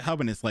somebody's GitHub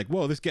and it's like,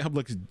 whoa, this GitHub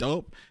looks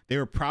dope, they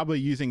were probably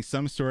using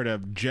some sort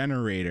of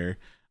generator.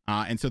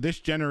 And so this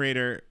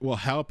generator will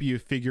help you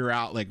figure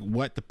out like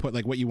what to put,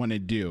 like what you want to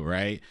do,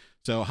 right?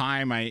 So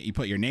you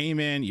put your name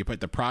in, you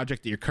put the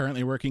project that you're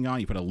currently working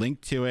on, you put a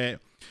link to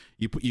it,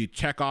 you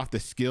check off the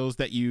skills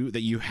that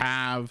you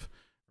have,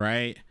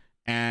 right?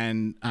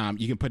 and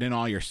you can put in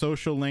all your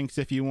social links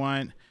if you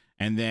want,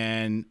 and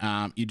then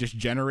you just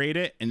generate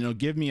it, and it'll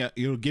give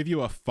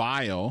you a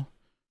file,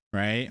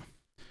 right?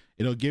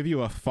 It'll give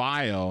you a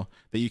file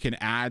that you can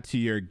add to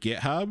your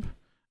GitHub,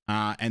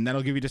 and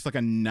that'll give you just like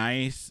a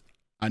nice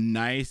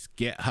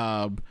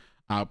GitHub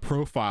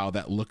profile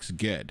that looks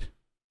good.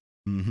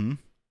 It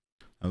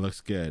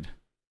looks good.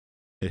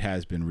 It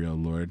has been real,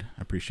 Lord.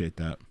 I appreciate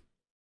that.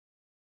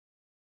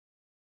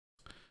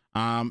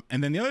 And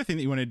then the other thing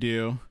that you want to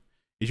do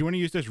is you want to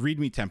use this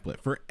README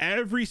template for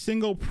every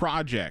single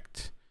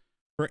project.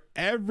 For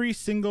every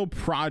single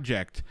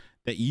project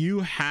that you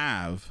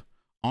have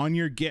on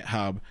your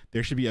GitHub,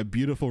 there should be a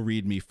beautiful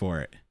README for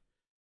it.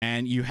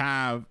 And you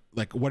have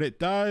like what it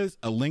does,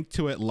 a link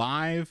to it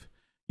live.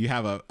 You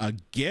have a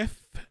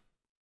GIF,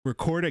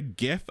 record a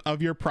GIF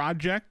of your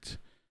project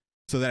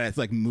so that it's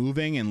like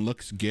moving and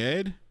looks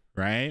good,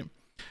 right?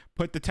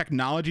 Put the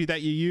technology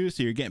that you use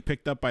so you're getting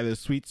picked up by those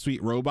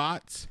sweet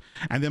robots.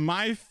 And then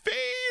my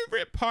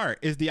favorite part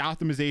is the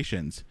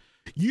optimizations.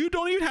 You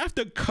don't even have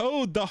to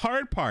code the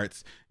hard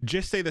parts.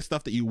 Just say the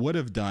stuff that you would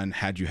have done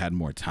had you had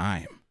more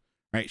time,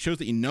 right? Shows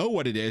that you know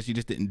what it is, you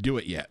just didn't do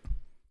it yet.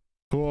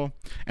 Cool.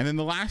 And then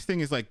the last thing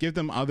is like give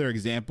them other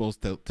examples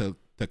to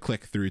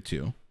click through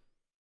to,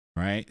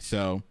 right?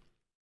 So,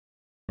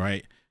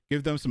 right,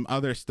 give them some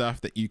other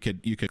stuff that you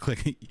could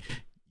click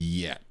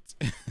yet.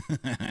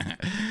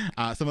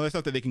 Some other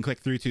stuff that they can click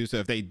through to. So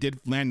if they did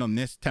land on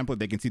this template,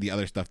 they can see the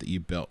other stuff that you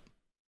built.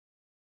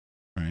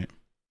 Right.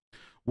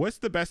 What's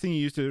the best thing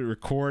you use to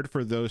record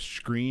for those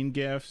screen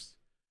GIFs?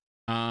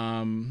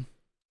 I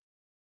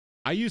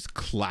use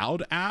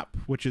Cloud App,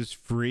 which is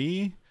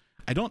free.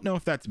 I don't know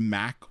if that's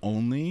Mac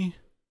only.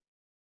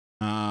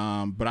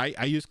 But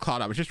I use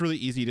Cloud App. It's just really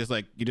easy.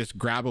 You just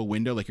grab a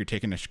window like you're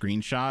taking a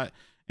screenshot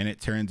and it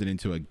turns it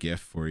into a GIF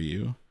for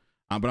you.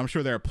 But I'm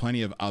sure there are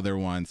plenty of other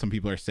ones. Some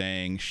people are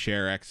saying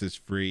ShareX is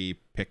free,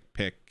 pick,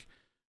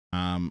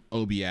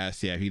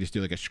 OBS. Yeah, if you just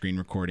do like a screen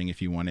recording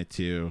if you wanted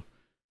to,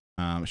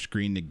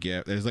 screen to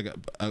GIF. There's like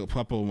a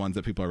couple of ones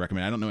that people are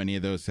recommending. I don't know any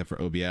of those except for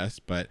OBS,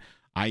 but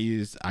I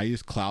use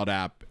Cloud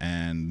App,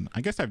 and I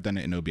guess I've done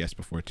it in OBS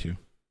before too.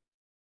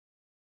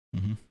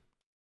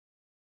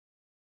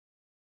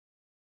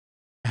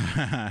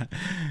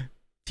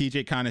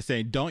 TJ kind of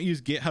saying, don't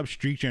use GitHub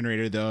Streak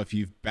Generator though. If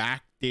you've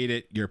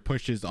backdated your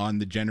pushes on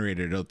the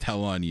generator, it'll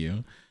tell on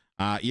you.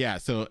 Yeah.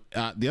 So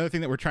the other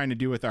thing that we're trying to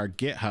do with our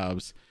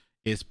GitHubs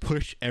is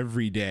push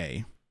every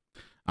day.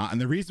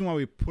 And the reason why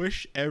we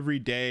push every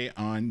day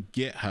on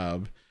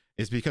GitHub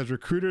is because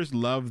recruiters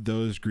love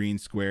those green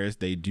squares.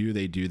 They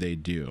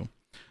do.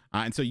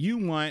 And so you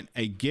want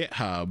a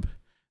GitHub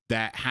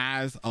that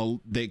has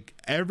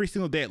every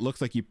single day it looks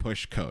like you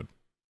push code.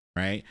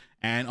 Right?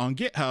 And on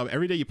GitHub,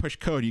 every day you push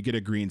code, you get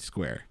a green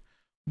square.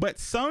 But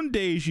some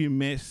days you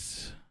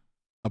miss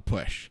a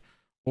push,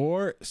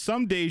 or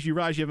some days you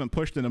realize you haven't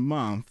pushed in a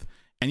month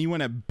and you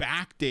want to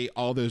backdate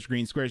all those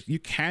green squares. You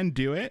can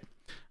do it.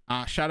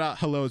 Shout out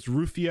Hello, it's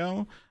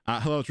Rufio.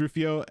 Hello, it's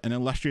Rufio, an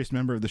illustrious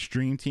member of the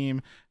stream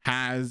team,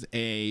 has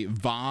a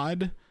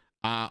VOD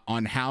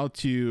on how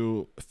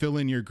to fill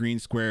in your green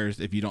squares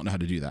if you don't know how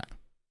to do that.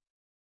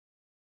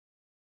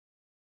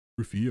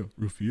 Rufio.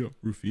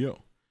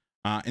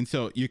 And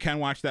so you can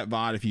watch that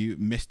VOD if you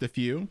missed a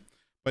few,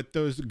 but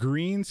those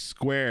green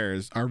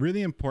squares are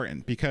really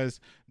important because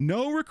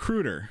no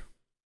recruiter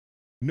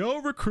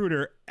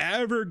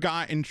ever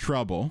got in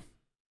trouble.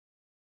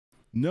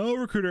 No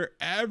recruiter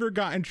ever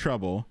got in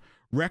trouble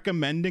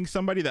recommending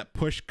somebody that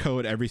pushed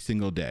code every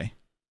single day.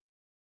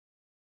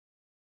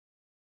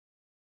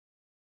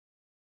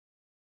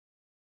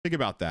 Think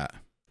about that.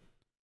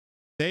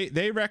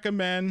 They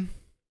recommend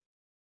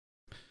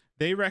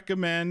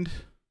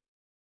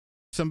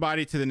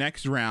somebody to the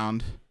next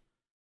round,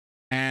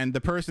 and the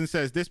person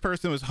says this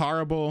person was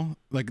horrible,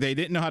 like they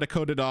didn't know how to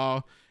code at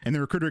all, and the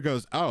recruiter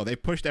goes, oh, they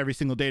pushed every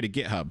single day to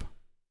GitHub.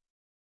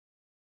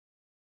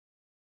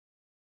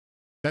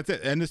 That's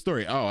it. End of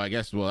story. Oh, I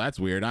guess, well, that's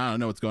weird. I don't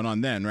know what's going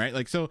on then, right?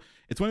 Like, so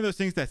it's one of those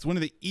things that's one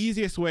of the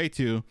easiest way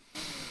to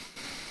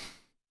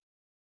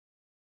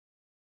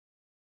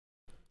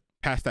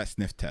pass that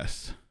sniff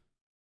test,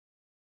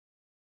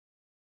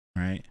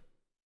 right?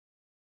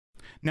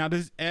 Now,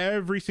 does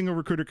every single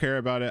recruiter care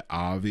about it?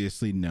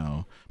 Obviously,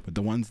 no. But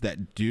the ones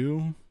that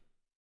do,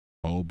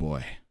 oh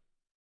boy.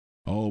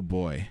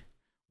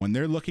 When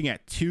they're looking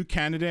at two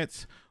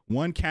candidates,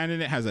 one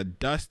candidate has a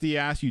dusty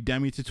ass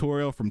Udemy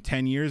tutorial from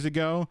 10 years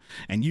ago,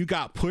 and you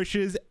got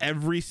pushes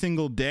every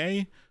single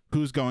day,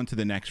 who's going to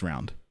the next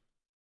round?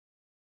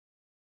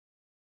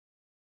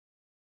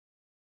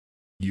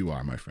 You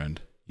are, my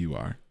friend. You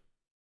are.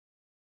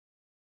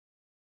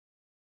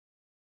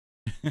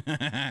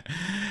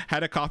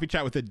 Had a coffee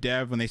chat with a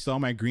dev when they saw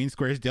my green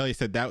squares daily.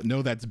 Said that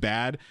no, that's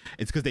bad.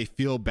 It's because they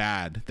feel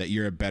bad that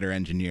you're a better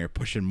engineer,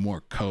 pushing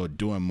more code,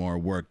 doing more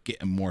work,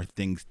 getting more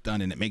things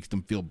done, and it makes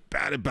them feel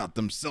bad about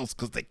themselves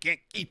because they can't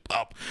keep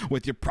up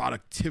with your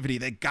productivity.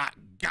 They got.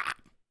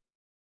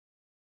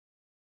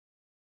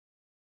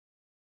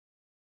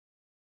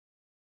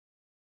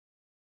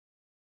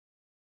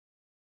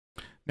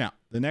 Now,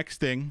 the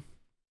next thing,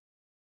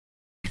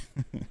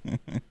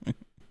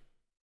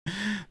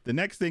 the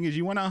next thing is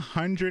you want a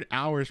 100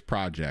 hours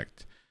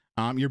project.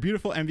 Your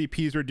beautiful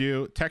MVPs are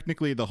due.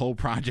 Technically, the whole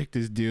project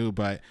is due,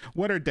 but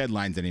what are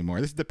deadlines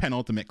anymore? This is the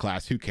penultimate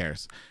class. Who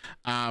cares?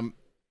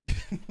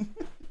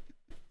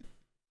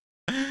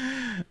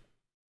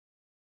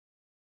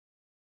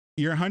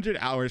 Your 100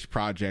 hours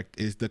project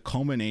is the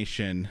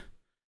culmination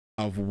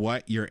of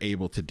what you're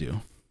able to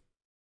do,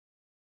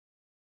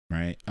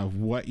 right? Of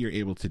what you're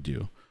able to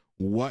do,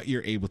 what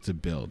you're able to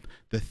build,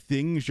 the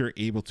things you're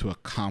able to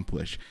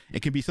accomplish.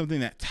 It can be something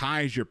that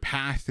ties your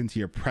past into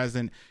your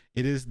present.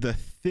 It is the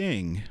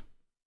thing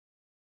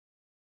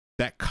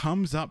that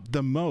comes up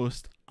the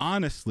most,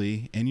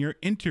 honestly, in your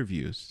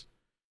interviews.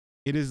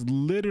 It is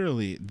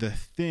literally the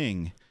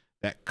thing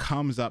that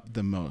comes up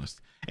the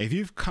most. If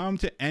you've come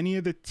to any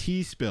of the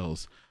tea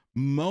spills,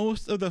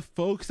 most of the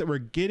folks that were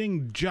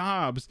getting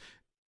jobs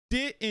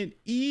didn't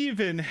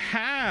even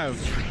have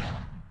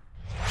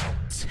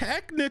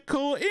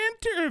technical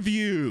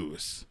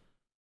interviews.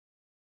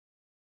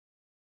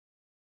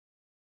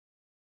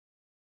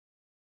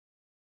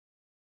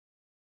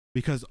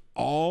 Because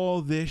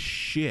all this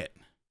shit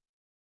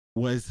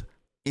was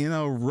in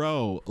a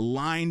row,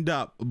 lined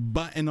up,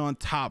 button on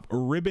top,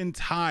 ribbon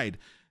tied.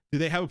 Do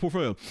they have a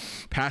portfolio?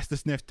 Pass the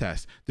sniff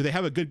test. Do they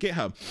have a good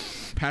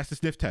GitHub? Pass the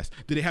sniff test.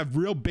 Do they have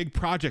real big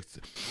projects?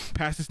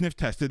 Pass the sniff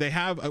test. Do they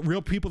have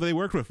real people that they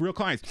work with, real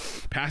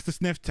clients? Pass the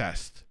sniff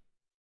test.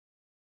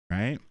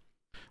 Right?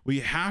 What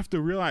you have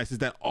to realize is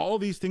that all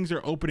these things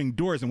are opening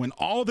doors, and when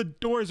all the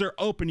doors are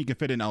open, you can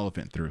fit an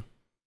elephant through.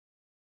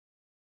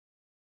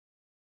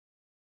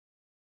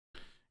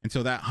 And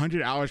so that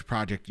 100 hours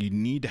project you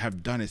need to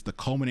have done is the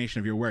culmination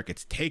of your work.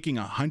 It's taking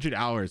 100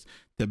 hours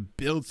to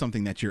build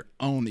something that's your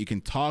own, that you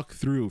can talk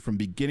through from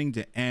beginning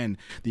to end,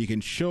 that you can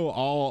show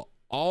all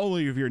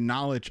of your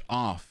knowledge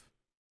off,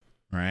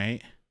 right?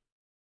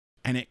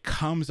 And it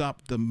comes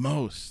up the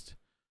most.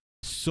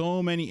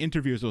 So many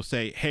interviewers will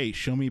say, hey,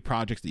 show me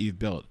projects that you've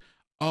built.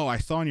 Oh, I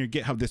saw on your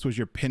GitHub this was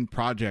your pinned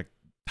project.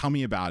 Tell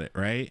me about it,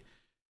 right?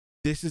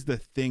 This is the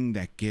thing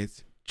that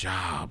gets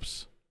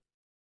jobs.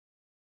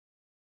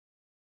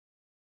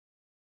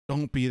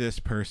 Don't be this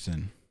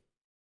person.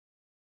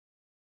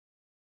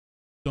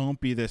 Don't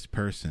be this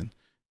person.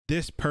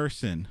 This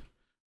person,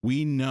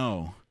 we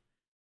know,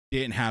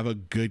 didn't have a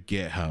good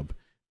GitHub,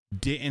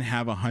 didn't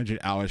have a 100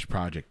 hours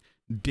project,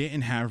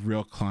 didn't have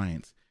real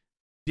clients,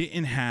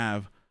 didn't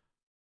have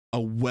a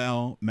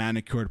well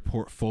manicured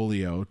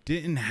portfolio,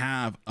 didn't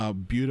have a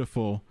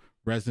beautiful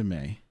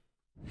resume.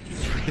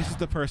 This is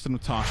the person I'm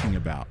talking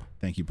about.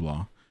 Thank you,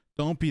 Blah.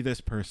 Don't be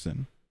this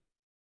person,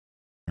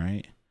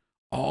 right?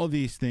 All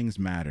these things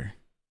matter.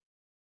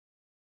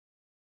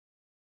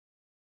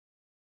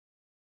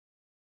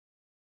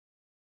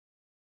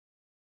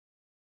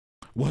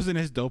 Wasn't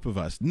as dope of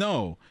us.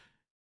 No,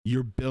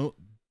 you're built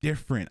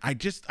different. I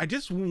just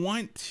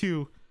want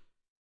to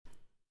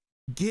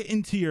get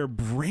into your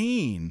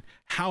brain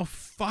how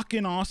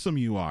fucking awesome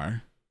you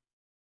are.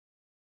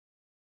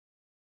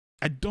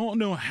 I don't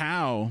know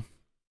how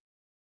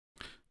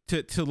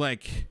to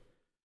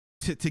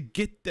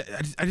get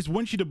that. I just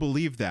want you to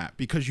believe that,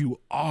 because you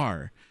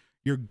are.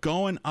 You're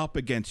going up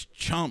against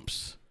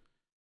chumps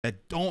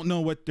that don't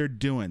know what they're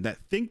doing, that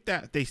think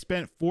that they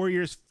spent 4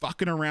 years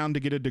fucking around to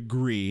get a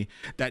degree,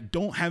 that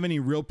don't have any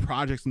real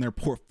projects in their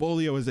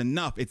portfolio is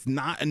enough. It's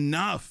not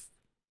enough.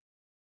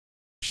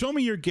 Show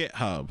me your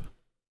GitHub.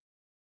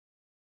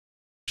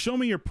 Show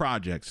me your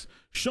projects.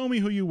 Show me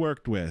who you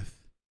worked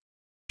with.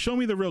 Show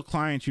me the real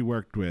clients you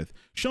worked with.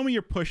 Show me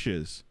your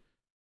pushes.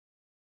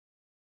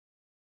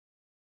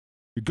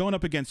 You're going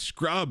up against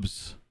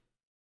scrubs.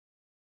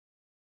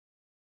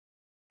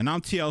 And I'm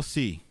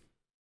TLC.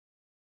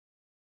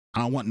 I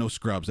don't want no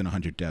scrubs in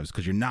 100 devs,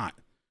 because you're not.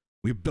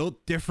 We're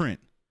built different.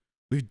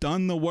 We've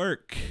done the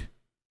work.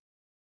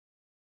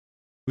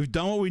 We've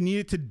done what we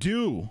needed to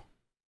do.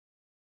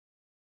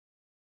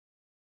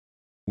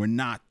 We're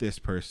not this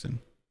person.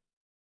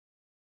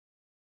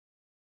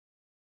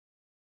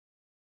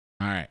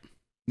 All right.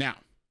 Now,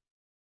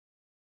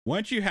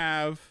 once you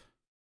have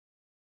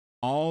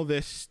all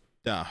this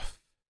stuff,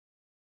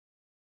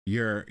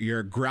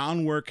 your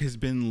groundwork has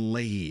been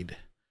laid.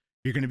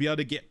 You're going to be able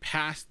to get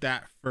past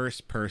that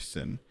first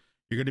person.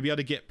 You're going to be able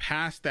to get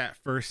past that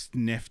first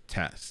sniff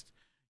test.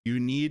 You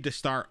need to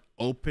start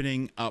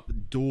opening up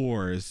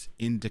doors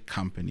into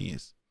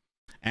companies.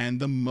 And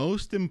the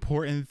most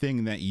important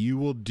thing that you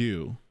will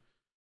do,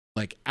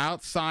 like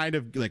outside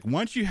of, like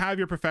once you have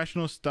your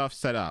professional stuff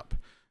set up,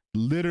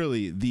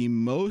 literally the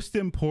most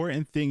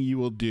important thing you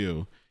will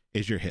do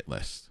is your hit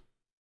list.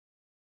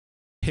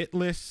 Hit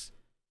list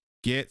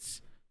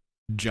gets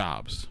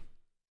jobs.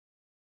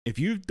 If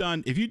you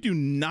do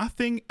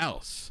nothing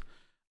else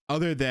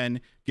other than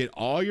get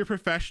all your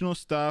professional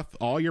stuff,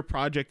 all your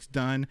projects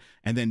done,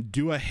 and then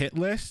do a hit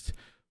list,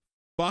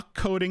 fuck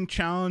coding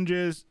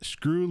challenges,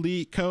 screw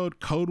leak code,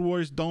 code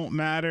wars don't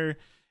matter.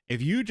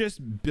 If you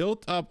just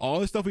built up all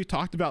the stuff we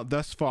talked about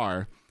thus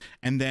far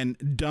and then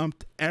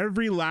dumped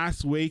every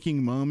last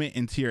waking moment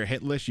into your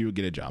hit list, you would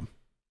get a job.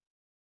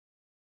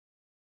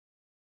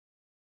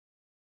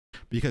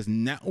 Because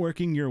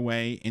networking your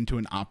way into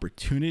an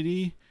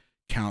opportunity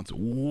counts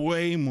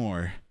way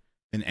more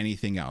than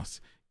anything else.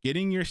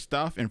 Getting your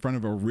stuff in front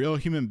of a real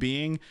human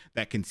being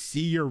that can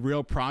see your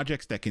real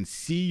projects, that can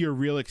see your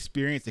real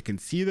experience, that can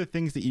see the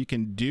things that you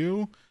can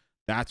do,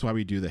 that's why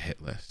we do the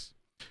hit list.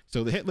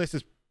 So the hit list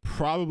is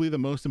probably the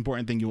most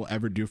important thing you will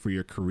ever do for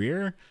your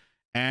career.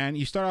 And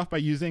you start off by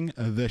using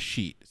the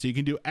sheet. So you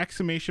can do !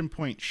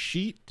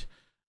 sheet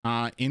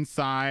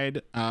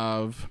inside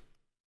of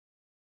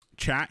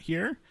chat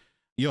here.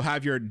 You'll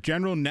have your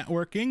general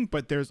networking,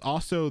 but there's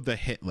also the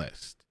hit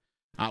list.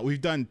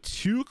 We've done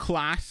 2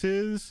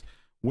 classes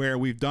where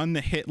we've done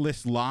the hit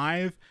list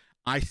live.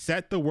 I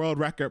set the world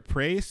record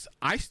price.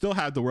 I still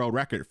have the world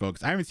record,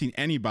 folks. I haven't seen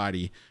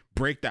anybody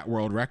break that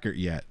world record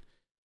yet.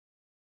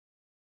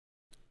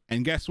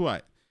 And guess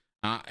what?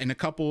 In a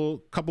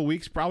couple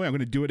weeks, probably I'm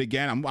going to do it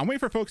again. I'm waiting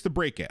for folks to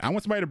break it. I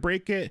want somebody to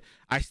break it.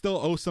 I still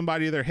owe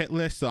somebody their hit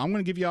list, so I'm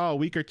going to give y'all a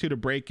week or 2 to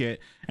break it,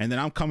 and then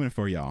I'm coming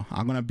for y'all.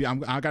 I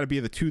got to be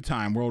the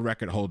 2-time world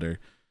record holder,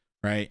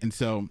 right? And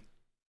so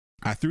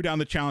I threw down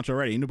the challenge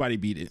already. Nobody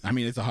beat it. I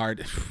mean, it's a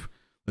hard.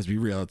 Let's be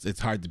real. It's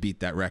hard to beat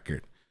that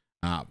record.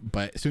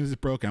 But as soon as it's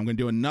broken, I'm going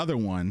to do another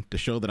one to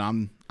show that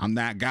I'm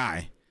that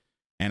guy,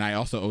 and I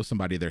also owe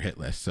somebody their hit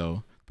list.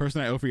 So person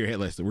I owe for your hit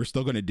list, we're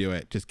still going to do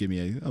it. Just give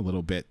me a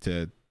little bit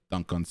to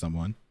dunk on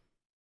someone.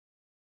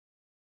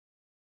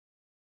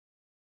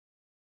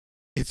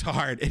 It's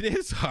hard. It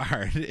is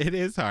hard. It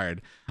is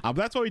hard. But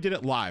that's why we did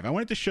it live. I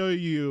wanted to show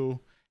you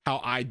how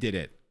I did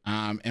it.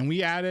 And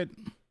we added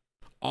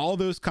all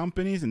those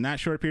companies in that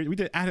short period. We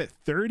added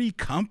 30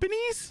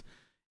 companies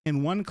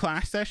in one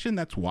class session.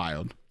 That's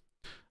wild.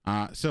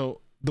 So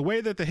the way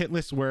that the hit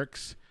list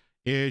works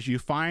is you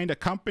find a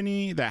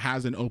company that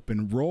has an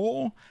open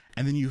role,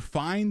 and then you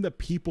find the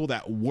people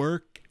that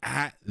work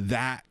at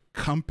that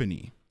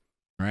company,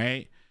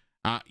 right?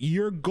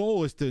 Your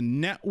goal is to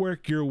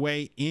network your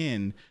way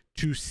in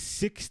to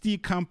 60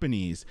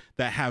 companies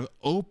that have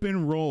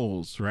open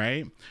roles,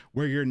 right?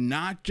 Where you're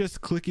not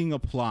just clicking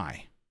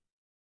apply,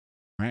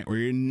 right? Where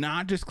you're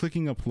not just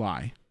clicking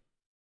apply,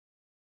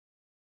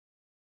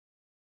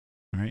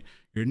 right?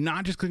 You're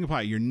not just clicking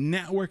apply. You're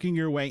networking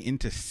your way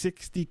into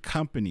 60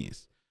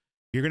 companies.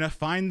 You're going to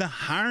find the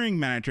hiring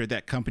manager at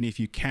that company if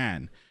you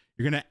can.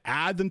 You're going to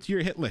add them to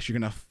your hit list. You're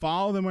going to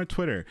follow them on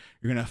Twitter.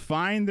 You're going to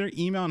find their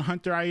email on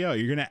Hunter.io.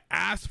 You're going to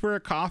ask for a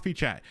coffee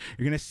chat.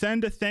 You're going to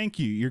send a thank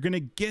you. You're going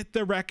to get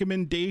the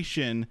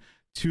recommendation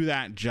to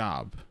that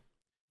job.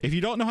 If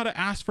you don't know how to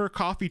ask for a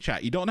coffee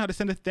chat, you don't know how to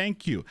send a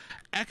thank you, !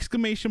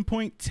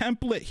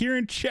 Template here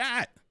in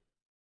chat. !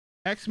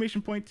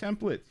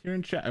 Templates here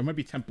in chat. It might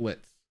be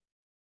templates.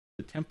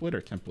 The template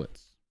or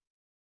templates?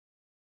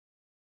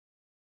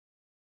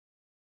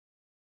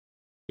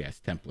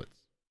 Yes, templates.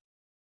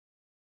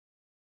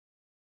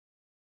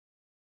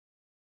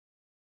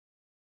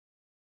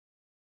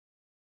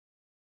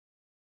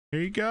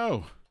 Here you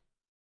go. !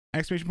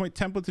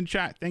 Templates in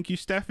chat. Thank you,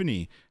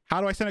 Stephanie. How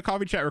do I send a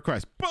coffee chat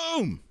request?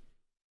 Boom.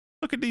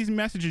 Look at these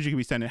messages you can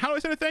be sending. How do I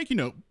send a thank you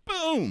note?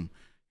 Boom.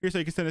 Here's how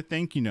you can send a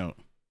thank you note.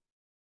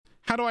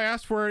 How do I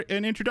ask for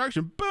an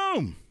introduction?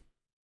 Boom.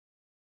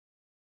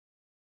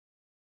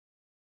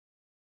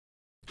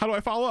 How do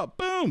I follow up?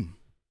 Boom.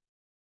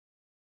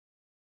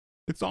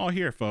 It's all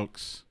here,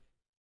 folks.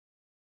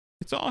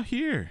 It's all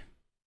here.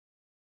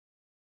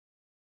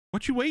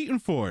 What you waiting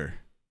for?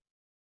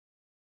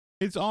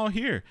 It's all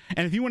here.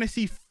 And if you want to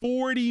see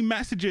 40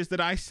 messages that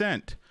I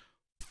sent,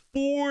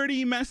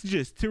 40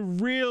 messages to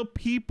real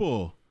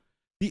people,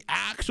 the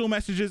actual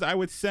messages I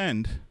would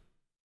send,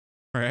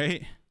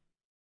 right?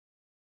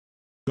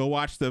 Go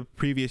watch the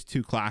previous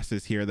 2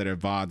 classes here that are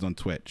VODs on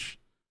Twitch,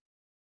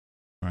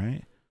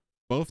 right?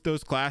 Both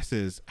those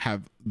classes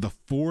have the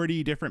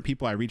 40 different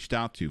people I reached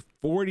out to,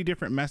 40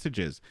 different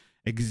messages,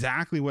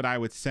 exactly what I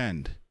would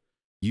send.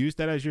 Use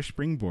that as your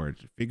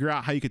springboard. Figure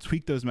out how you could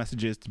tweak those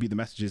messages to be the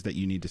messages that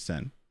you need to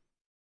send.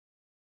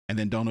 And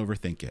then don't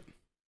overthink it.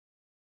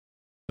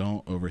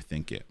 Don't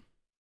overthink it.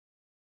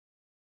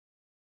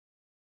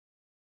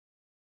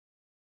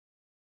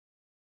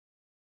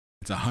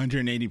 It's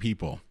 180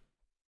 people.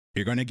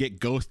 You're going to get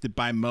ghosted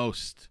by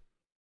most.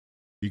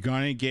 You're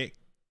going to get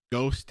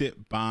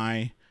ghosted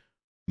by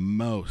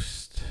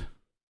most.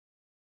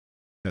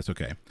 That's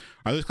okay.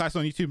 Are those classes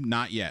on YouTube?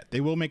 Not yet.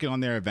 They will make it on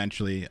there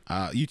eventually.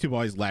 YouTube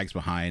always lags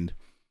behind.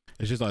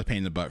 It's just always a pain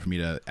in the butt for me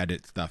to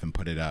edit stuff and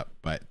put it up.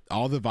 But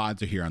all the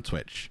VODs are here on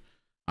Twitch.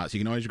 So you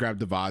can always grab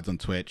the VODs on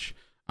Twitch.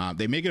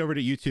 They make it over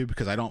to YouTube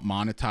because I don't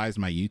monetize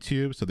my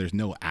YouTube. So there's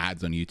no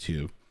ads on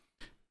YouTube.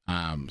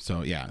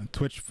 So yeah,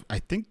 Twitch, I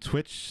think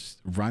Twitch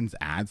runs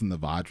ads in the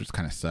VODs, which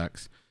kind of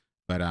sucks.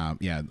 But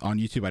yeah, on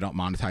YouTube, I don't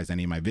monetize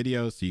any of my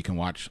videos. So you can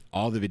watch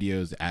all the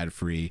videos ad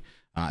free.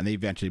 And they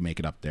eventually make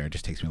it up there. It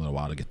just takes me a little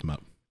while to get them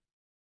up.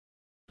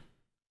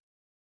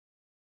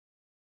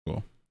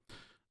 Cool.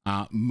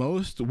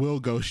 Most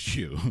will ghost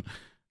you.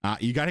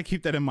 You got to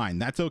keep that in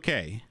mind. That's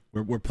okay.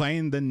 We're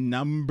playing the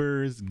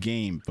numbers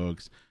game,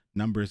 folks.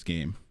 Numbers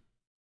game.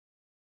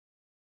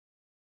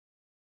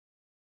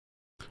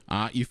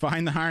 You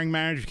find the hiring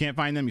manager. You can't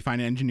find them. You find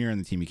an engineer on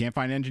the team. You can't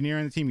find an engineer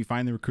on the team. You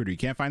find the recruiter. You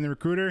can't find the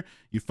recruiter.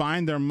 You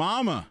find their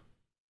mama.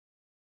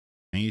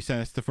 And you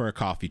send us for a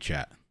coffee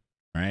chat,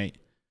 right?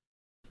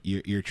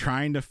 You're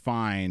trying to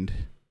find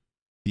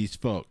these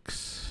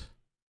folks.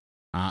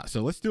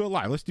 So let's do it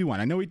live. Let's do one.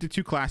 I know we did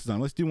 2 classes on.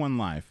 Let's do one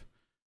live.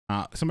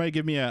 Somebody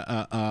give me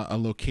a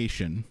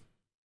location.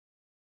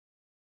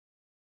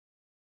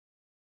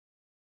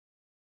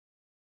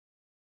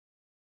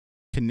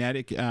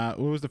 Connecticut. What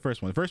was the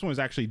first one? The first one was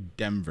actually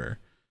Denver.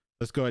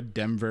 Let's go at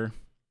Denver.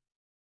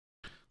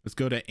 Let's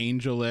go to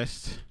Angel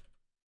List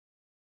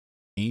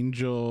or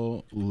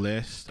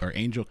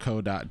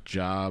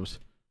angelco.jobs.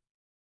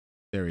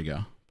 There we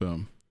go.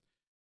 Boom.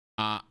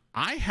 I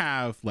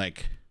have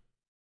like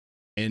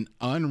an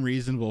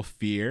unreasonable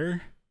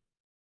fear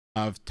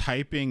of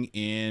typing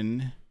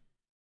in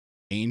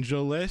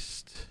Angel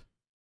List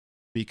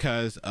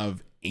because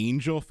of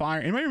Angel Fire.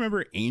 Anybody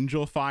remember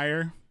Angel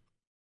Fire?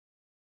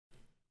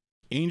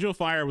 Angel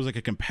Fire was like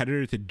a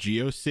competitor to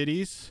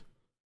GeoCities.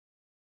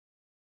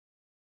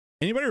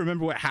 Anybody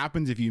remember what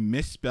happens if you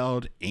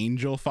misspelled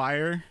Angel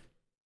Fire?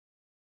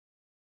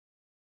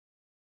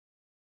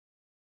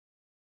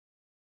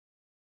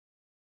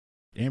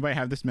 Anybody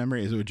have this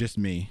memory? Is it just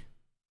me?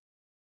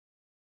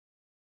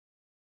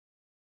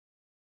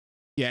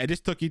 Yeah, it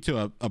just took you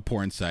to a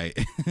porn site.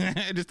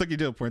 It just took you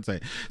to a porn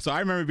site. So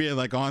I remember being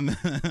like on the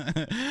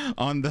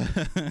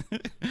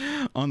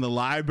on the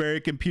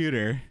library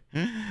computer,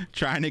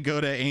 trying to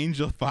go to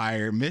Angel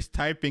Fire,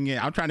 mistyping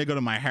it. I'm trying to go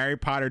to my Harry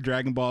Potter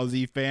Dragon Ball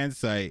Z fan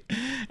site,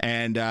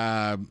 and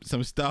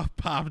some stuff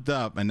popped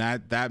up, and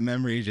that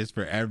memory is just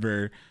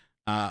forever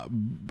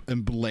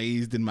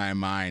emblazed in my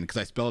mind,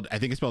 because I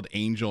think I spelled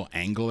Angel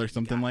Angle or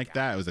something like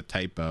that. It was a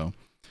typo.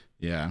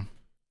 Yeah.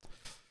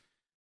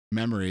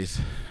 Memories.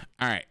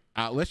 All right,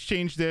 let's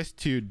change this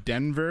to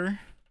Denver,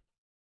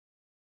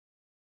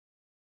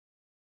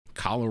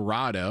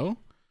 Colorado.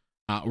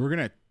 We're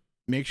gonna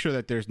make sure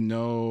that there's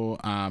no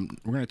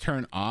we're gonna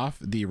turn off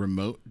the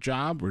remote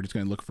job. We're just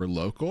gonna look for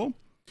local.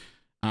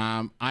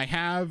 I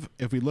have,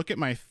 if we look at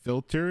my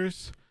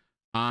filters,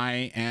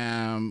 I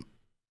am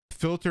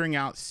filtering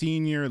out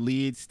senior,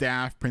 lead,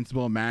 staff,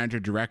 principal, manager,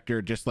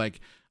 director. Just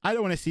like, I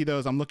don't want to see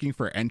those. I'm looking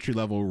for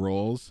entry-level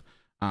roles.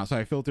 So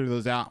I filter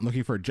those out. I'm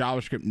looking for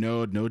JavaScript,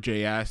 Node,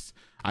 Node.js.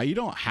 You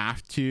don't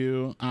have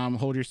to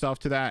hold yourself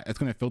to that. It's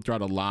going to filter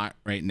out a lot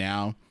right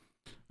now.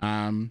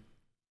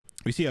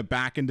 We see a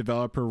backend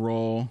developer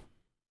role,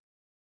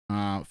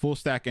 full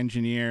stack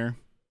engineer.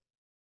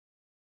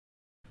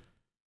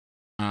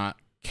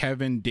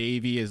 Kevin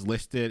Davey is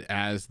listed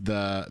as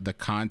the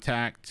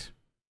contact.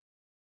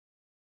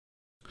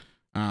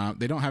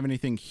 They don't have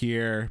anything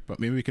here, but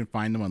maybe we can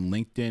find them on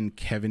LinkedIn.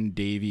 Kevin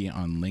Davey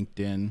on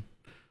LinkedIn.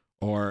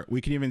 Or we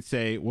can even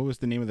say, what was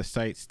the name of the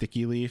site?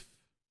 Sticky Leaf.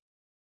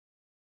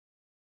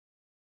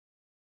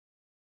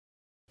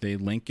 They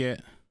link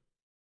it.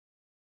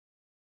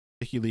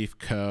 Sticky Leaf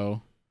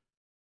Co.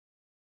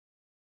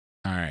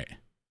 All right.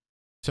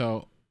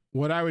 So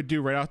what I would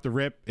do right off the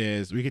rip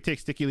is we could take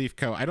Sticky Leaf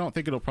Co. I don't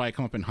think it'll probably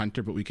come up in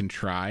Hunter, but we can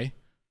try.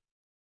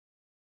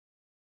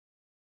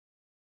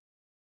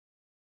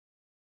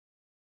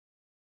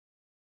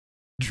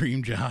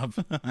 Dream job.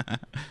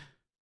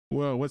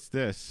 Whoa, what's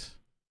this?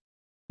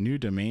 New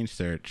domain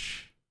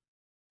search.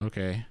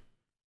 Okay,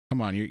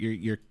 come on,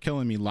 you're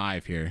killing me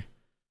live here.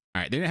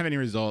 All right, they didn't have any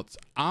results.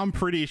 I'm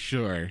pretty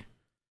sure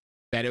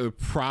that it would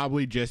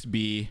probably just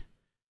be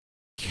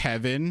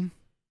Kevin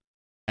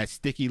at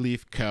Sticky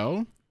Leaf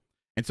Co.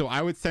 And so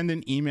I would send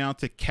an email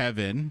to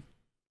Kevin,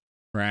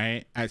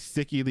 right, at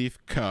Sticky Leaf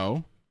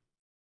Co.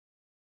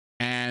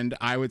 And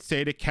I would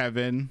say to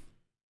Kevin,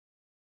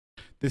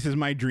 this is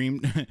my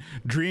dream.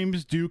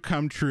 Dreams do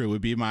come true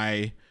would be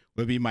my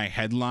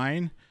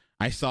headline.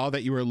 I saw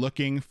that you were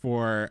looking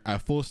for a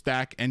full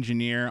stack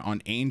engineer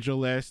on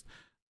AngelList.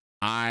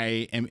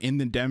 I am in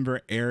the Denver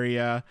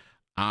area.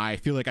 I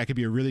feel like I could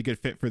be a really good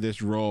fit for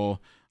this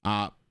role.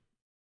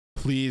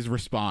 Please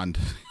respond.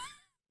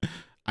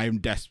 I am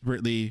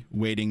desperately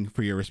waiting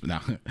for your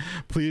response. No.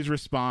 Please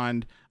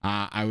respond.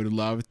 I would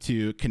love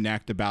to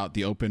connect about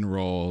the open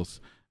roles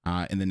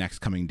in the next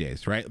coming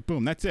days, right?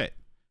 Boom, that's it.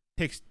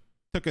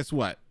 Took us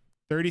what?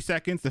 30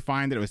 seconds to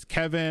find that it was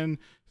Kevin,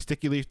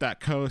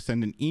 stickyleaf.co,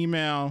 send an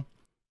email,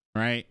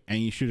 right? And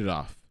you shoot it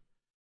off.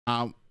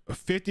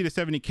 50 to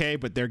 70K,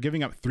 but they're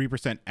giving up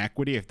 3%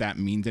 equity. If that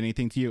means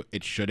anything to you,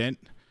 it shouldn't.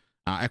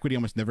 Equity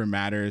almost never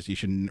matters. You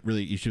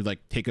should like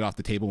take it off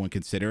the table when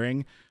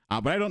considering.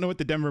 But I don't know what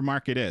the Denver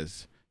market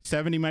is.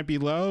 70 might be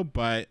low,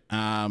 but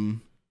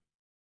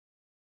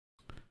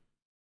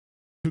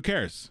who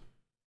cares?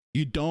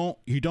 You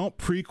don't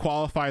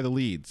pre-qualify the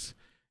leads.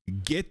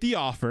 Get the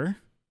offer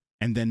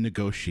and then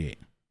negotiate.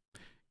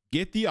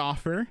 Get the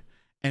offer,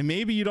 and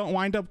maybe you don't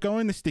wind up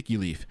going to Sticky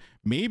Leaf.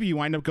 Maybe you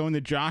wind up going to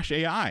Josh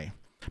AI.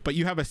 but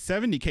you have a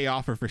 70K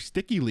offer for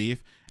Sticky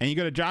Leaf, and you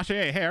go to Josh,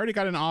 hey, I already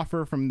got an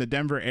offer from the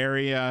Denver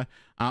area.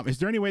 Is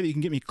there any way that you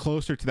can get me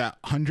closer to that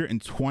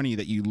 120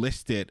 that you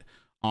listed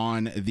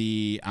on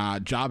the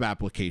job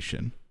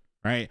application?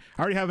 Right?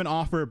 I already have an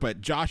offer,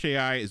 but Josh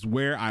AI is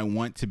where I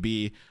want to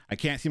be. I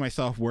can't see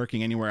myself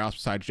working anywhere else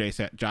besides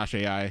Josh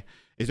AI.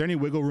 Is there any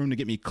wiggle room to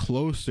get me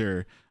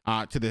closer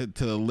to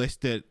the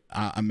listed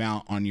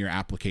amount on your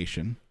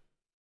application?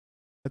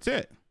 That's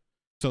it.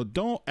 So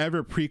don't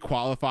ever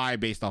pre-qualify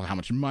based on how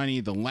much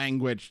money, the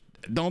language.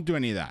 Don't do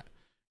any of that.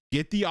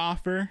 Get the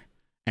offer,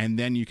 and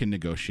then you can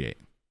negotiate.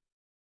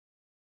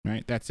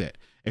 Right? That's it.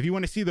 If you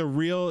want to see the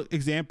real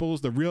examples,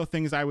 the real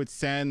things I would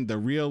send, the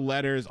real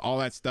letters, all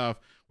that stuff,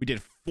 we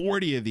did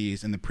 40 of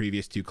these in the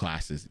previous 2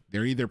 classes.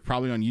 They're either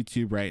probably on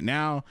YouTube right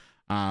now,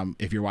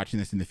 if you're watching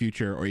this in the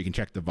future, or you can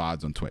check the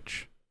VODs on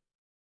Twitch.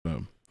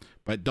 Boom.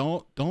 But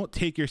don't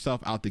take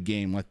yourself out the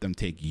game. Let them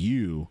take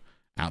you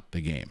out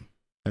the game.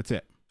 That's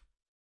it.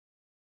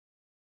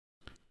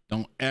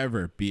 Don't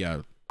ever be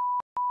a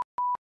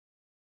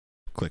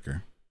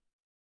clicker.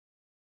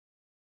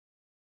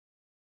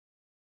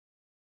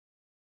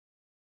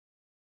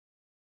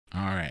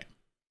 All right.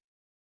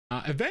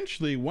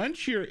 Eventually,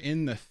 once you're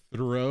in the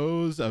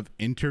throes of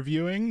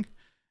interviewing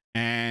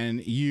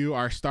and you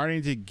are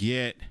starting to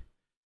get,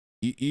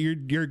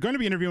 you're going to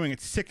be interviewing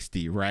at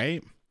 60,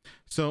 right?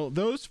 So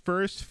those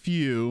first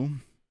few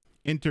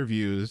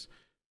interviews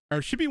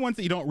should be ones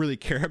that you don't really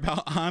care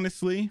about,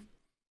 honestly,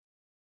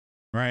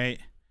 right?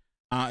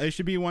 It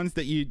should be ones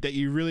that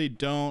you really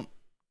don't,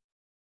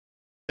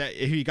 that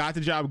if you got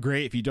the job,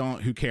 great. If you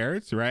don't, who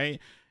cares, right?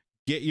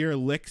 Get your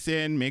licks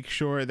in, make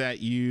sure that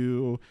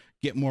you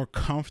get more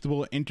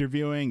comfortable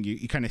interviewing.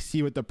 You kind of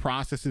see what the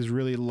process is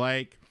really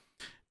like.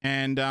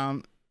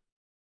 And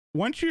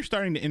once you're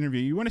starting to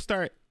interview, you want to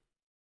start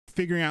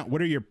figuring out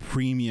what are your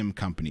premium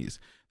companies.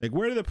 Like,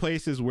 where are the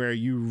places where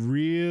you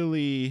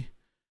really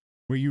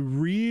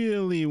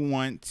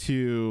want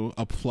to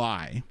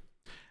apply?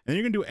 And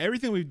you're going to do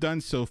everything we've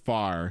done so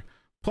far.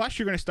 Plus,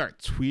 you're going to start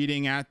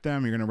tweeting at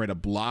them. You're going to write a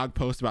blog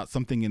post about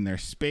something in their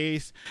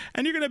space.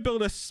 And you're going to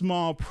build a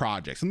small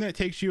project, something that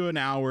takes you an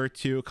hour or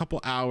two, a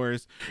couple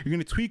hours. You're going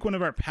to tweak one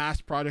of our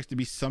past projects to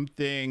be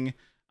something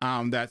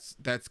that's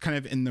kind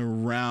of in the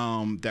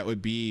realm that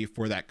would be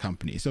for that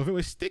company. So if it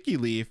was Sticky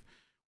Leaf,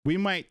 we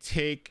might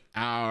take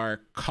our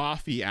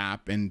coffee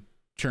app and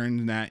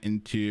turn that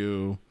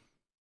into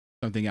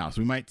something else.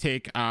 We might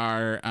take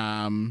our,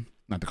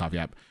 not the coffee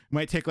app. We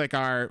might take like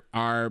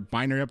our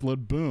binary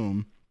upload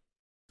boom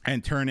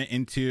and turn it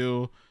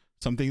into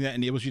something that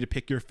enables you to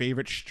pick your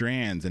favorite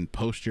strands and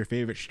post your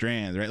favorite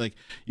strands, right? Like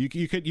you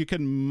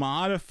could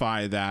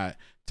modify that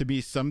to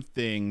be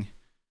something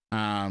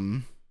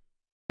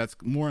that's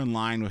more in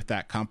line with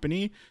that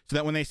company, so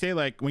that when they say,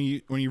 like, when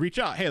you reach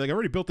out, hey, like, I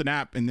already built an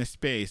app in this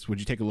space, would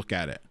you take a look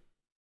at it?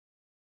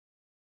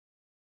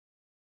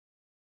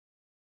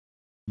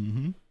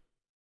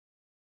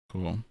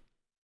 Cool.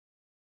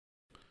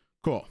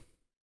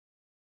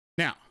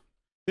 Now,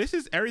 this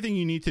is everything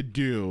you need to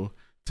do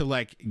to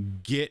like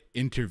get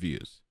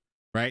interviews,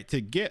 right?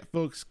 To get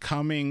folks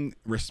coming,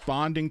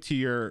 responding to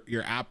your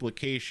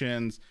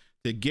applications,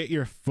 to get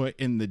your foot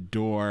in the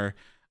door.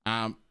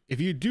 If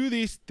you do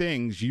these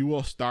things, you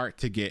will start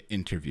to get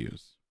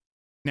interviews.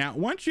 Now,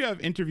 once you have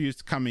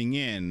interviews coming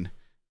in,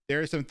 there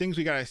are some things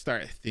we got to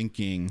start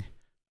thinking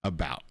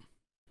about.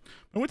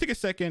 I want to take a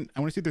second.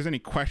 I want to see if there's any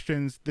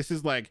questions. This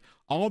is like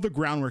all the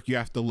groundwork you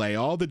have to lay,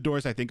 all the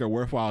doors I think are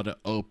worthwhile to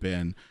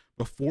open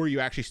before you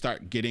actually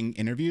start getting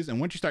interviews. And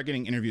once you start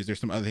getting interviews, there's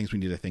some other things we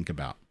need to think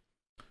about.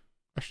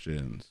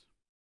 Questions.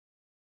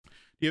 Do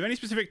you have any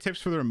specific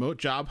tips for the remote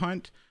job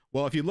hunt?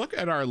 Well, if you look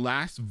at our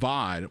last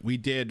VOD, we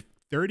did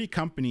 30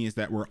 companies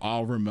that were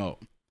all remote.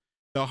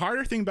 The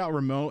harder thing about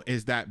remote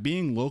is that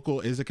being local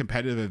is a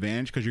competitive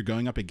advantage because you're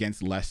going up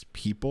against less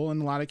people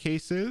in a lot of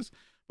cases.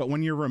 But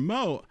when you're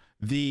remote,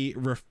 the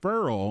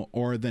referral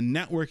or the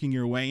networking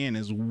your way in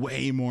is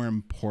way more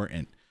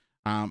important,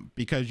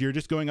 because you're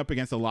just going up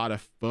against a lot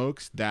of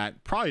folks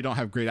that probably don't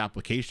have great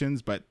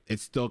applications, but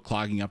it's still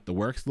clogging up the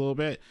works a little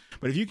bit.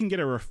 But if you can get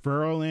a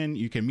referral in,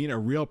 you can meet a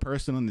real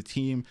person on the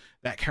team,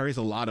 that carries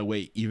a lot of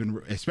weight,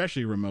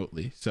 especially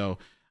remotely. So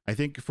I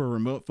think for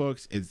remote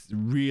folks, it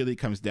really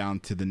comes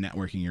down to the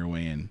networking your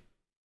way in.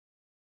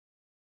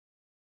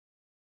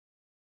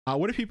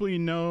 What if you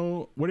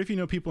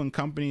know people in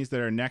companies that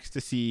are next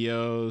to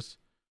CEOs?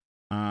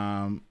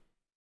 Can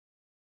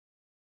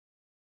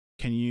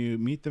you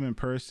meet them in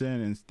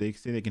person and they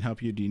say they can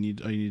help you? All you need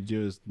to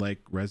do is like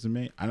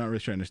resume? I'm not really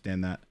sure I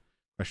understand that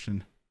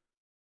question.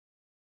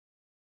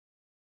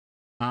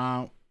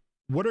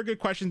 What are good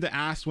questions to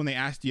ask when they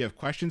ask, do you have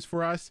questions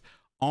for us?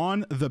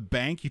 On the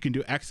bank, you can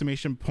do !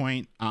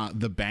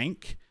 The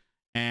bank.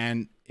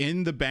 And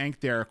in the bank,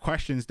 there are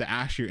questions to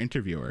ask your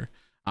interviewer.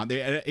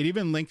 It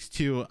even links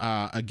to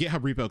a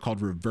GitHub repo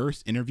called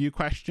Reverse Interview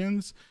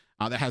Questions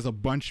that has a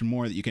bunch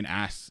more that you can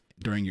ask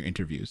during your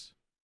interviews.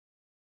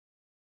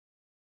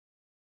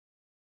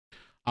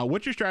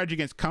 What's your strategy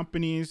against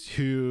companies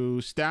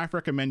who staff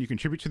recommend you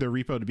contribute to their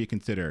repo to be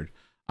considered?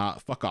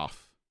 fuck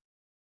off.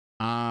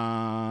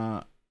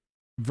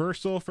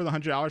 Versal for the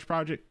 $100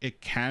 project,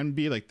 it can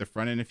be like the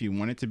front end if you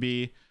want it to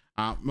be.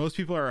 Most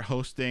people are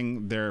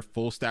hosting their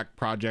full stack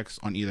projects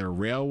on either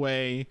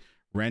Railway,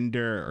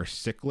 Render, or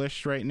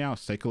Cyclish right now.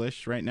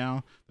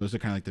 Those are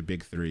kind of like the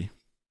big three.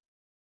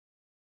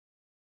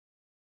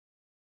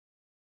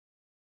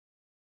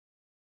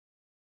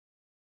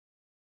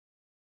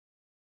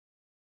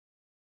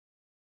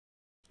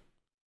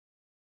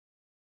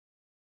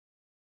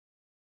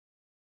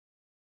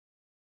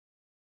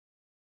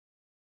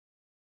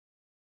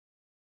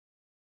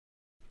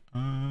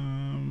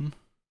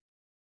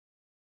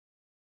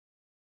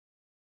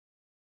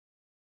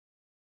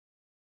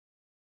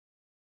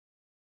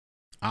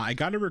 I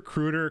got a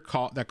recruiter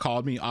that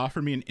called me,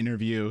 offered me an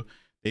interview.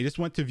 They just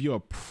want to view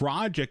a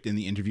project in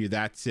the interview.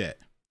 That's it.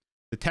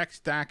 The tech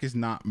stack is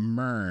not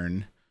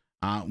MERN.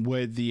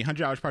 Would the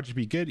 $100 project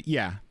be good?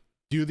 Yeah.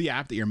 Do the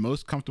app that you're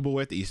most comfortable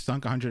with, that you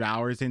sunk 100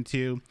 hours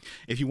into.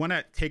 If you want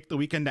to take the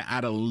weekend to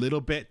add a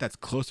little bit that's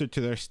closer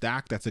to their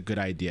stack, that's a good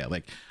idea.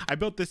 Like, I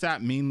built this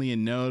app mainly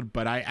in Node,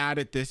 but I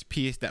added this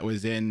piece that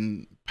was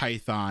in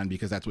Python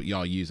because that's what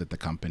y'all use at the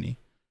company.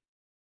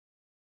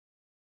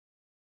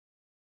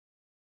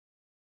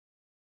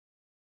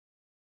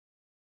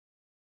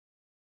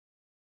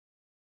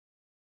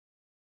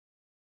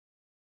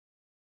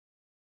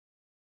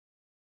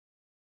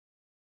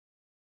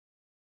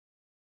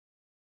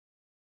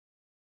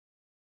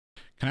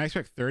 Can I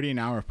expect 30 an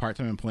hour of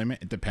part-time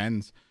employment? It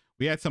depends.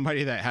 We had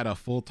somebody that had a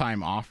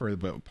full-time offer,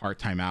 but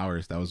part-time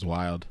hours. That was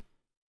wild.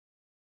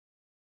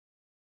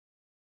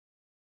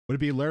 Would it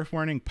be lerf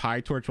warning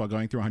PyTorch while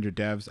going through 100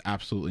 devs?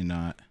 Absolutely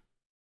not.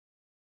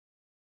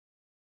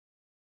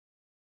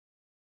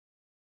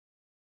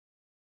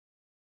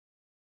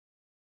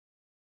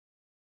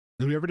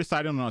 Did we ever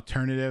decide on an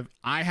alternative?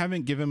 I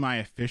haven't given my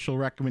official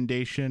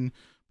recommendation,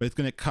 but it's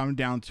going to come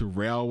down to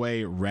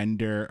Railway,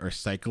 Render, or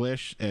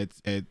Cyclish.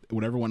 It's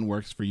whatever one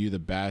works for you the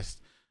best.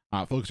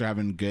 Folks are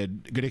having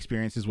good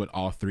experiences with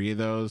all three of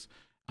those.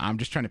 I'm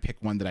just trying to pick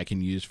one that I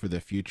can use for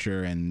the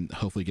future and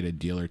hopefully get a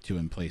deal or two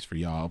in place for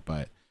y'all.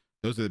 But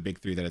those are the big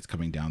three that it's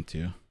coming down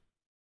to.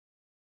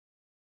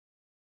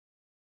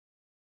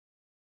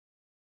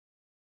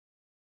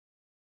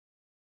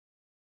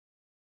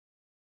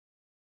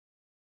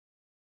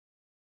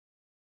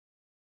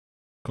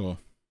 Cool.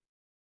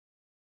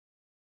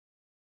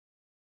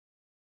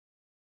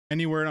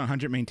 Any word on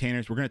 100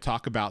 maintainers? We're going to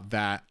talk about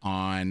that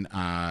on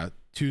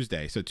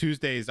Tuesday. So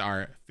Tuesday is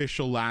our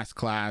official last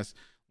class.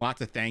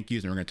 Lots of thank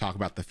yous, and we're going to talk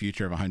about the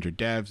future of 100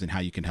 devs and how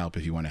you can help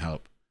if you want to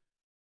help.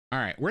 All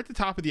right, we're at the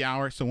top of the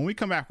hour. So when we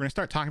come back, we're going to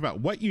start talking about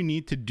what you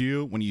need to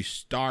do when you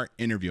start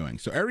interviewing.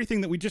 So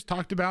everything that we just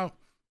talked about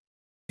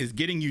is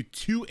getting you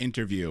to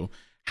interview.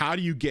 How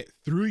do you get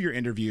through your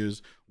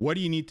interviews? What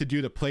do you need to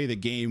do to play the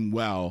game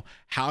well?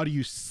 How do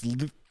you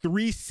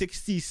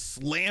 360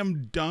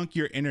 slam dunk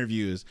your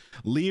interviews?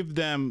 Leave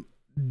them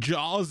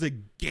jaws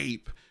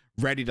agape,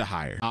 ready to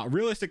hire.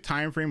 Realistic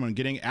time frame on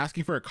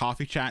asking for a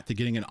coffee chat to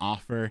getting an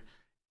offer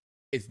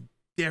is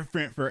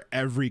different for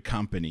every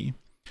company.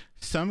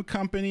 Some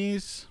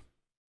companies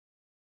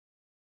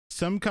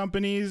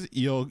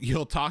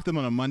you'll talk to them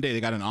on a Monday, they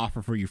got an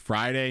offer for you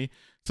Friday.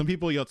 Some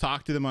people you'll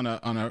talk to them on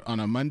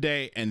a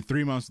Monday, and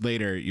 3 months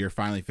later you're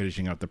finally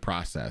finishing up the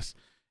process.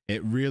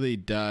 It really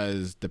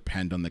does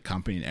depend on the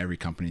company, and every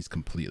company is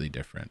completely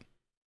different.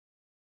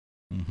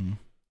 All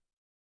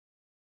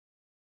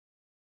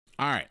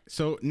right,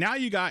 so now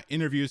you got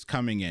interviews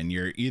coming in.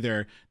 You're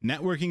either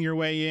networking your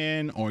way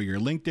in, or your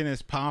LinkedIn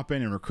is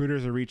popping and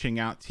recruiters are reaching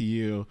out to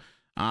you.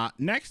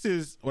 Next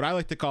is what I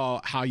like to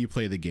call how you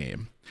play the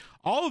game.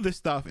 All of this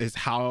stuff is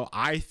how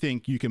I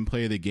think you can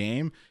play the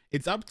game.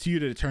 It's up to you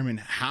to determine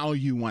how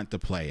you want to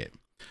play it.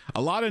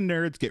 A lot of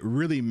nerds get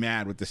really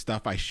mad with the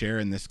stuff I share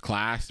in this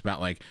class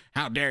about, like,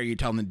 how dare you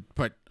tell them to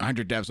put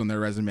 100 devs on their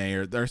resume,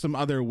 or there's some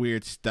other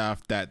weird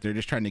stuff that they're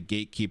just trying to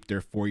gatekeep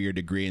their 4-year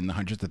degree and the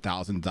hundreds of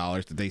thousands of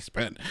dollars that they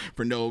spent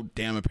for no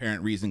damn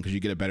apparent reason because you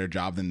get a better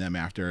job than them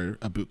after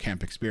a boot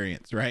camp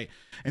experience, right?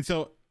 And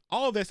so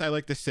all of this I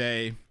like to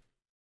say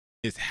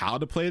is how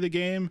to play the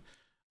game,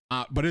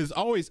 but it is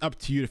always up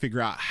to you to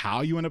figure out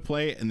how you want to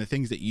play it and the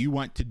things that you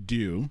want to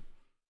do,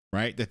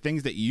 right? The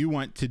things that you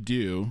want to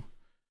do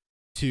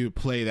to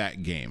play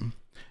that game.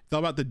 It's all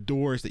about the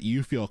doors that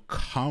you feel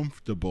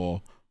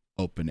comfortable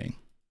opening.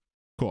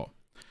 Cool.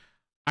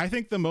 I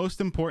think the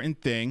most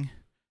important thing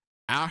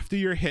after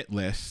your hit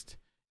list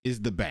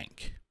is the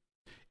bank.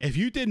 If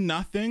you did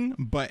nothing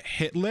but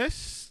hit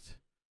list,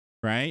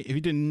 right? If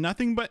you did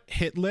nothing but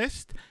hit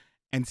list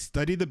and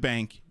study the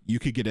bank, you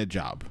could get a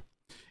job.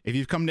 If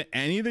you've come to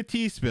any of the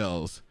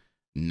T-spills,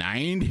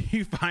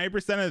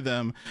 95% of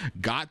them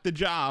got the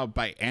job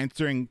by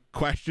answering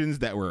questions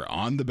that were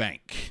on the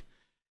bank.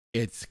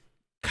 It's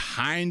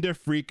kind of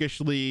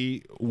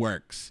freakishly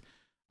works.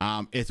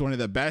 It's one of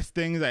the best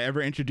things I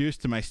ever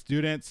introduced to my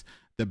students.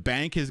 The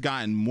bank has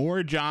gotten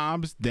more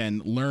jobs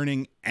than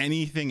learning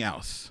anything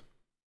else.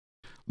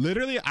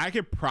 Literally, I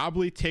could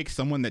probably take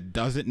someone that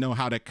doesn't know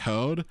how to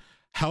code,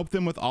 help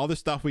them with all the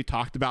stuff we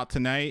talked about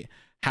tonight,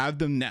 have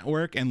them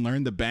network and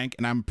learn the bank,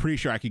 and I'm pretty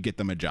sure I could get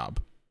them a job.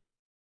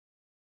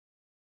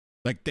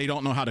 Like, they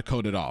don't know how to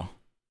code at all.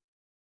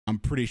 I'm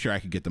pretty sure I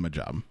could get them a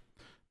job.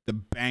 The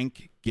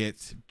bank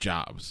gets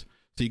jobs.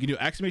 So you can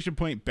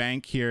do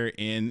 !bank here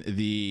in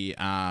the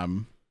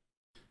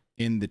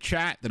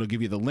chat. That'll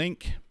give you the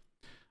link.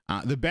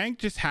 The bank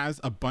just has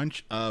a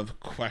bunch of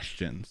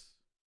questions.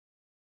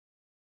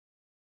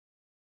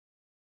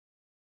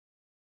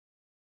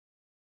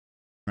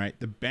 Right?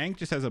 The bank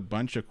just has a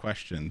bunch of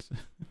questions.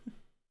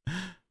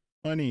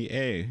 Funny,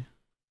 hey,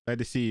 glad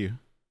to see you.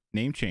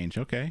 Name change.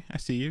 Okay, I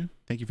see you.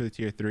 Thank you for the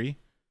tier 3.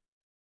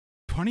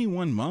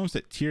 21 mums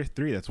at tier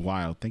 3. That's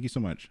wild. Thank you so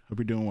much. Hope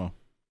you're doing well.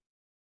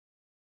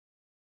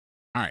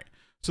 All right.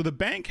 So the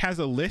bank has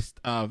a list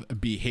of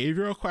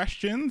behavioral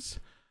questions,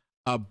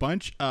 a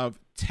bunch of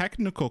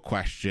technical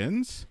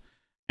questions,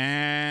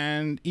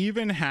 and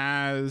even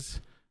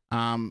has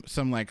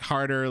some like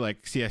harder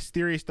like CS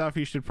theory stuff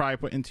you should probably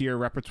put into your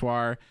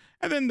repertoire.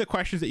 And then the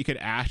questions that you could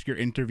ask your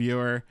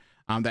interviewer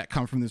that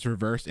come from this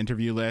reverse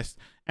interview list.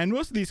 And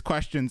most of these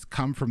questions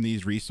come from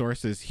these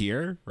resources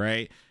here,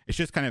 right? It's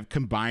just kind of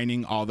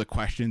combining all the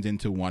questions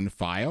into one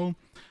file.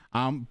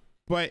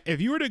 But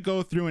if you were to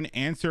go through and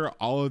answer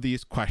all of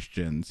these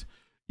questions,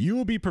 you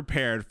will be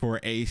prepared for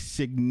a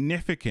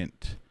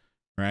significant,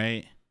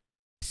 right?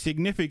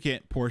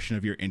 Significant portion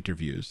of your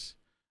interviews.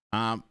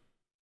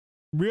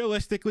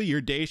 Realistically, your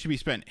day should be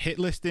spent hit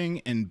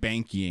listing and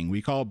banking.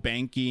 We call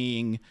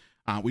banking,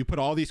 we put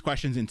all these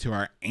questions into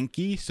our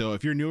Anki. So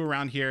if you're new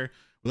around here,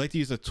 we like to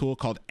use a tool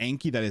called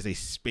Anki that is a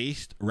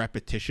spaced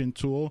repetition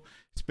tool.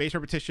 Spaced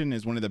repetition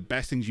is one of the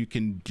best things you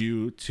can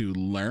do to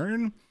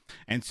learn.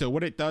 And so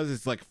what it does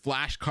is like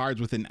flashcards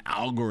with an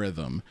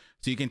algorithm.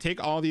 So you can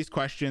take all these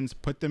questions,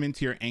 put them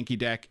into your Anki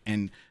deck,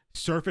 and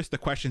surface the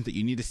questions that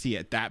you need to see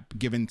at that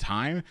given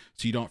time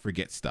so you don't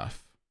forget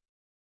stuff,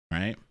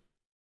 right?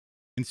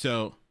 And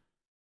so,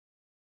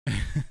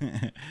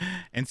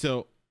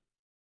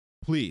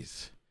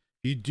 please,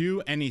 if you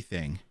do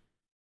anything,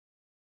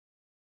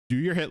 do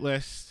your hit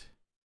list,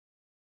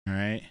 all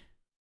right?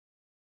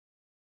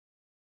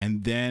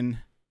 And then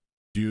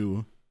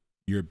do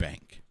your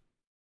bank.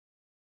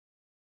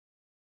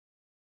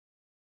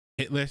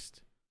 Hit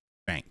list,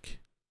 bank.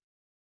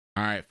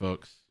 All right,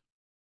 folks.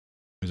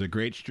 It was a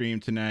great stream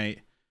tonight.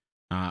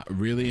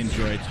 Really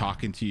enjoyed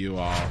talking to you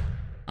all.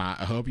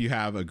 I hope you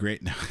have a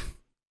great...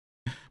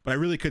 But I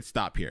really could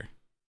stop here.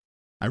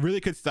 I really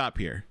could stop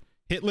here.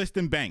 Hit list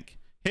and bank.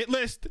 Hit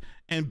list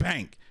and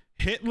bank.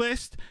 Hit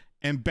list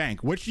and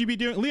bank. What should you be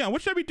doing? Leon,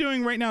 what should I be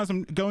doing right now as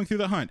I'm going through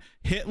the hunt?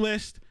 Hit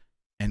list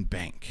and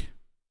bank.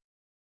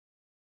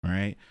 All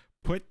right.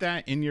 Put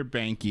that in your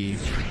Banky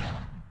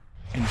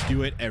and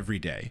do it every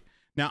day.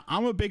 Now,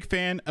 I'm a big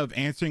fan of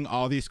answering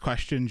all these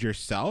questions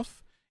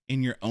yourself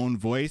in your own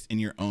voice, in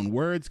your own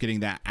words,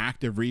 getting that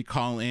active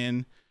recall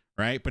in,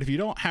 right? But if you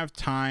don't have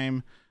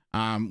time,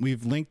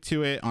 we've linked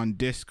to it on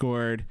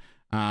Discord,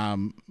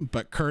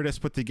 but Curtis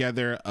put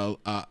together a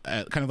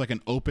kind of like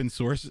an open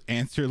source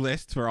answer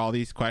list for all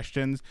these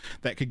questions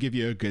that could give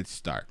you a good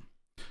start.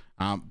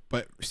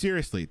 But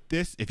seriously,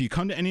 if you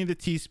come to any of the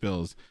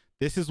T-spills,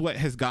 this is what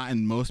has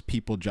gotten most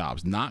people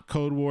jobs, not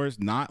Code Wars,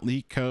 not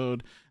Leak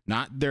Code,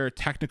 not their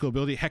technical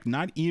ability, heck,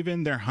 not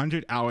even their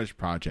 100 hours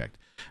project.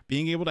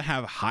 Being able to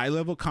have high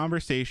level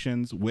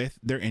conversations with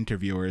their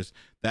interviewers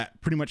that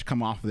pretty much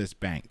come off of this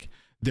bank.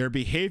 Their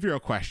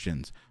behavioral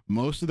questions,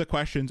 most of the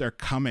questions are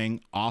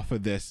coming off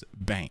of this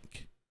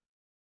bank,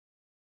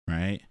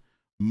 right?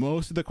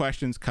 Most of the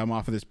questions come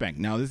off of this bank.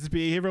 Now, does this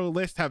behavioral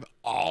list have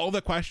all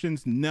the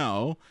questions?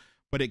 No,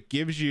 but it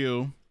gives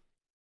you,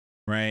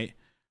 right?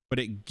 But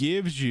it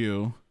gives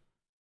you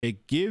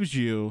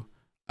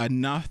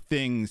enough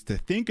things to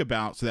think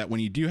about so that when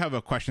you do have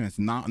a question that's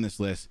not on this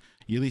list,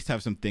 you at least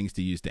have some things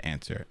to use to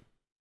answer it.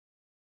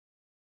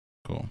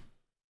 Cool.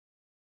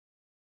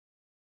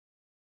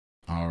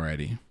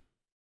 Alrighty.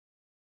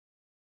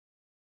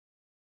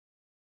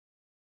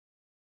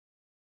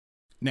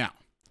 Now,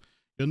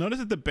 you'll notice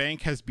that the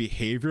bank has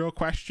behavioral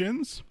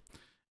questions,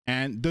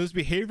 and those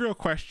behavioral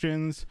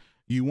questions,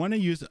 you want to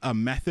use a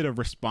method of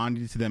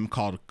responding to them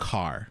called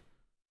CAR.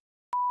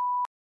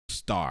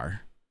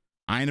 Star.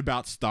 I ain't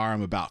about star,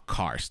 I'm about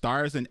CAR.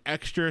 Star is an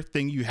extra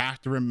thing you have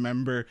to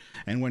remember,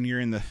 and when you're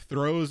in the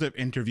throes of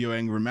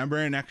interviewing, remember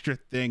an extra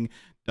thing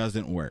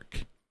doesn't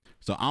work.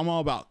 So I'm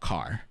all about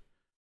CAR.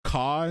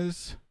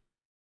 Cause,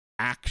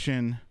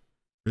 action,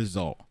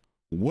 result.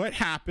 What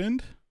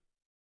happened?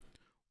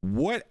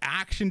 What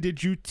action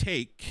did you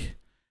take?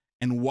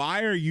 And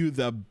why are you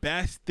the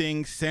best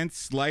thing since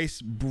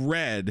sliced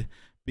bread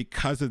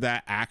because of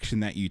that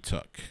action that you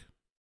took?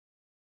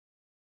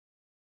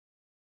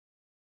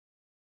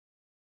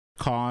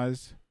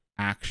 Cause,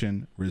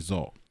 action,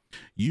 result.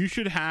 You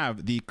should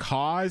have the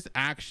cause,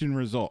 action,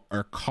 result,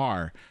 or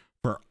CAR,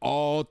 for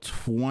all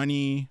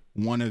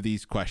 21 of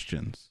these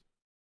questions.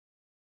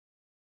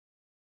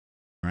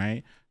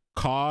 Right?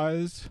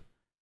 Cause,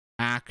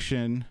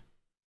 action,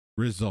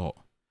 result.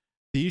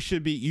 Somebody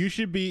should be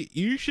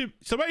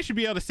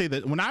able to say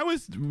that. When I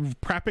was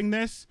prepping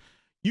this,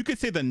 you could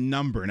say the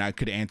number and I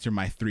could answer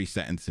my 3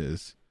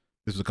 sentences.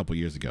 This was a couple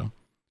years ago.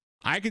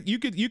 You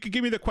could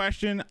give me the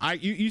question.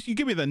 You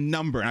give me the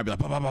number and I'd be like,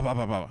 bah, bah, bah, bah,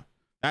 bah, bah.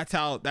 That's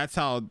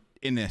how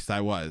in this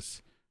I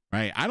was,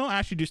 right? I don't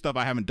actually do stuff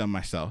I haven't done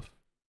myself,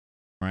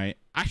 right?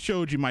 I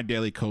showed you my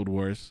daily code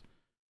wars,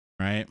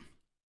 right?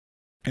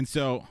 And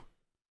so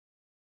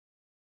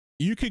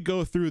you could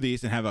go through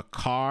these and have a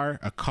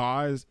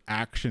cause,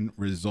 action,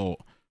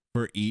 result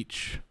for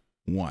each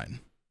one,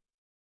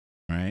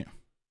 right?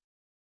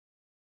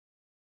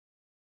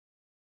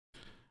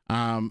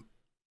 I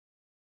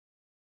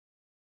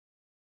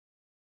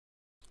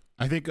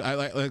think I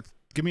like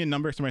give me a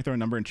number. Somebody throw a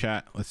number in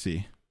chat. Let's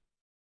see.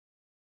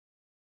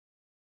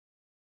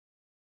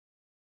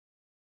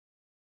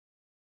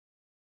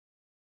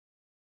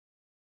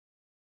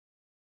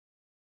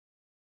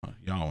 Oh,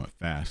 y'all went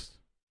fast.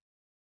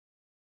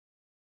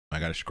 I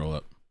gotta scroll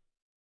up.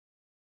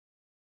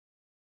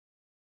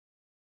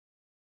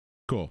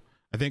 Cool.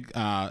 I think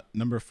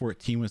number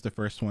 14 was the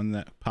first one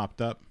that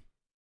popped up.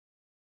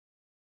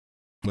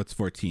 What's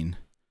 14?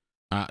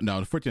 No,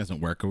 the 14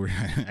 doesn't work.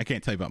 I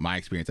can't tell you about my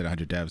experience at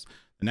 100 devs.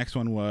 The next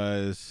one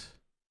was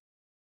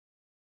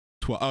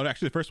 12. Oh,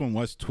 actually, the first one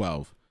was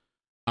 12.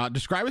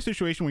 Describe a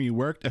situation where you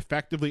worked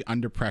effectively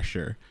under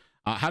pressure.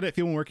 How did it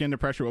feel when working under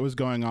pressure? What was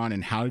going on,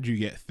 and how did you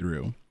get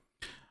through?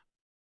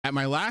 At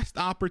my last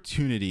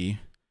opportunity,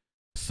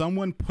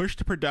 someone pushed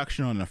to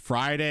production on a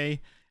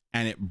Friday,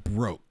 and it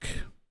broke.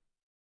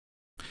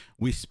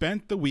 We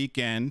spent the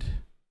weekend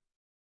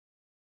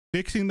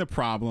fixing the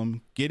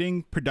problem,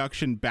 getting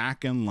production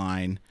back in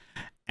line.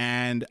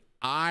 And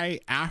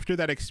after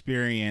that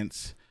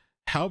experience,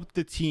 helped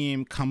the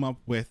team come up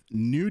with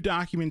new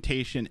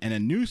documentation and a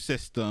new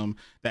system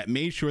that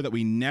made sure that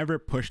we never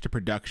pushed to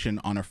production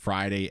on a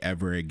Friday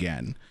ever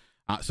again.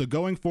 So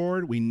going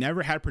forward, we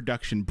never had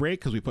production break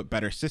because we put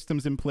better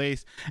systems in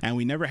place, and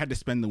we never had to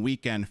spend the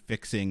weekend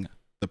fixing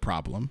the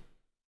problem.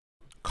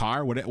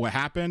 What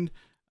happened?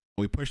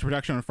 We pushed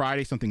production on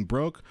Friday, something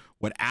broke.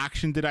 What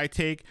action did I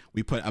take?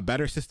 We put a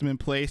better system in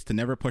place to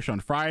never push on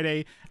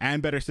Friday,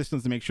 and better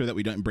systems to make sure that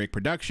we don't break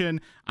production.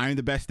 I'm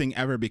the best thing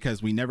ever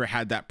because we never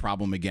had that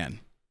problem again.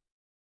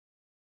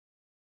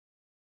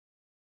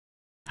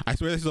 I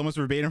swear this is almost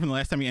verbatim from the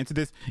last time you answered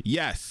this.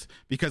 Yes,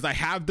 because I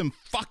have them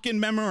fucking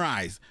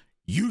memorized.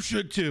 You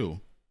should too.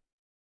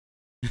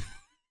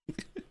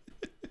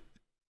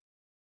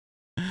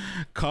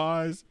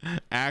 Cause,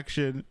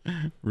 action,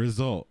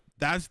 result.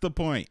 That's the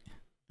point.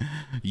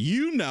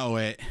 You know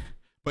it,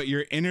 but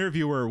your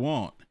interviewer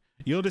won't.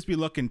 You'll just be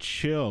looking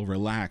chill,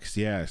 relaxed.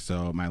 Yeah,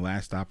 so my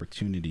last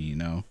opportunity, you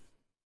know,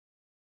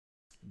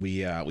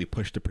 we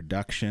pushed to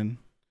production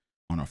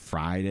on a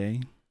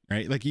Friday,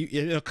 right? Like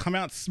it'll come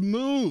out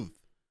smooth,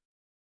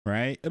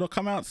 right? It'll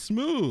come out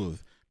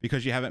smooth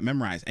because you have it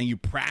memorized and you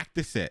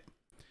practice it.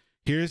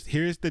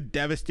 Here's the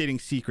devastating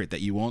secret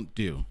that you won't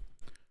do.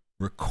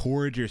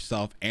 Record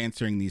yourself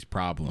answering these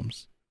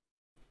problems.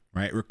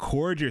 Right?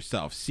 Record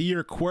yourself. See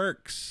your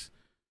quirks,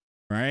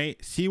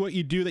 right? See what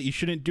you do that you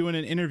shouldn't do in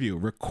an interview.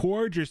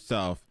 Record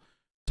yourself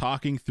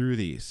talking through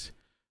these.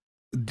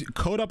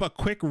 Code up a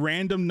quick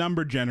random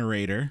number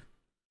generator.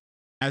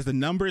 As the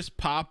numbers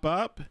pop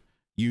up,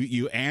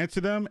 you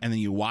answer them and then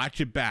you watch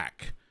it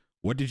back.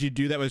 What did you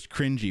do that was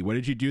cringy? What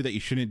did you do that you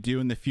shouldn't do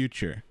in the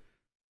future?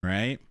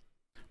 Right?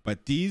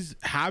 But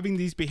having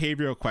these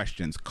behavioral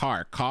questions,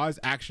 cause,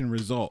 action,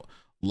 result,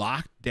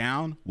 locked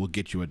down will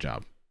get you a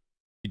job.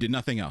 You did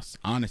nothing else.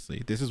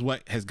 Honestly, this is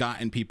what has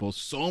gotten people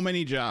so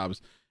many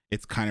jobs.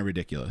 It's kind of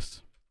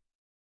ridiculous.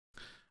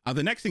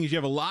 The next thing is you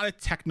have a lot of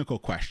technical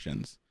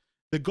questions.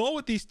 The goal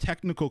with these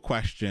technical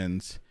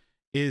questions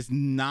is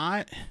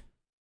not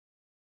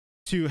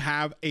to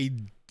have a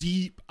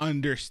deep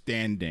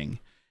understanding.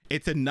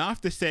 It's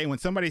enough to say when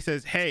somebody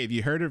says, hey, have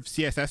you heard of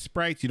CSS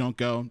sprites? You don't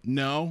go,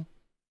 no.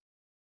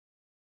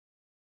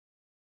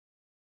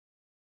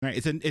 Right?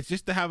 It's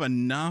just to have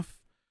enough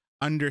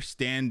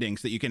understanding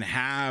so that you can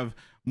have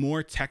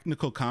more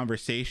technical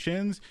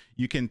conversations.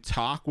 You can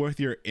talk with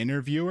your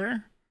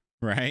interviewer,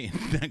 right?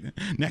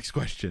 Next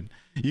question.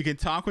 You can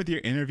talk with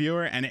your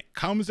interviewer and it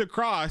comes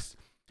across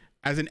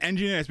as an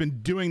engineer that's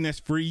been doing this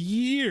for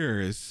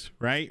years,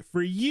 right?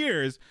 For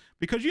years,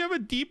 because you have a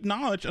deep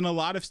knowledge on a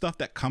lot of stuff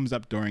that comes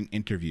up during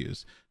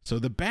interviews. So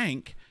the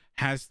bank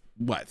has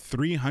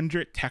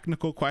 300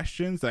 technical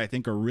questions that I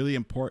think are really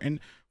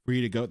important for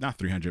you to go, not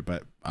 300,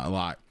 but a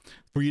lot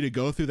for you to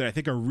go through that I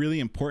think are really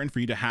important for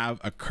you to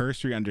have a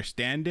cursory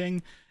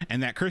understanding.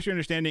 And that cursory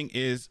understanding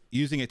is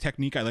using a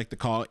technique I like to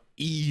call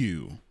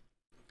EU.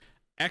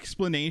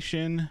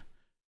 Explanation,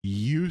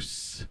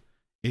 use,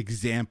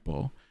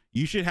 example.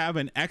 You should have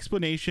an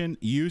explanation,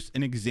 use,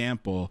 and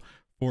example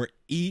for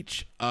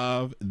each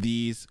of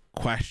these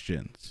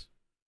questions,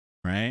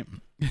 right?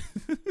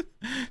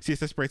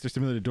 CSS sprites are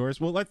similar to doors.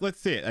 Well,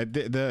 let's see it.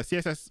 The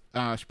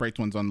CSS sprites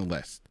one's on the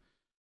list.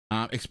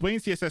 Explain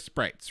CSS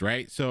sprites,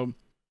 right? So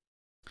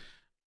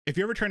if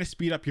you're ever trying to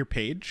speed up your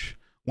page,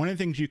 one of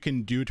the things you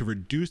can do to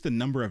reduce the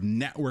number of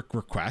network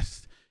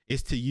requests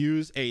is to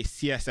use a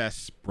CSS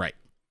sprite.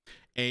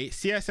 A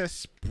CSS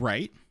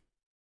sprite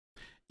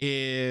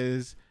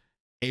is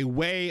a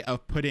way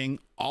of putting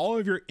all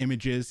of your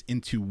images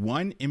into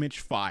one image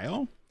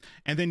file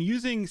and then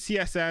using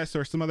CSS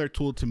or some other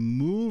tool to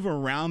move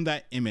around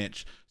that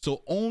image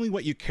so only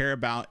what you care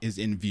about is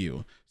in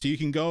view. So you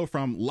can go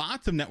from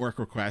lots of network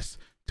requests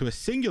to a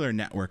singular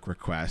network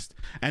request.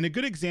 And a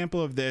good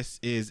example of this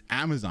is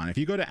Amazon. If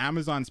you go to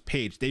Amazon's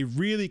page, they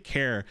really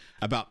care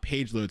about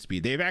page load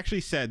speed. They've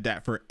actually said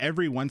that for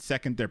every 1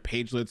 second their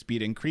page load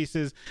speed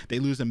increases, they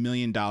lose $1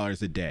 million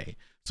a day.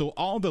 So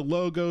all the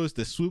logos,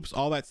 the swoops,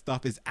 all that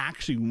stuff is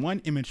actually one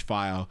image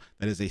file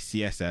that is a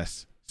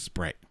CSS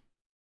sprite.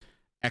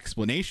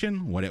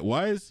 Explanation, what it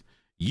was.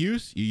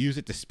 Use, you use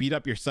it to speed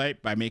up your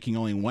site by making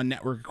only one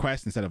network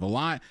request instead of a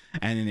lot.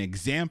 And an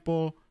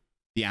example,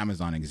 the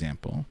Amazon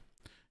example.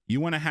 You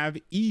want to have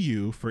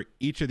EU for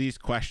each of these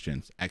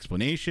questions.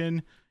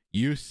 Explanation,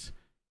 use,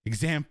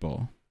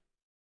 example.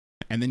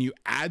 And then you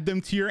add them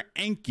to your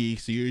Anki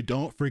so you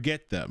don't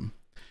forget them.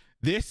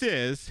 This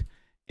is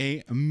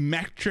a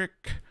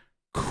metric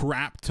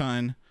crap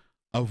ton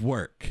of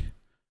work.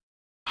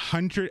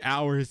 100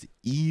 hours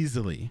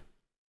easily.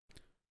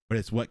 But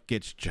it's what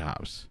gets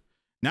jobs.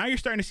 Now you're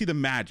starting to see the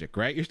magic,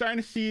 right? You're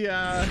starting to see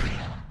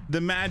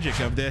the magic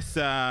of this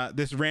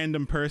this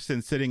random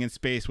person sitting in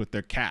space with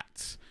their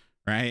cats,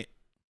 right?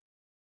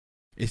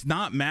 It's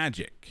not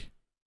magic.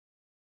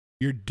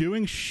 You're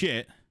doing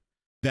shit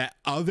that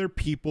other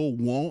people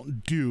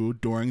won't do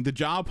during the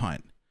job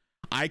hunt.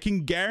 I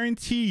can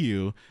guarantee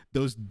you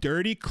those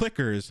dirty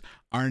clickers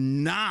are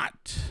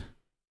not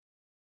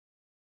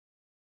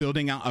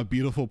building out a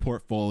beautiful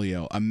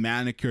portfolio, a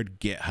manicured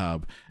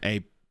GitHub,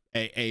 a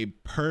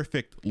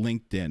perfect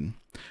LinkedIn.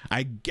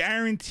 I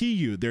guarantee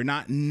you they're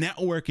not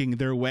networking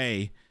their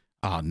way.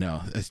 Oh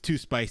no, it's too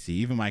spicy.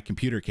 Even my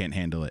computer can't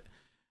handle it.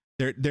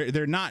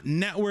 They're not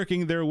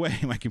networking their way.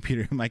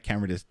 My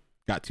camera just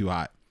got too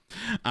hot.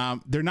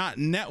 They're not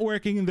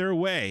networking their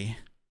way.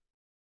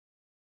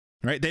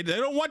 Right? They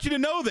don't want you to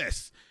know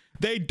this.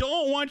 They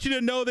don't want you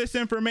to know this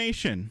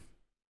information.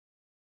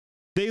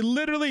 They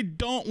literally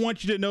don't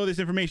want you to know this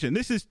information.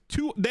 This is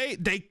too,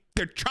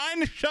 they're trying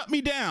to shut me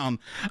down.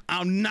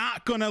 I'm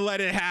not going to let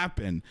it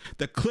happen.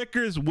 The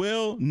clickers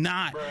will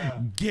not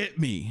get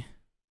me.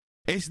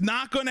 It's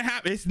not going to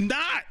happen. It's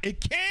not.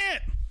 It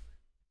can't.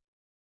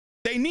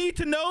 They need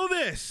to know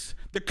this.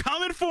 They're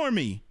coming for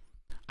me.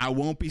 I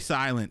won't be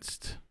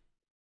silenced.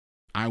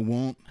 I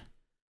won't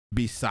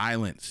be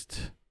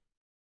silenced.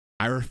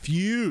 I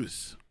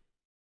refuse.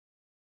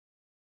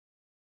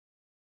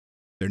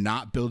 They're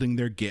not building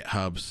their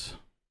GitHubs.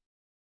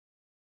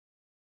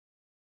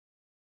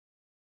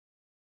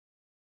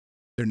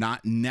 They're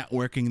not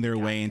networking their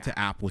way into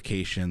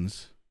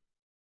applications.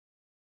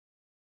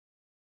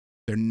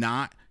 They're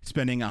not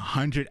spending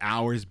 100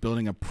 hours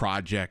building a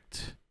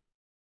project.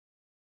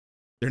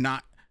 They're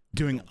not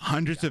doing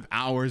hundreds of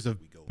hours of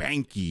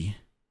Banky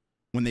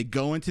when they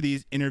go into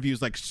these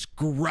interviews like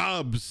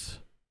scrubs.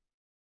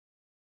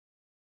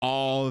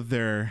 All of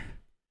their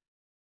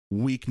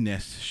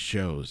weakness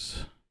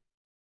shows.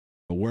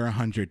 But we're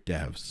 100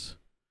 devs.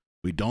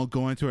 We don't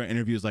go into our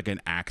interviews like an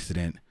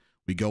accident.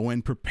 We go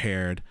in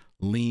prepared,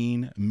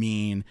 lean,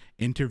 mean,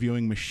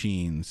 interviewing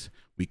machines.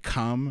 We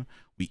come,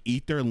 we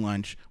eat their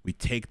lunch, we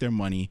take their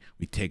money,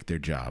 we take their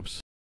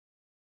jobs.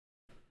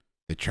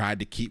 They tried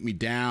to keep me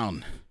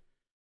down.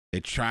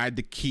 They tried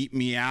to keep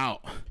me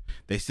out.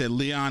 They said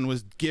Leon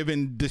was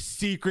giving the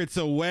secrets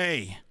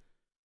away.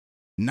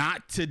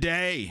 Not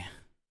today.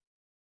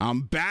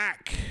 I'm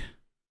back.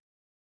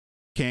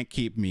 Can't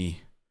keep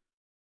me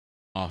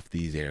off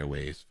these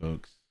airways,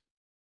 folks.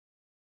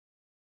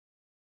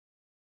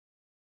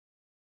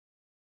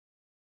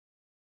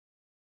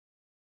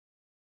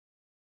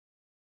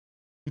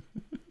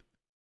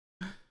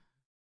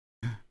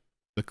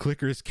 The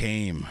clickers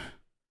came.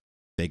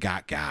 They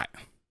got.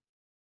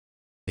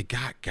 They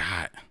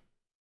got.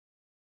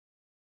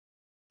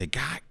 They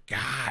got.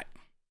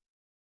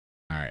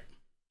 All right.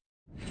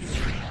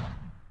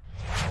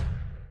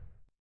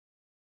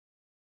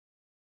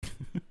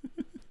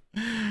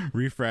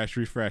 refresh.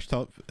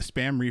 Tell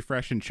spam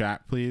refresh in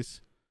chat,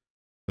 please.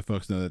 The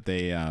folks know that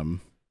they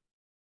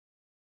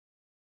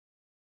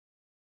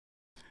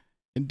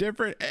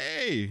indifferent.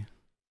 Hey,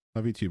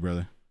 love you too,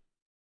 brother.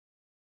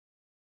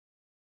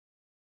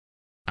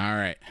 All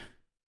right.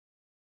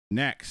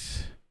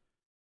 Next,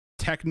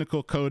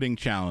 technical coding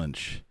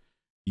challenge.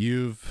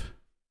 You've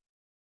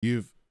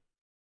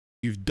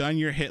done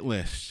your hit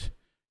list.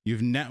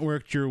 You've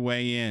networked your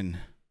way in.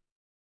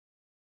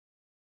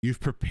 You've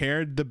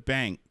prepared the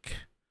bank.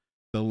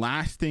 The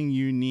last thing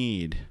you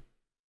need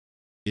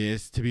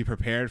is to be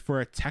prepared for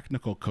a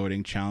technical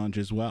coding challenge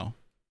as well.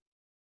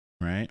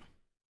 Right?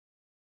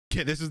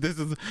 Yeah, this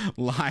is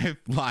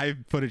live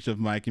footage of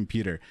my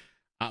computer.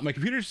 My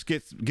computer just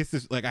gets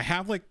this, like, I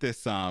have like this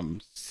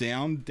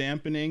sound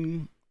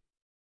dampening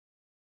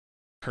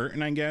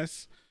curtain, I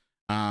guess.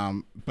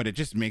 But it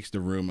just makes the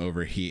room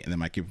overheat, and then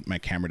my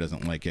camera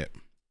doesn't like it.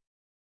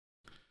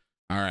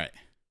 All right.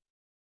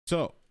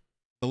 So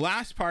the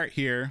last part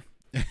here,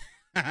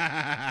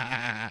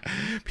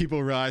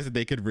 people realized that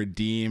they could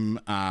redeem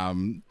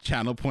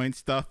channel point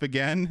stuff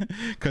again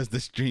because the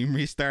stream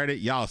restarted.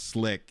 Y'all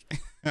slick.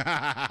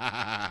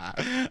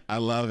 I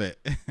love it.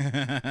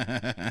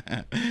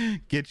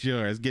 Get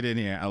yours. Get in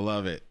here. I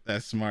love it.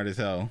 That's smart as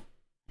hell.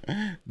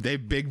 They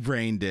big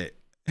brained it.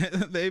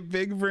 They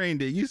big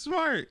brained it. You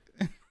smart.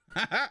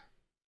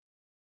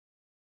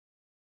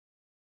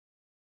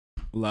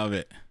 Love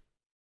it.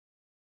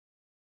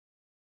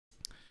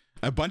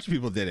 A bunch of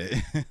people did it.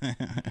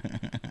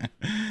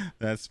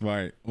 That's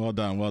smart. Well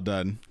done. Well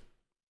done.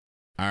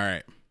 All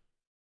right.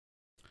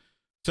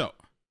 So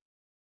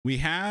we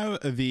have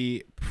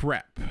the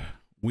prep.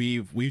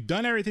 We've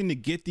done everything to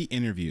get the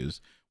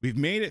interviews. We've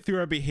made it through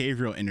our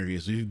behavioral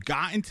interviews. We've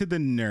gotten to the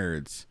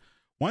nerds.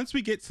 Once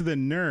we get to the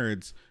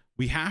nerds,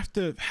 we have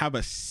to have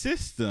a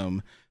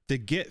system to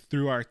get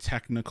through our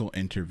technical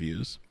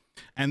interviews.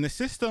 And the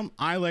system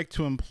I like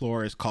to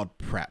employ is called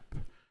prep.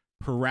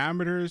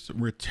 Parameters,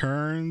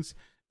 returns,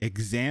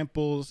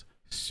 examples,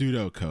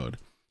 pseudocode.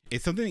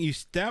 It's something that you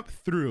step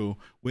through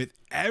with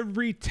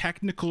every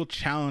technical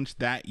challenge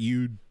that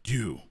you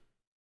do.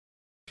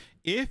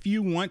 If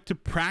you want to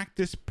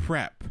practice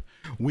prep,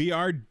 we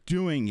are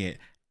doing it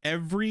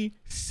every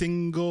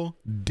single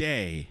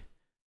day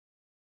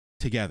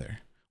together.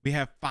 We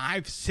have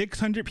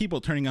 500-600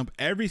 people turning up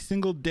every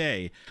single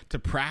day to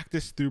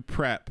practice through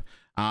prep.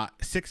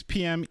 6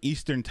 p.m.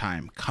 Eastern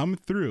time. Come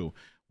through.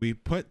 We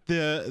put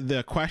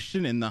the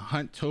question in the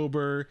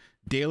Hunttober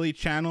daily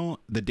channel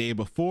the day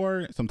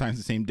before, sometimes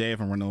the same day if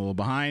I'm running a little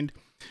behind.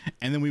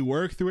 And then we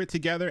work through it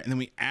together, and then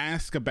we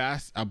ask a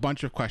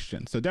bunch of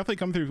questions. So definitely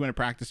come through if you want to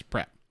practice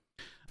prep.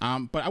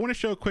 But I want to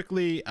show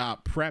quickly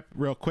prep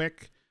real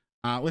quick.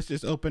 Let's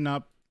just open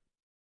up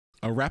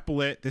a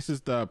Replit. This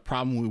is the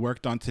problem we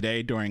worked on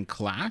today during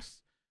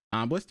class.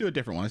 But let's do a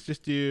different one. Let's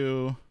just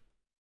do...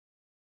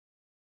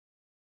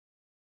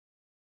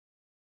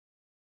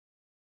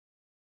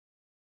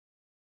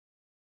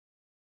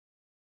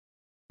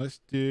 Let's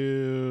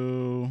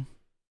do...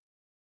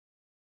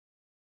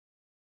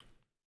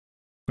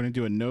 I'm going to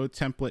do a node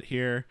template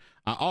here.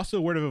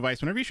 Also, word of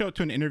advice, whenever you show up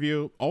to an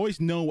interview, always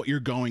know what you're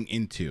going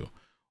into.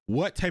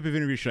 What type of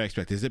interview should I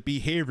expect? Is it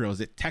behavioral?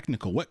 Is it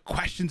technical? What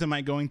questions am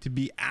I going to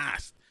be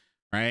asked,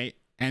 right?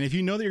 And if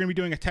you know that you're going to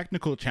be doing a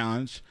technical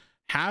challenge,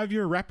 have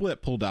your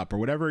Replit pulled up or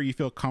whatever you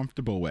feel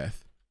comfortable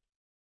with.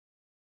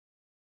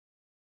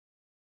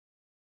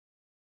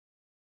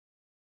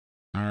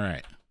 All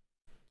right.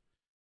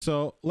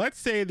 So let's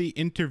say the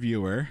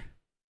interviewer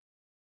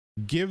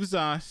gives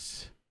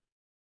us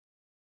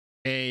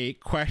a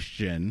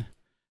question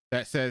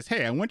that says,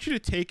 hey, I want you to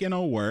take in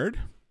a word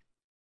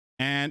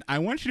and I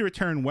want you to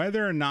return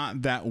whether or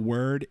not that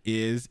word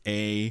is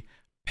a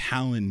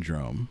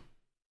palindrome,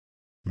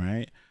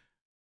 right?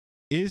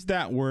 Is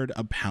that word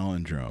a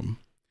palindrome?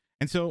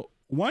 And so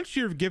once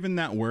you're given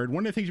that word,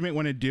 one of the things you might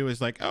want to do is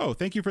like, oh,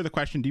 thank you for the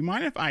question. Do you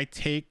mind if I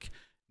take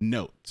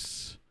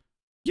notes?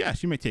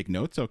 Yes, you may take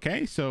notes.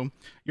 Okay. So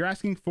you're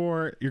asking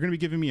for, you're going to be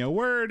giving me a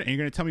word and you're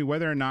going to tell me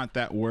whether or not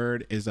that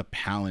word is a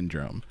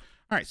palindrome.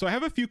 All right. So I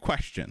have a few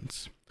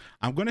questions.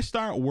 I'm going to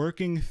start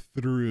working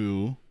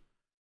through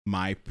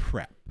my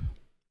prep.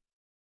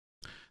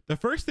 The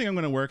first thing I'm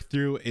going to work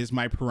through is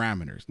my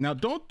parameters. Now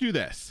don't do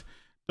this.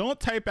 Don't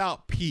type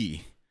out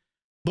P.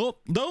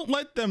 Don't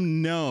let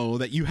them know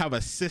that you have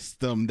a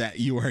system that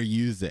you are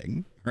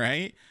using,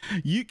 right?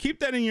 You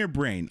keep that in your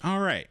brain. All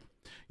right.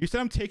 You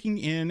said I'm taking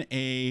in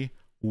a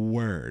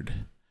word.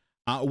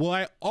 Will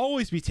I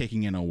always be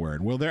taking in a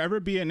word? Will there ever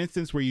be an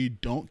instance where you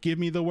don't give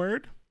me the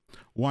word?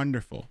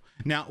 Wonderful.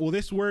 Now, will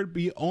this word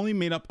be only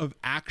made up of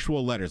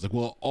actual letters? Like,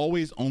 will it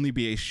always only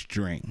be a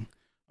string?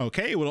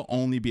 Okay, it will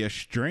only be a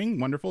string.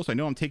 Wonderful. So I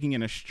know I'm taking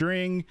in a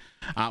string.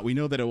 We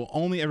know that it will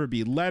only ever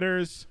be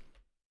letters.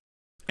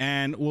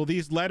 And will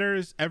these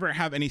letters ever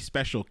have any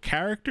special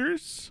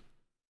characters?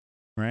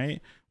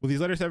 Right? Will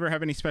these letters ever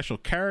have any special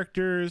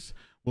characters?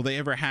 Will they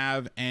ever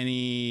have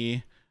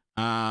any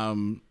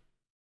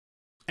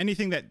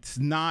anything that's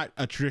not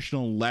a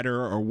traditional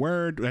letter or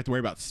word? Do I have to worry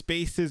about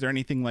spaces or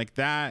anything like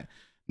that?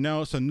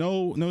 No. So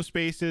no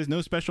spaces,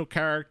 no special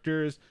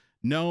characters,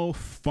 no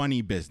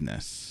funny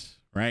business,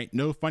 right?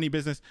 No funny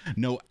business,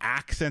 no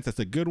accents. That's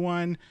a good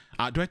one.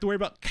 Do I have to worry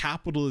about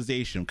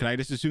capitalization? Can I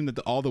just assume that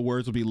all the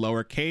words will be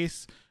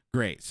lowercase?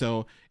 Great.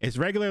 So it's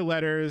regular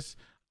letters,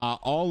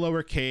 all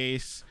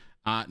lowercase,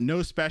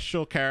 no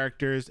special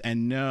characters,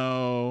 and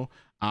no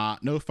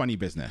funny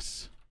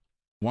business.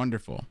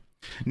 Wonderful.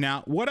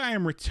 Now, what I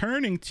am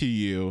returning to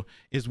you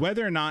is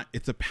whether or not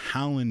it's a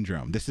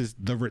palindrome. This is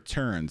the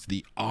returns,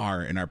 the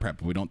R in our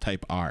prep. We don't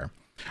type R.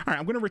 All right,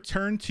 I'm going to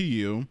return to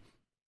you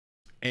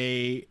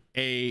a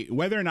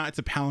whether or not it's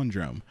a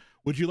palindrome.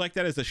 Would you like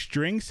that as a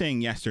string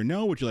saying yes or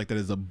no? Would you like that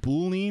as a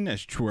Boolean,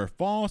 as true or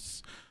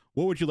false?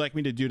 What would you like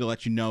me to do to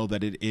let you know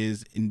that it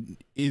is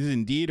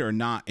indeed or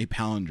not a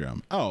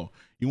palindrome? Oh,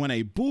 you want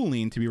a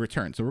Boolean to be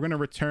returned. So we're going to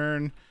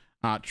return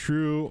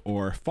true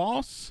or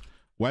false.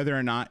 whether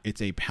or not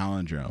it's a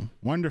palindrome.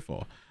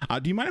 Wonderful.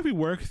 Do you mind if we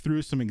work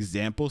through some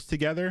examples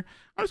together?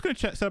 I'm just going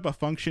to set up a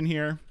function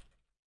here. I'm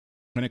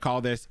going to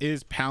call this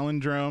is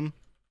palindrome.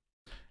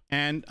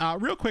 And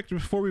real quick,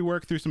 before we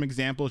work through some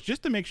examples,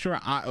 just to make sure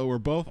we're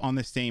both on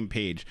the same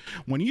page,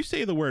 when you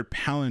say the word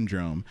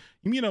palindrome,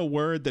 you mean a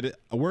word that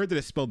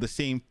is spelled the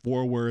same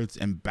forwards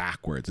and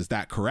backwards. Is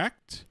that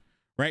correct?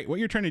 Right? What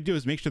you're trying to do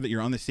is make sure that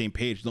you're on the same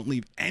page. Don't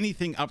leave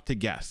anything up to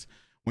guess.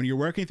 When you're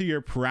working through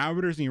your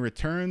parameters and your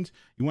returns,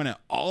 you want it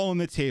all on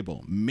the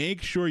table.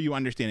 Make sure you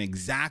understand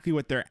exactly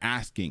what they're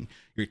asking.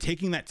 You're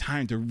taking that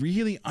time to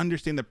really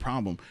understand the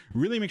problem.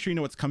 Really make sure you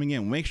know what's coming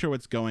in. Make sure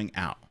what's going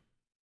out.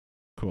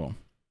 Cool.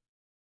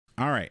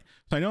 All right,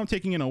 so I know I'm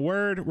taking in a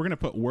word. We're going to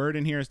put word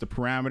in here as the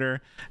parameter.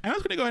 And I'm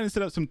just going to go ahead and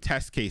set up some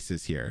test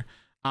cases here.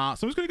 So I'm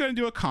just going to go ahead and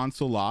do a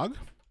console log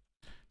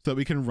so that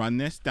we can run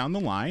this down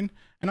the line.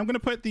 And I'm going to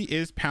put the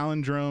is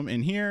palindrome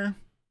in here.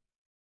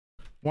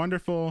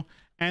 Wonderful.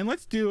 And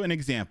let's do an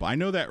example. I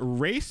know that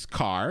race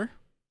car,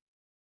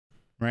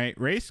 right?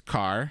 Race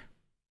car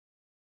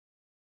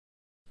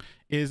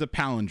is a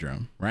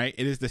palindrome, right?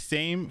 It is the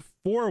same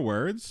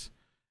forwards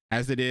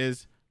as it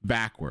is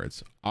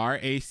backwards.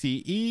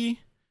 R-A-C-E.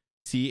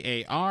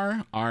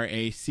 C-A-R,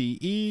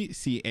 R-A-C-E-C-A-R.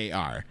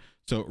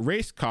 So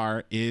race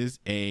car is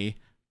a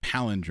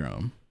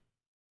palindrome.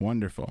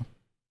 Wonderful.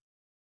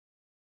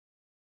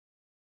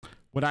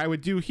 What I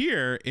would do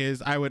here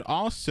is I would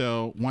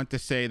also want to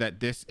say that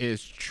this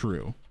is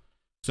true.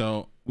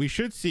 So we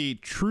should see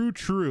true,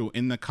 true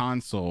in the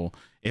console.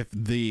 If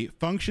the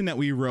function that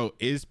we wrote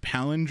is a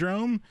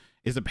palindrome,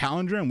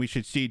 we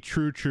should see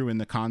true, true in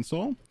the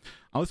console.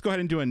 Let's go ahead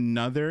and do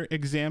another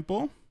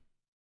example.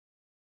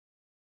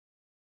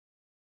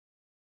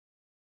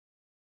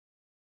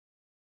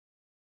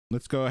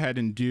 Let's go ahead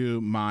and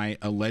do my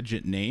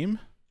alleged name.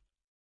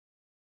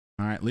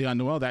 All right, Leon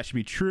Noel, that should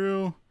be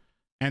true.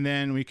 And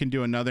then we can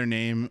do another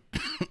name.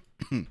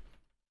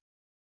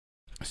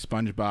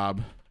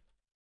 SpongeBob.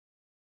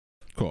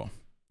 Cool.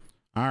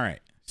 All right,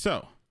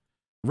 so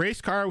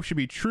race car should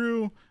be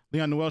true.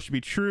 Leon Noel should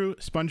be true.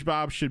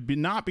 SpongeBob should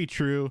not be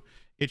true.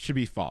 It should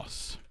be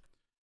false.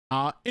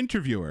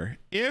 Interviewer,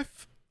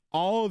 if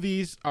all of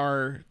these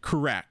are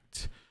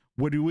correct,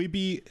 would we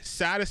be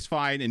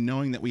satisfied in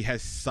knowing that we have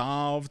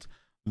solved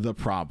the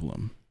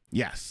problem?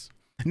 Yes.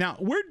 Now,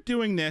 we're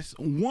doing this,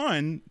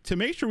 one, to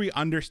make sure we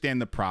understand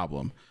the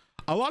problem.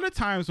 A lot of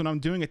times when I'm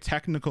doing a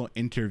technical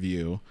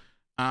interview,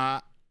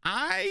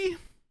 I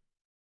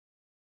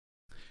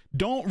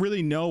don't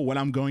really know what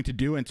I'm going to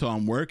do until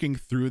I'm working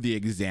through the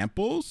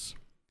examples.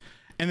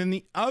 And then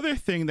the other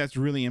thing that's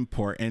really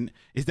important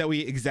is that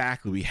we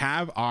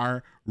have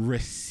our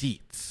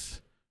receipts.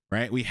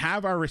 Right? We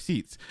have our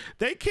receipts.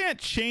 They can't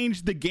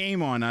change the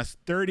game on us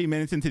 30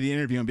 minutes into the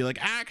interview and be like,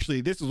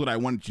 actually, this is what I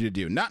wanted you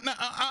to do.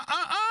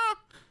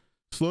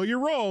 Slow your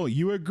roll.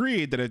 You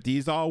agreed that if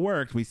these all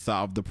worked, we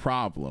solved the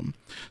problem.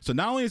 So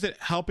not only is it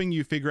helping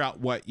you figure out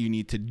what you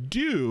need to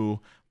do,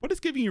 but it's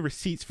giving you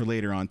receipts for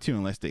later on too,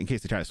 in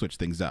case they try to switch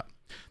things up.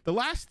 The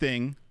last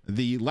thing,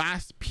 the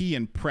last P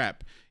in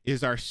prep,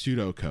 is our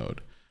pseudocode.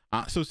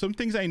 So some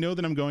things I know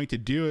that I'm going to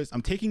do is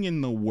I'm taking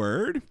in the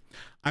word.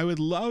 I would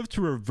love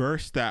to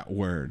reverse that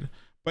word,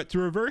 but to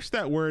reverse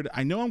that word,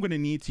 I know I'm going to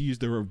need to use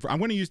I'm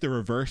going to use the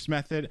reverse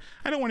method.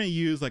 I don't want to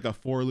use like a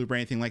for loop or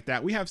anything like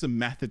that. We have some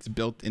methods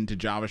built into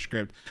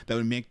JavaScript that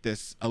would make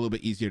this a little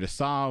bit easier to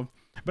solve,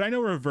 but I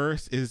know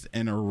reverse is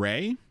an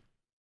array.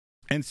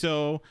 And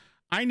so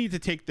I need to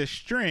take this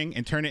string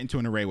and turn it into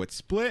an array with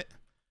split.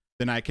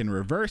 Then I can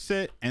reverse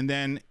it. And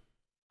then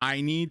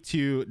I need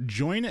to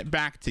join it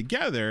back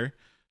together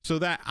so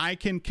that I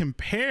can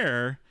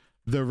compare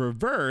the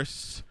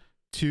reverse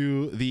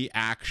to the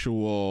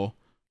actual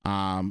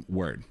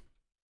word.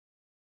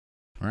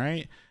 All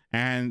right.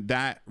 And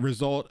that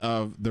result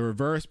of the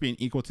reverse being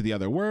equal to the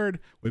other word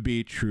would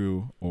be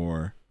true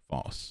or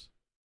false.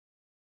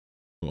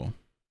 Cool.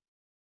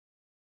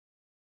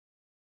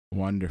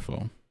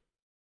 Wonderful.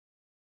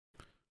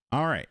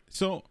 All right.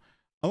 So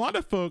a lot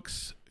of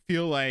folks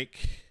feel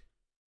like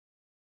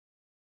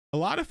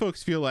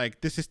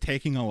this is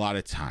taking a lot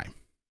of time.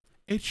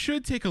 It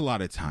should take a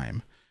lot of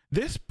time.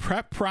 This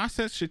prep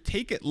process should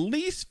take at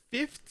least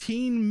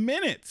 15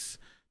 minutes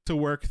to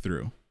work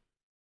through.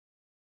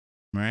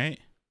 Right?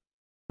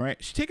 Right?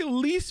 It should take at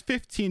least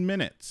 15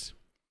 minutes.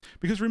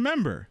 Because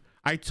remember,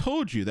 I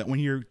told you that when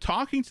you're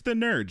talking to the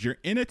nerds, you're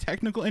in a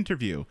technical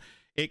interview,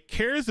 it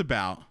cares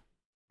about,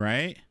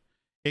 right?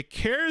 It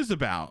cares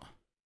about,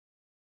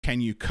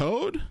 can you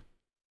code?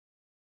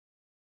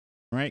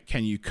 Right?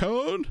 Can you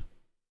code?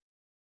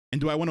 And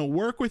do I want to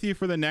work with you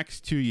for the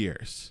next 2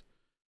 years?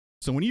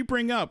 So when you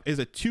bring up, is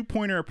a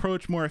two-pointer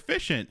approach more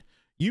efficient?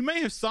 You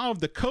may have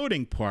solved the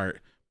coding part,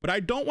 but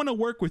I don't want to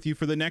work with you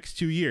for the next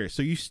 2 years.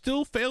 So you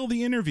still fail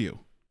the interview,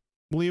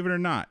 believe it or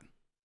not.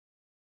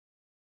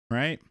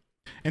 Right?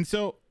 And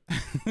so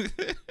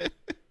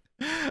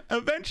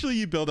eventually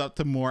you build up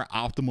to more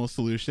optimal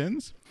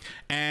solutions.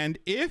 And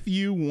if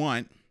you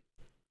want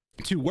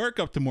to work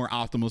up to more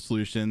optimal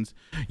solutions,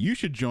 you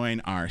should join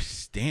our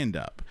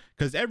stand-up,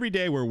 because every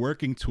day we're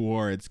working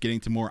towards getting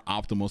to more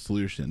optimal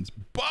solutions.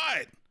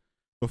 But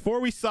before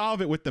we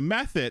solve it with the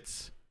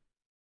methods,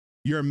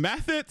 your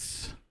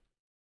methods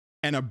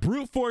and a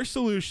brute force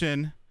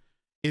solution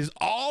is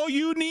all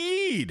you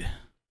need.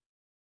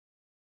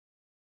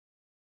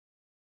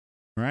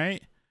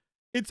 Right?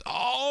 It's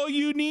all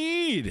you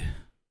need.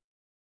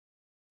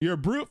 Your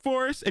brute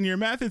force and your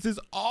methods is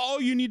all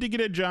you need to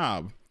get a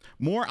job.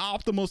 More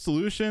optimal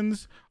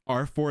solutions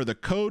are for the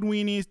code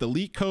weenies, the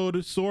leak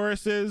code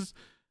sources.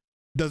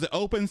 Does it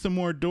open some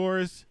more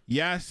doors?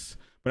 Yes.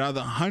 But out of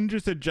the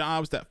hundreds of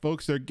jobs that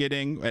folks are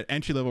getting at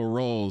entry-level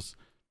roles,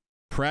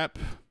 prep,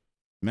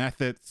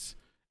 methods,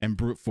 and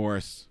brute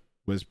force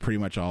was pretty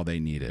much all they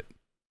needed.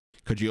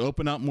 Could you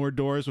open up more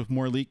doors with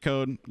more leak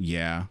code?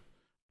 Yeah,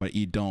 but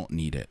you don't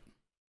need it.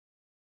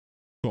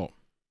 Cool.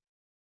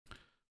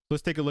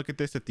 Let's take a look at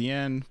this at the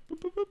end.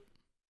 Boop, boop, boop.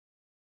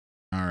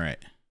 All right.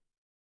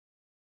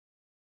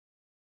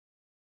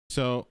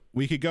 So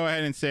we could go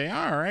ahead and say,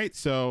 all right,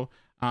 so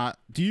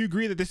do you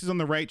agree that this is on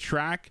the right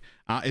track?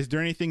 Is there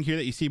anything here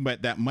that you see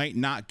but that might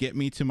not get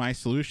me to my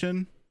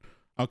solution?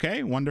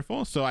 Okay,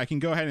 wonderful. So I can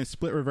go ahead and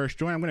split reverse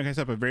join. I'm going to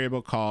set up a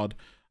variable called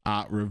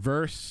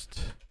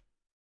reversed,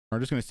 or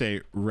I'm just going to say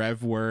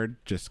rev word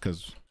just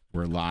because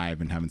we're live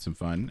and having some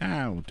fun.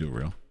 We'll do it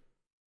real.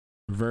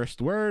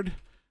 Reversed word.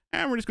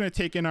 And we're just going to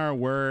take in our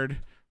word.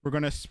 We're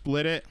going to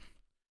split it.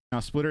 Now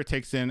splitter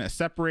takes in a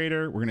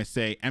separator. We're going to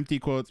say empty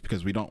quotes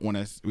because we don't want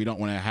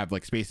to have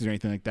like spaces or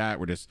anything like that.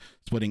 We're just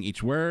splitting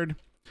each word.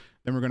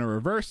 Then we're going to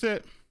reverse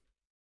it.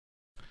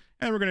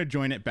 And we're going to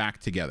join it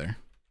back together.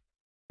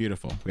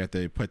 Beautiful. We have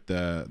to put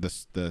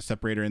the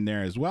separator in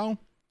there as well.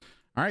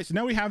 All right. So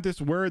now we have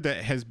this word that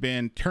has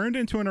been turned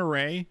into an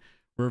array,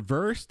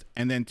 reversed,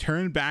 and then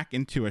turned back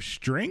into a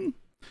string.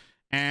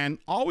 And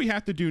all we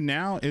have to do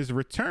now is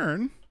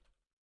return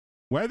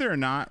whether or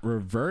not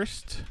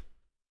reversed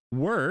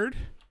word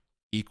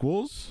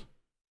equals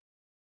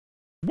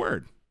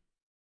word,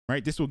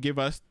 right? This will give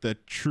us the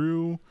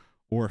true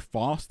or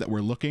false that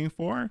we're looking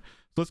for.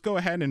 So let's go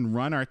ahead and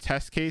run our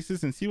test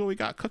cases and see what we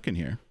got cooking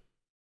here.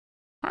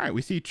 All right,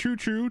 we see true,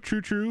 true, true,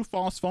 true,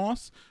 false,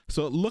 false.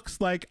 So it looks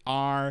like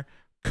our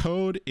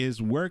code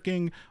is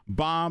working.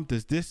 Bob,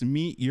 does this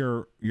meet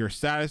your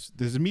status?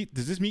 Does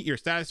this meet your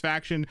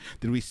satisfaction?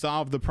 Did we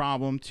solve the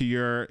problem to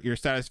your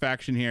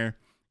satisfaction here?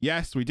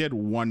 Yes, we did.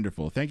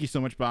 Wonderful. Thank you so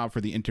much, Bob,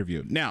 for the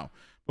interview. Now,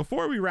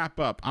 before we wrap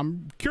up,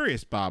 I'm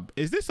curious, Bob,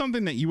 is this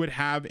something that you would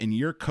have in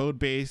your code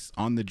base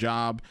on the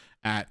job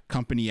at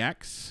Company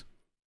X?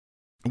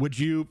 Would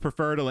you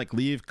prefer to like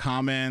leave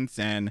comments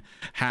and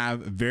have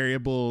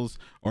variables,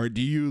 or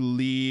do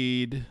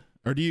you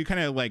kind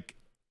of like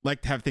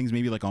to have things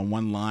maybe like on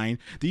one line?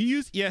 Do you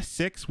use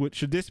ES6?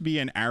 Should this be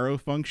an arrow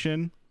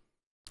function?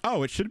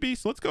 Oh, it should be.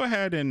 So let's go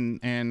ahead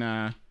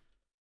and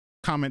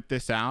comment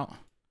this out.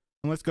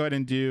 And let's go ahead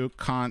and do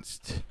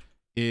const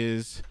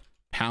is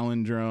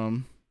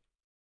palindrome,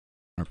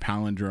 or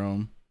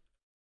palindrome.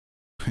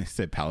 I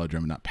said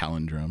palindrome, not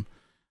palindrome.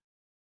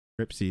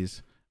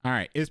 Ripsies. All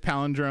right, is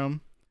palindrome.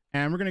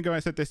 And we're going to go ahead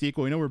and set this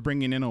equal. We know we're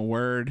bringing in a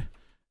word,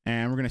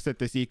 and we're going to set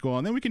this equal.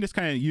 And then we can just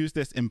kind of use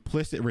this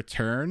implicit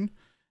return.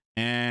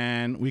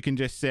 And we can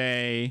just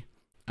say,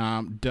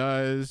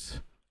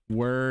 does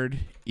word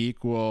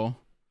equal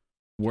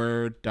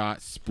word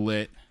dot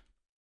split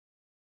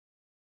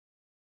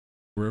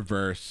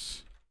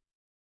reverse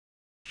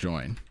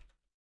join.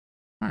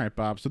 All right,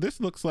 Bob. So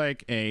this looks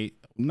like a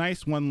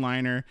nice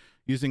one-liner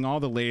using all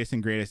the latest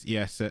and greatest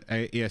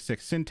ES6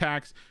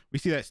 syntax. We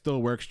see that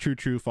still works. True,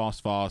 true,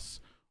 false, false.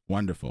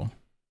 Wonderful.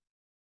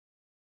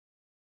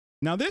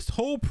 Now this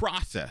whole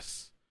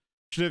process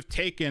should have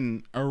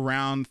taken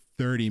around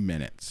 30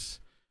 minutes,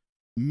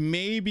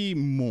 maybe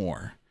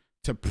more,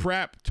 to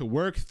prep, to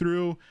work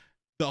through.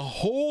 The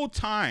whole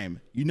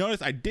time, you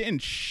notice I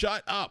didn't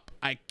shut up.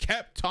 I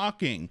kept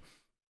talking.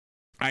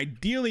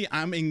 Ideally,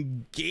 I'm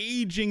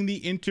engaging the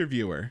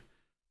interviewer,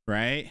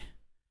 right?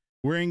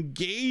 We're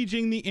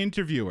engaging the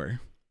interviewer,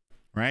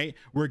 right?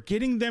 We're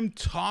getting them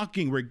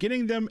talking. We're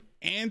getting them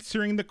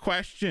answering the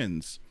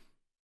questions.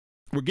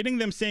 We're getting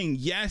them saying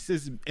yes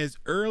as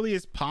early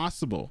as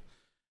possible,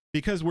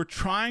 because we're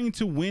trying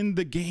to win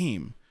the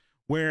game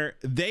where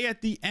they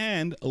at the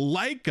end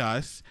like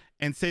us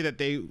and say that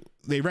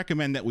they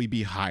recommend that we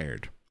be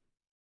hired.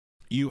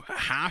 You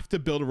have to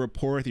build a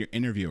rapport with your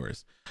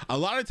interviewers. A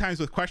lot of times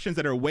with questions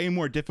that are way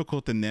more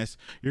difficult than this,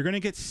 you're going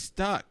to get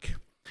stuck.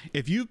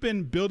 If you've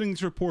been building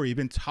this rapport, you've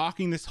been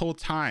talking this whole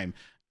time,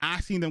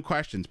 asking them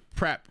questions,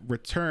 prep,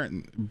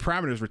 return,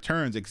 parameters,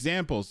 returns,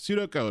 examples,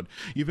 pseudocode,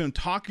 you've been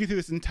talking through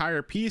this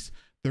entire piece,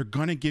 they're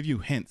going to give you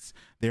hints.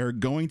 They're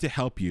going to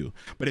help you.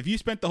 But if you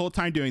spent the whole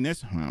time doing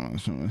this,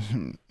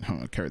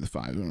 carry the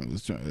 5,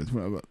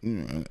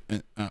 and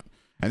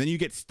then you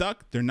get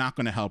stuck, they're not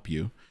going to help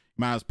you.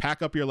 You might as well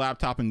pack up your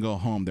laptop and go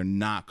home. They're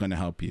not going to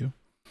help you.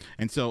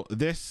 And so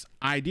this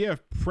idea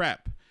of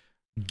prep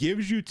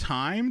gives you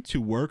time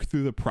to work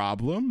through the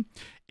problem.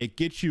 It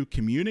gets you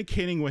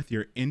communicating with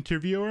your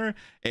interviewer.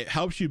 It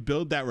helps you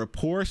build that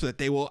rapport so that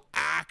they will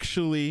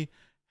actually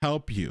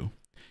help you.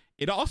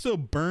 it also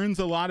burns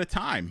a lot of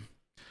time.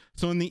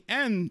 So in the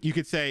end, you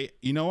could say,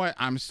 you know what?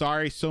 I'm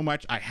sorry so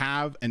much. I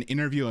have an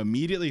interview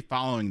immediately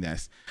following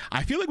this.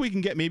 I feel like we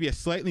can get maybe a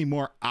slightly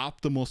more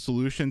optimal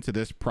solution to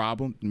this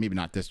problem. Maybe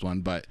not this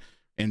one, but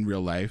in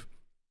real life.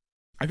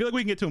 I feel like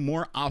we can get to a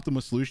more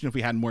optimal solution if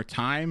we had more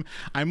time.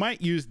 I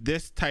might use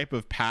this type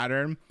of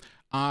pattern.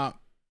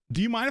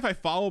 Do you mind if I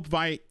follow up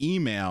via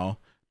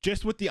email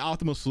just with the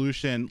optimal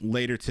solution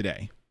later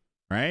today?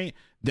 Right?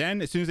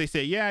 Then as soon as they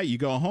say, yeah, you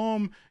go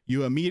home,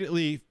 you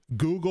immediately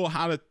Google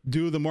how to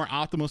do the more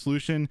optimal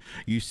solution.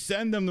 You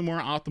send them the more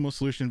optimal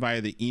solution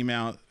via the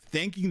email,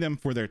 thanking them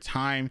for their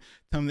time,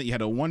 tell them that you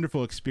had a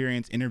wonderful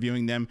experience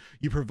interviewing them.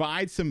 You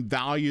provide some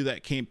value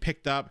that came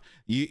picked up.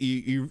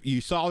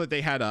 You saw that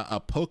they had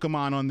a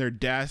Pokemon on their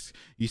desk.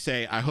 You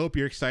say, I hope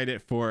you're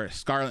excited for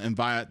Scarlet and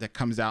Violet that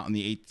comes out on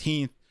the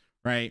 18th,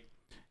 right?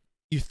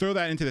 You throw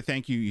that into the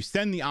thank you, you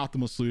send the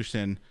optimal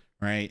solution,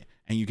 right?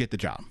 And you get the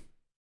job.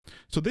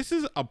 So this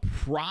is a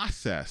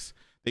process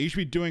that you should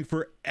be doing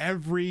for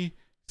every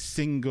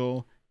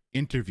single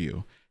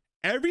interview.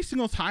 Every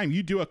single time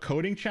you do a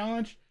coding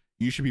challenge,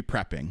 you should be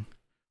prepping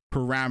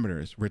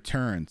parameters,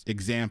 returns,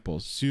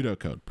 examples,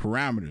 pseudocode,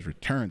 parameters,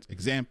 returns,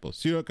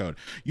 examples, pseudocode.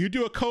 You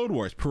do a code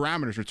wars,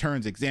 parameters,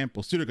 returns,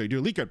 examples, pseudocode. You do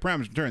a leak code,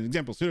 parameters, returns,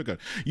 examples, pseudocode.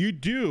 You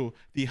do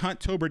the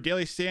Hunttober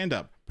daily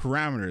stand-up,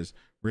 parameters,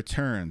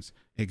 returns,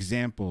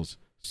 examples,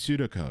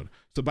 pseudocode.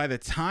 So by the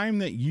time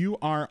that you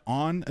are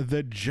on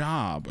the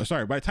job,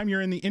 by the time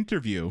you're in the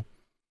interview,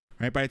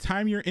 right? By the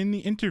time you're in the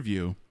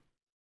interview,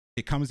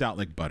 it comes out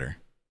like butter.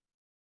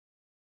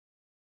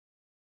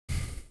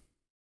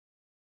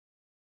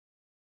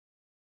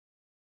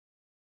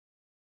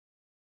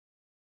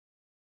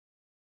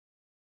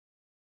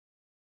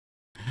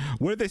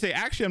 What did they say?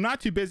 Actually, I'm not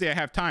too busy. I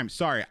have time.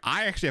 Sorry.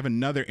 I actually have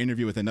another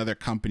interview with another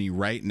company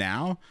right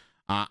now.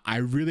 I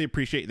really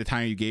appreciate the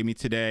time you gave me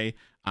today.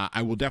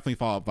 I will definitely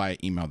follow up via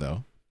email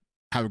though.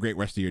 Have a great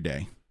rest of your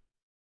day.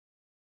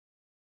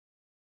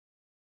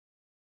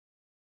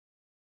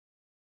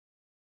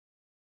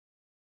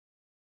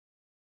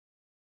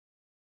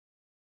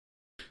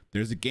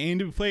 There's a game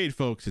to be played,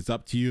 folks. It's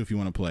up to you if you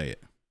want to play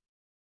it.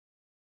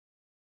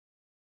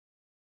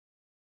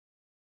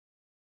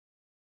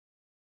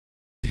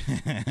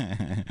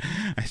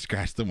 I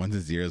scratched the ones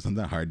and zeros on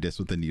the hard disk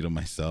with the needle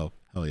myself.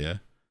 Hell yeah.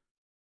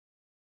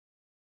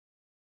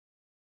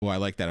 Oh, I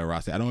like that,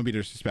 Arasi. I don't want to be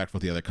disrespectful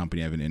to the other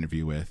company I have an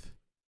interview with.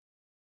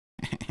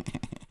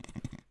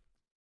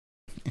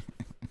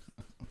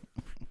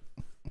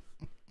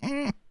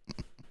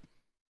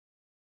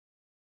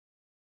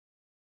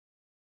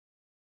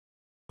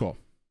 Cool.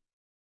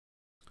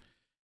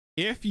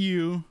 If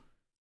you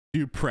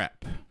do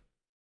prep,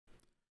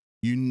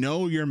 you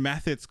know your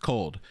method's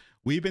cold.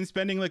 We've been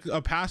spending like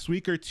a past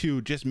week or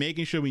two just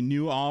making sure we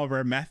knew all of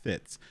our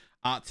methods.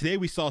 Today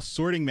we saw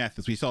sorting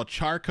methods. We saw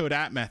char code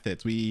at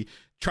methods. We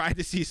tried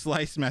to see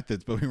slice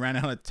methods, but we ran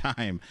out of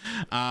time.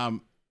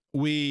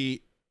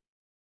 We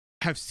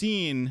have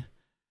seen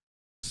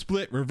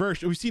split,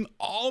 reverse. We've seen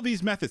all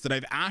these methods that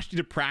I've asked you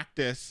to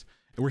practice,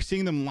 and we're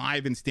seeing them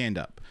live in stand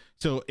up.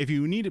 So if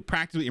you need to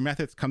practice with your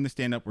methods, come to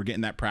stand up. We're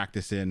getting that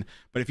practice in.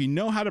 But if you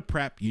know how to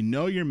prep, you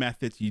know your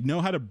methods, you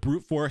know how to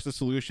brute force a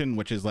solution,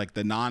 which is like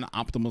the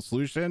non-optimal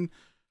solution,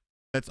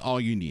 that's all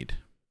you need.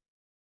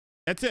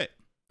 That's it.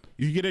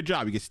 You get a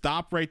job. You can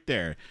stop right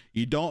there.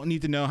 You don't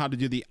need to know how to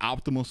do the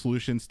optimal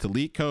solutions to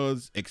leak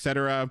codes,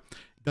 etc.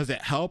 Does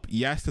it help?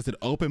 Yes. Does it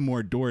open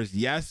more doors?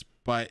 Yes.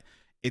 But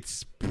it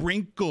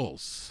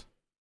sprinkles.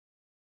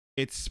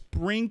 It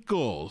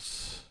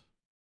sprinkles.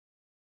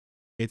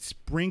 It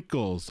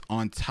sprinkles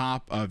on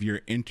top of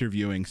your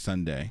interviewing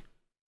Sunday.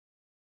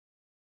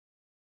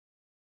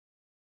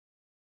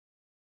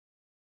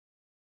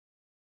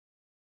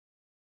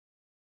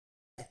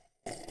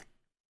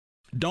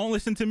 Don't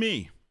listen to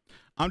me.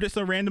 I'm just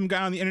a random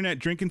guy on the internet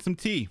drinking some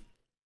tea.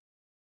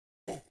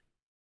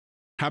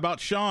 How about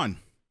Sean?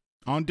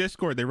 On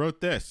Discord, they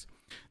wrote this.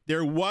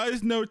 There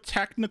was no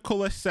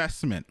technical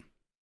assessment.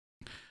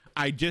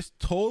 I just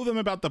told them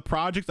about the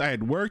projects I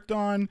had worked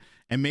on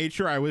and made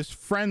sure I was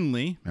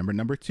friendly, remember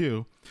number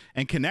 2,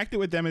 and connected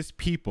with them as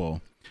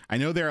people. I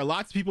know there are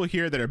lots of people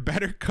here that are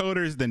better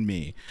coders than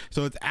me,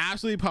 so it's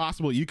absolutely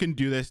possible you can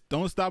do this.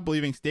 Don't stop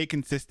believing, stay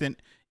consistent.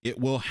 It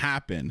will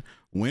happen.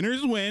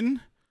 Winners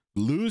win,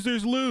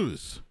 losers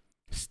lose.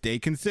 Stay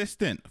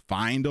consistent,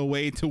 find a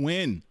way to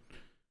win.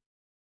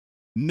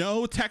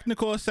 No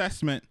technical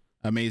assessment,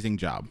 amazing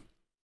job.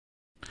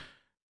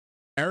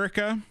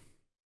 Erica,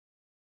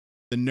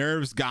 the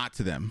nerves got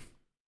to them,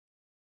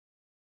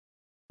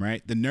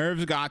 right? The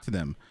nerves got to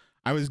them.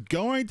 I was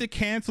going to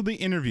cancel the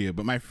interview,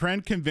 but my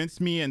friend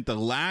convinced me at the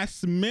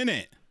last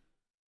minute.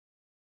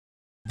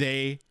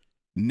 They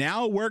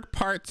now work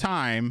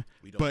part-time,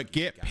 but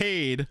get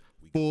paid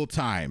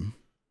full-time.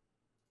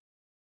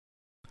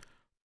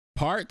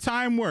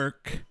 Part-time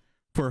work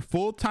for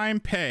full-time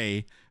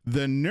pay.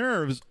 The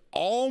nerves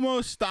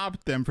almost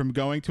stopped them from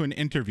going to an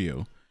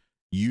interview.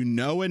 You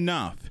know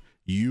enough.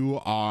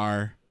 You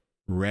are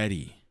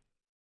ready.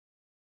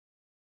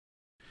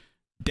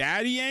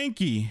 Daddy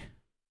Yankee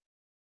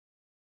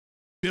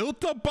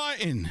built a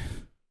button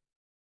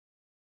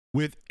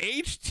with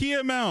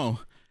HTML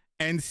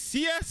and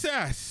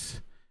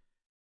CSS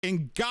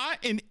and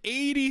got an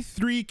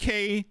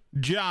 83K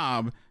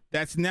job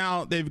that's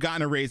now they've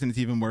gotten a raise and it's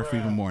even worth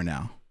even more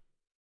now.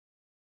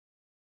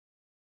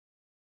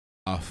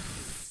 A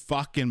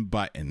fucking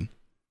button.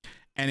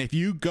 And if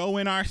you go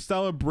in our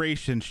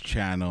celebrations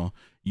channel,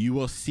 you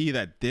will see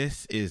that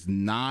this is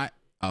not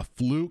a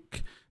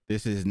fluke.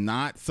 This is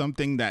not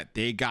something that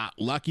they got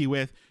lucky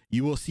with.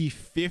 You will see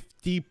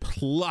 50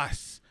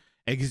 plus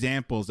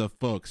examples of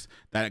folks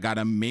that got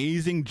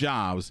amazing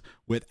jobs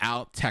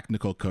without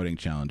technical coding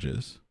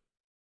challenges.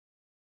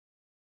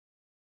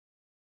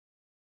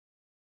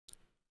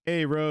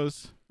 Hey,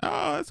 Rose.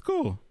 Oh, that's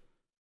cool.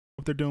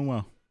 Hope they're doing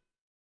well.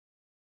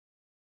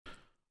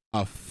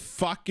 A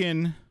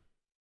fucking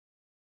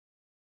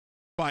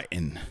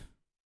button.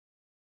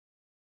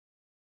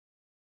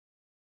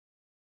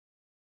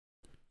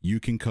 You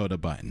can code a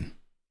button.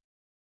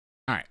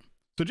 All right.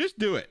 So just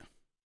do it.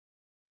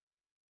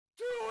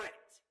 Do it.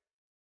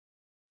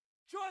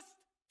 Just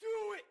do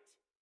it.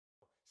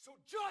 So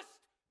just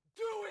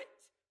do it.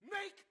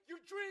 Make your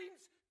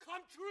dreams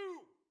come true.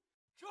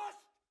 Just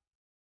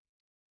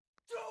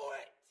do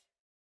it.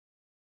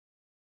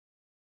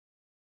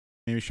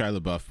 Maybe Shia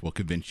LaBeouf will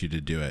convince you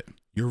to do it.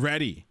 You're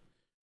ready.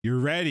 You're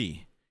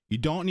ready. You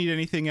don't need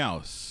anything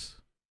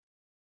else.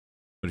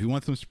 But if you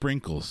want some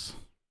sprinkles,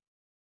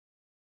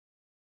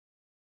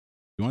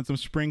 I got some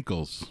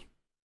sprinkles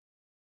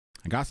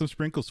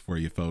for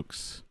you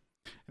folks.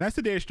 And that's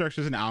the data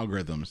structures and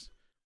algorithms.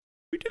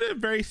 We did a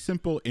very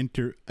simple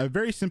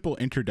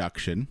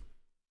introduction,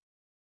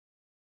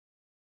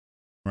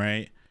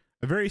 right?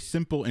 A very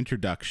simple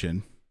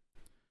introduction.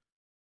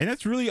 And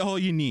that's really all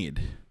you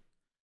need.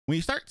 When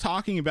you start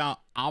talking about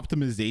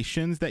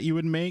optimizations that you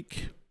would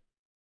make,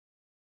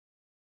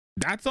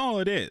 that's all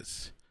it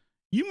is.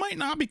 You might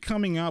not be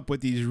coming up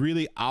with these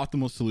really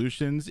optimal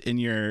solutions in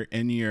your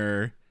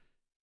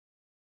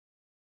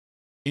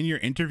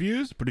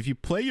interviews, but if you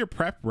play your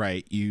prep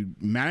right, you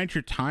manage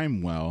your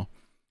time well,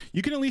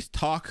 you can at least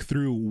talk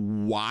through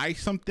why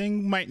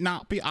something might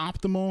not be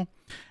optimal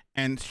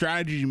and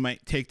strategies you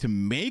might take to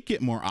make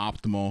it more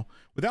optimal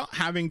without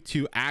having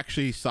to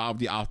actually solve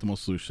the optimal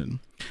solution.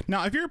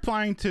 Now, if you're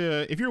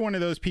one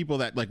of those people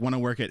that like want to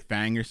work at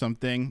Fang or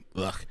something,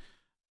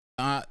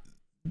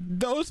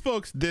 those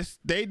folks,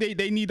 they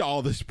need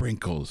all the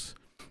sprinkles.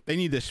 They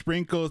need the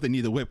sprinkles, they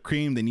need the whipped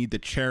cream, they need the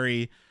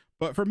cherry.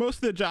 But for most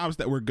of the jobs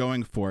that we're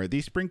going for,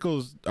 these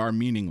sprinkles are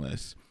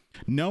meaningless.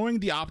 Knowing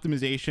the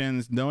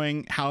optimizations,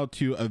 knowing how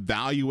to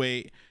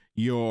evaluate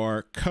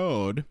your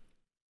code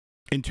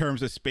in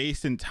terms of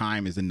space and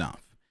time is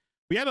enough.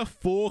 We had a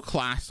full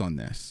class on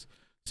this.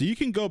 So you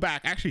can go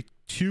back, actually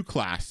 2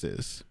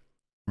 classes,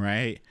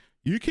 right?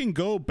 You can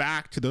go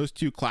back to those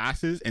 2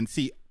 classes and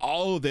see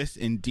all of this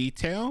in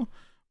detail,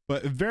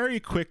 but very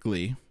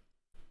quickly,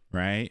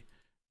 right?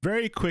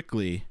 Very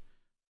quickly,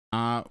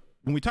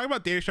 when we talk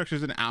about data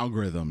structures and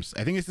algorithms,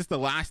 I think it's just the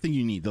last thing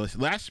you need, the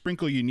last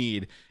sprinkle you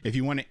need if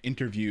you want to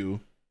interview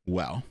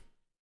well,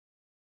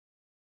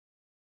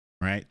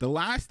 right? The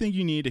last thing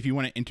you need if you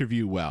want to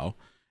interview well.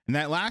 And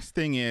that last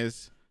thing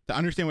is to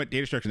understand what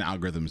data structures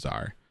and algorithms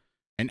are.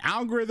 An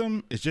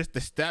algorithm is just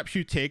the steps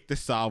you take to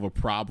solve a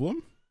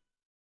problem.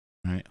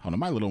 All right, hold on,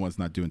 my little one's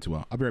not doing too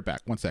well. I'll be right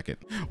back, 1 second.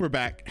 We're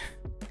back.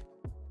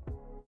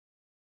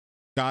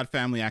 God,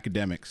 family,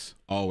 academics,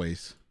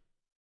 always.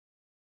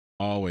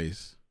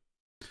 Always.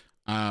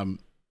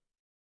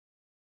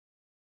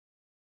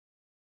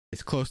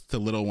 It's close to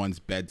little one's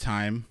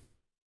bedtime,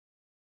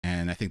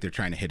 and I think they're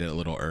trying to hit it a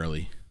little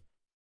early.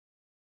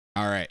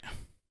 All right.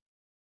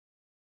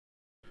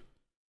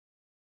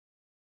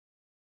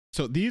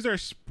 So these are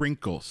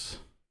sprinkles,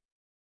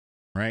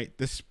 right?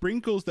 The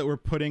sprinkles that we're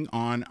putting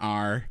on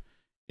our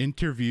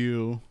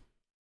interview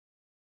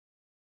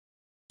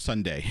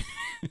Sunday,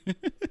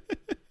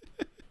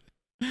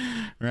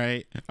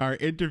 right? Our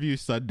interview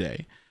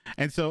Sunday.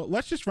 And so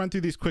let's just run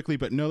through these quickly,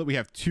 but know that we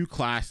have 2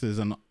 classes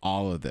on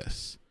all of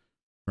this,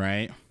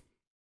 right?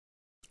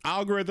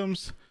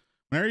 Algorithms.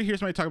 Whenever you hear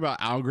somebody talk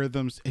about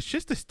algorithms, it's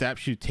just the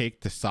steps you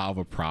take to solve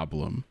a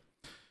problem.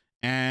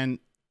 And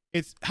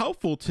it's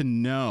helpful to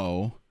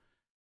know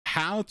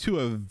how to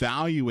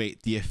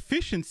evaluate the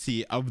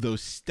efficiency of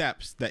those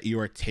steps that you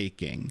are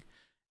taking.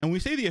 And when we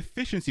say the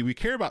efficiency, we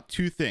care about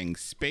 2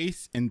 things,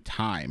 space and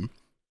time.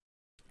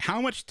 How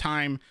much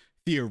time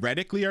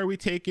theoretically are we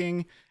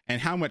taking,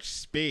 and how much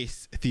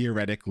space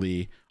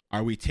theoretically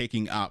are we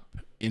taking up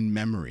in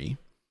memory?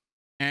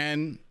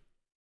 And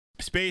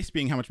space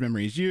being how much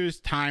memory is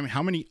used, time,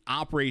 how many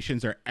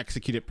operations are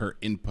executed per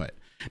input.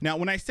 Now,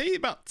 when I say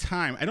about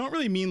time, I don't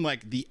really mean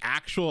like the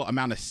actual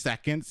amount of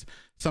seconds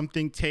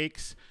something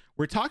takes.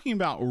 We're talking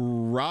about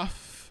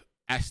rough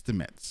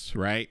estimates,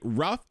 right?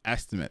 Rough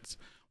estimates.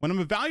 When I'm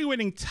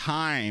evaluating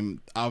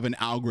time of an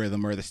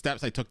algorithm or the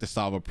steps I took to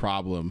solve a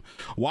problem,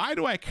 why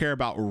do I care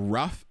about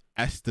rough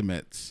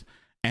estimates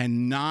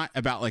and not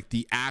about like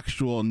the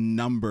actual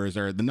numbers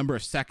or the number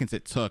of seconds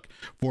it took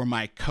for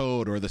my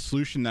code or the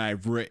solution that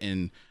I've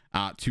written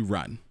to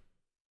run.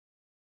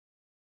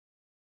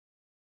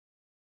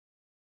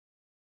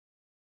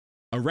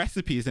 A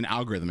recipe is an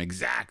algorithm.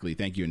 Exactly.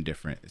 Thank you,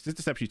 Indifferent. It's just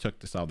the steps you took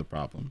to solve the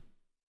problem.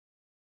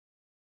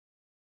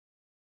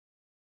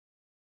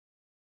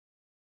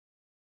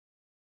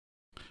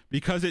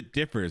 Because it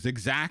differs.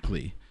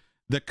 Exactly.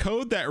 The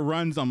code that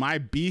runs on my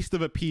beast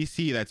of a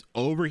PC that's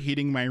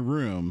overheating my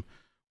room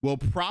will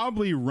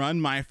probably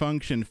run my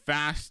function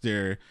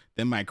faster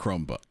than my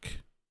Chromebook.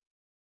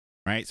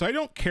 Right? So I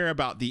don't care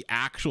about the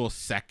actual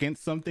seconds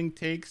something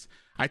takes.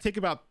 I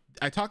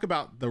talk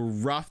about the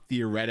rough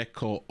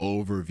theoretical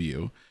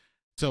overview.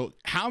 So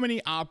how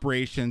many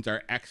operations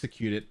are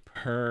executed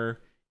per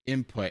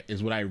input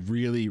is what I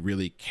really,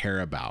 really care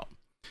about.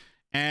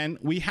 And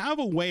we have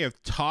a way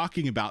of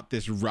talking about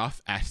this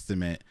rough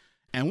estimate.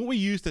 And what we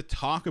use to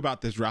talk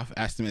about this rough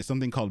estimate is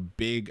something called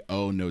big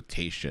O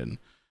notation.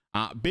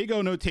 Big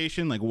O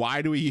notation, like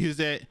why do we use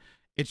it?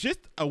 It's just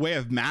a way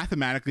of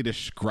mathematically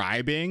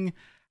describing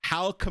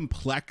how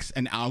complex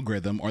an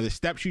algorithm or the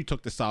steps you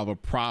took to solve a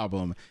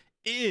problem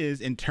is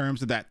in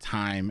terms of that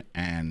time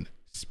and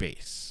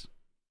space.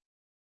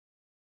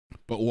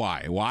 But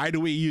why? Why do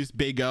we use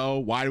big O?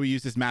 Why do we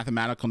use this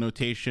mathematical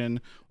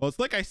notation? Well, it's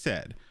like I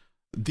said,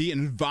 the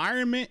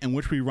environment in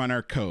which we run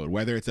our code,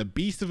 whether it's a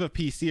beast of a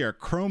PC or a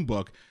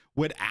Chromebook,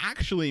 would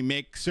actually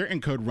make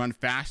certain code run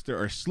faster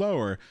or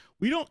slower.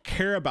 We don't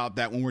care about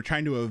that when we're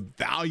trying to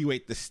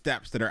evaluate the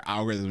steps that our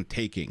algorithm is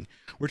taking.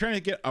 We're trying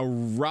to get a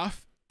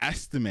rough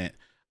estimate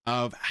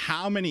of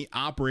how many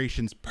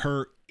operations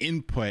per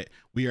input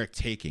we are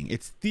taking.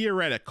 It's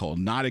theoretical,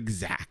 not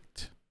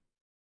exact.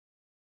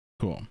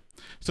 Cool.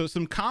 So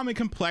some common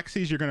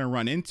complexities you're going to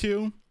run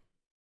into.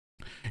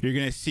 You're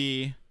going to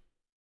see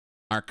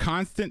our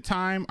constant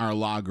time, our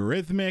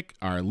logarithmic,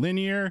 our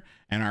linear,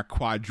 and our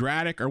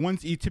quadratic are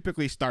ones you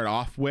typically start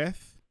off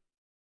with.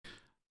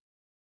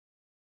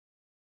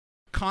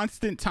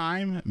 Constant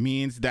time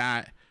means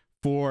that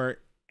for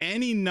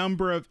any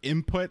number of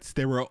inputs,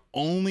 there will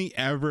only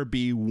ever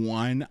be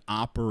one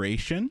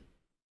operation,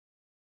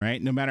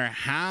 right? No matter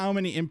how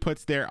many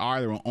inputs there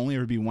will only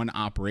ever be one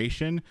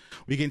operation.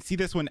 We can see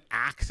this when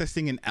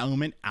accessing an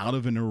element out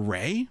of an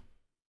array.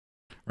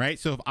 Right?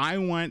 So if I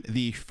want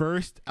the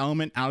first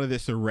element out of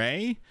this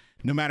array,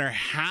 no matter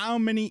how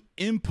many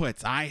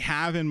inputs I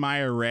have in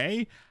my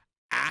array,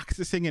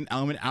 accessing an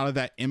element out of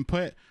that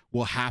input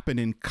will happen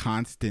in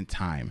constant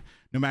time.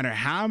 No matter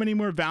how many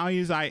more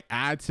values I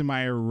add to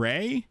my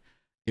array,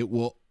 it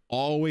will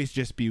always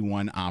just be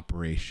one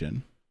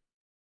operation.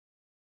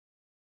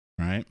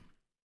 Right?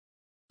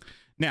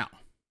 Now,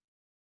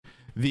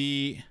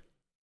 the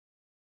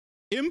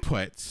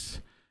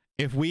inputs,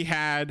 if we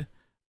had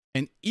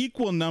an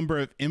equal number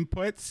of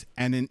inputs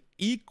and an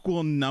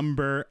equal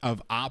number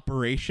of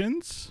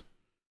operations,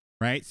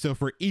 right? So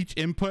for each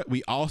input,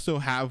 we also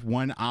have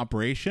one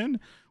operation.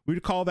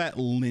 We'd call that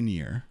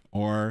linear,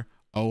 or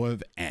O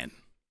of n.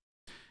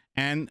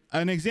 And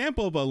an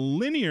example of a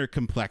linear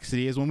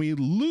complexity is when we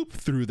loop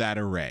through that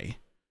array,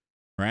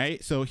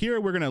 right? So here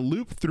we're going to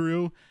loop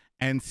through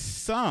and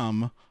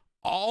sum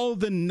all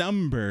the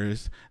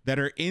numbers that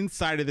are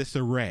inside of this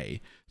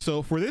array.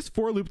 So for this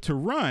for loop to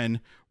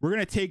run, we're going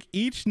to take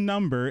each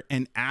number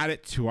and add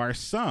it to our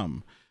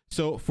sum.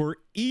 So for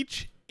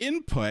each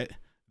input,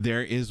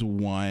 there is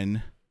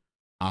one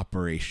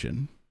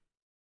operation,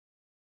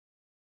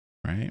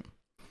 right?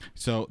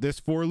 So this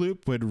for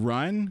loop would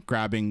run,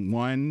 grabbing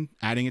 1,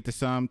 adding it to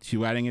sum,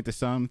 2, adding it to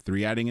sum,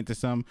 3, adding it to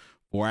sum,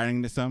 4, adding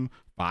it to sum,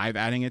 5,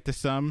 adding it to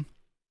sum.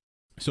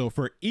 So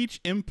for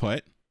each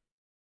input,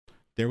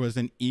 there was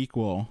an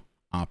equal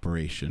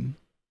operation.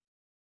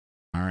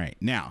 All right.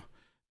 Now,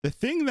 the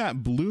thing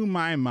that blew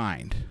my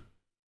mind,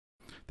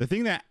 the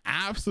thing that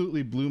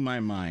absolutely blew my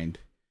mind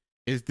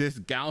is this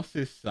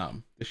Gauss's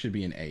sum. This should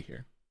be an A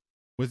here.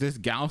 Was this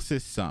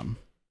Gauss's sum.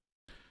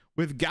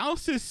 With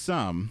Gauss's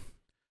sum,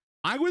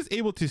 I was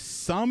able to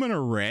sum an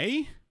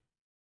array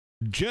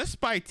just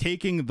by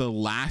taking the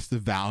last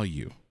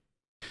value.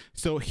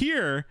 So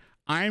here,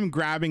 I'm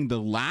grabbing the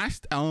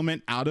last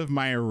element out of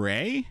my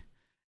array,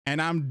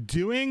 and I'm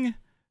doing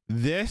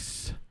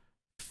this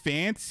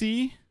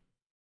fancy,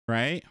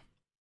 right?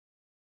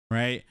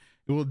 It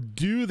will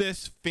do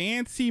this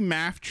fancy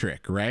math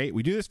trick, right?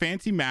 We do this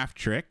fancy math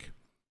trick,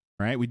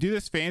 right? We do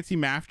this fancy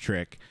math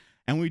trick,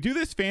 and when we do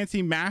this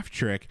fancy math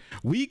trick,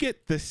 we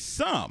get the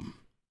sum.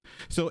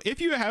 So if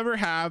you ever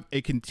have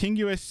a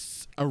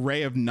contiguous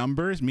array of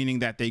numbers, meaning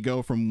that they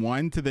go from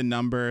 1 to the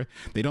number,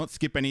 they don't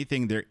skip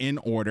anything, they're in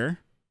order,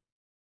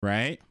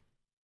 right?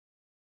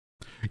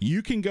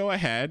 You can go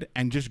ahead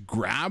and just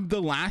grab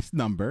the last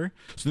number.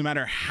 So no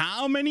matter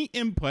how many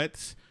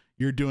inputs,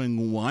 you're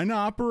doing one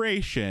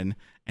operation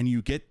and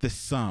you get the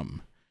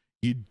sum.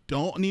 You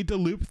don't need to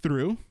loop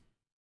through,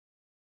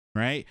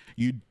 right?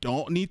 You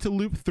don't need to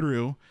loop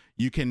through.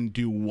 You can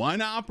do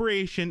one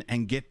operation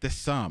and get the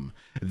sum.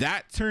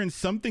 That turns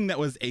something that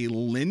was a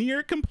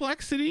linear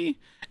complexity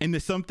into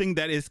something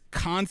that is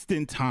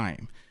constant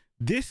time.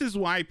 This is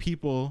why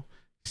people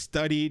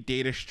study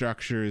data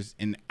structures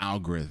and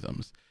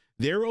algorithms.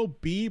 there will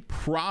be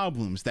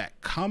problems that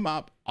come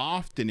up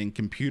often in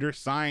computer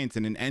science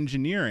and in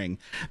engineering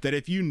that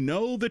if you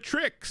know the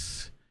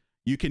tricks,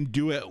 you can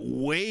do it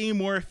way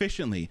more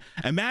efficiently.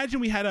 Imagine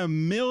we had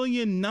 1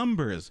 million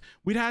numbers.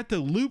 We'd have to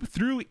loop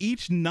through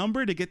each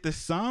number to get the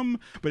sum.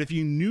 But if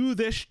you knew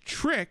this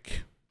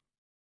trick,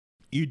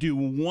 you do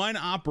one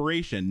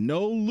operation,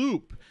 no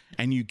loop,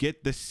 and you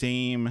get the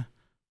same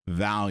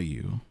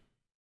value,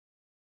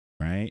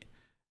 right?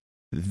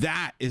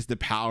 That is the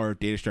power of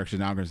data structures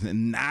and algorithms,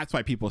 and that's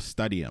why people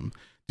study them.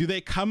 Do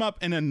they come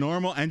up in a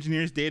normal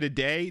engineer's day to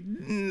day?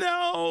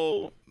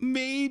 No,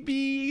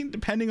 maybe,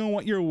 depending on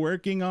what you're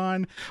working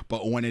on.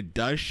 But when it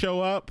does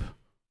show up,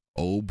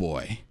 oh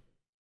boy.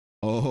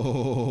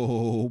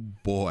 Oh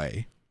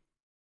boy.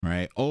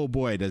 Right? Oh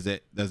boy, does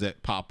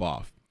it pop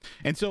off.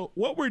 And so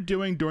what we're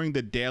doing during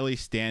the daily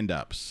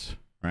stand-ups,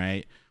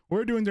 right? What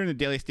we're doing during the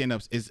daily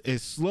stand-ups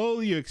is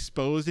slowly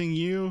exposing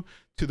you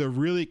to the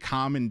really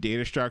common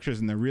data structures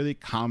and the really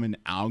common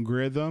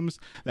algorithms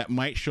that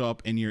might show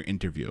up in your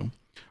interview.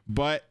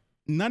 But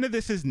none of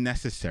this is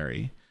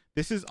necessary.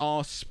 This is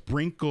all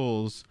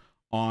sprinkles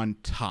on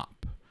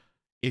top.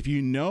 If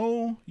you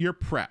know your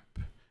prep,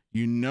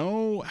 you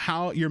know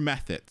how your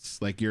methods,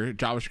 like your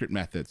JavaScript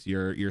methods,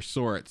 your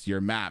sorts, your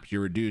maps,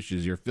 your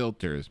reduces, your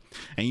filters,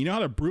 and you know how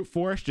to brute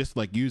force just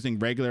like using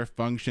regular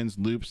functions,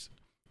 loops,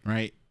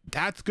 right?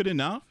 That's good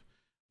enough.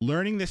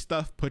 Learning this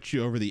stuff puts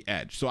you over the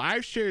edge. So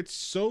I've shared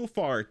so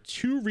far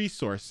 2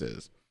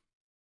 resources,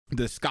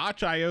 the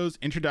Scotch.io's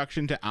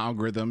Introduction to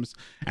Algorithms,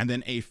 and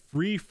then a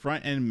free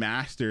front-end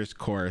master's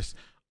course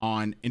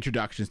on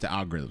introductions to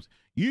algorithms.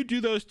 You do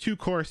those 2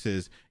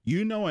 courses,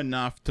 you know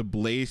enough to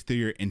blaze through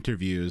your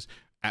interviews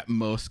at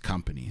most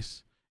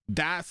companies.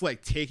 That's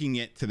like taking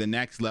it to the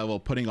next level,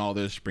 putting all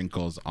those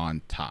sprinkles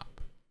on top,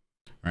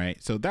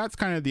 right? So that's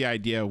kind of the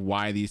idea of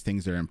why these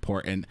things are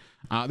important.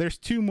 There's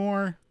 2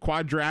 more.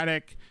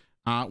 Quadratic.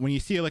 When you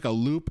see like a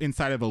loop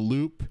inside of a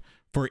loop,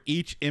 for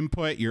each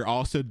input, you're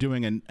also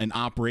doing an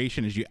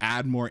operation. As you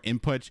add more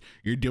inputs,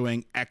 you're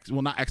doing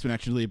not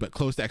exponentially, but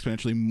close to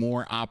exponentially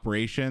more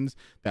operations.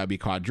 That would be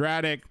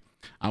quadratic.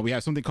 We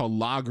have something called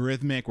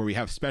logarithmic, where we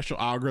have special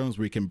algorithms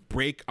where we can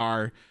break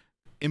our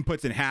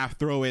inputs in half,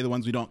 throw away the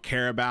ones we don't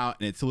care about,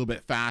 and it's a little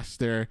bit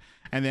faster.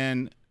 And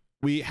then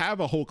we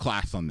have a whole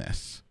class on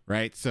this,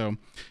 right? So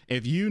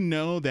if you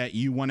know that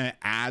you want to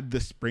add the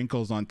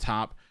sprinkles on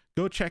top,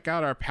 go check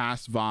out our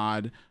past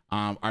VOD,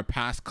 our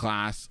past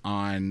class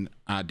on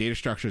data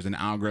structures and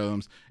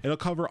algorithms. It'll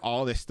cover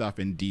all this stuff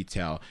in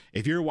detail.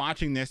 If you're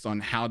watching this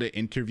on how to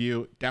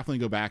interview, definitely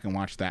go back and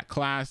watch that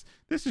class.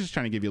 This is just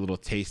trying to give you a little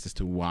taste as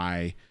to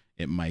why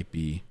it might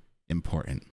be important.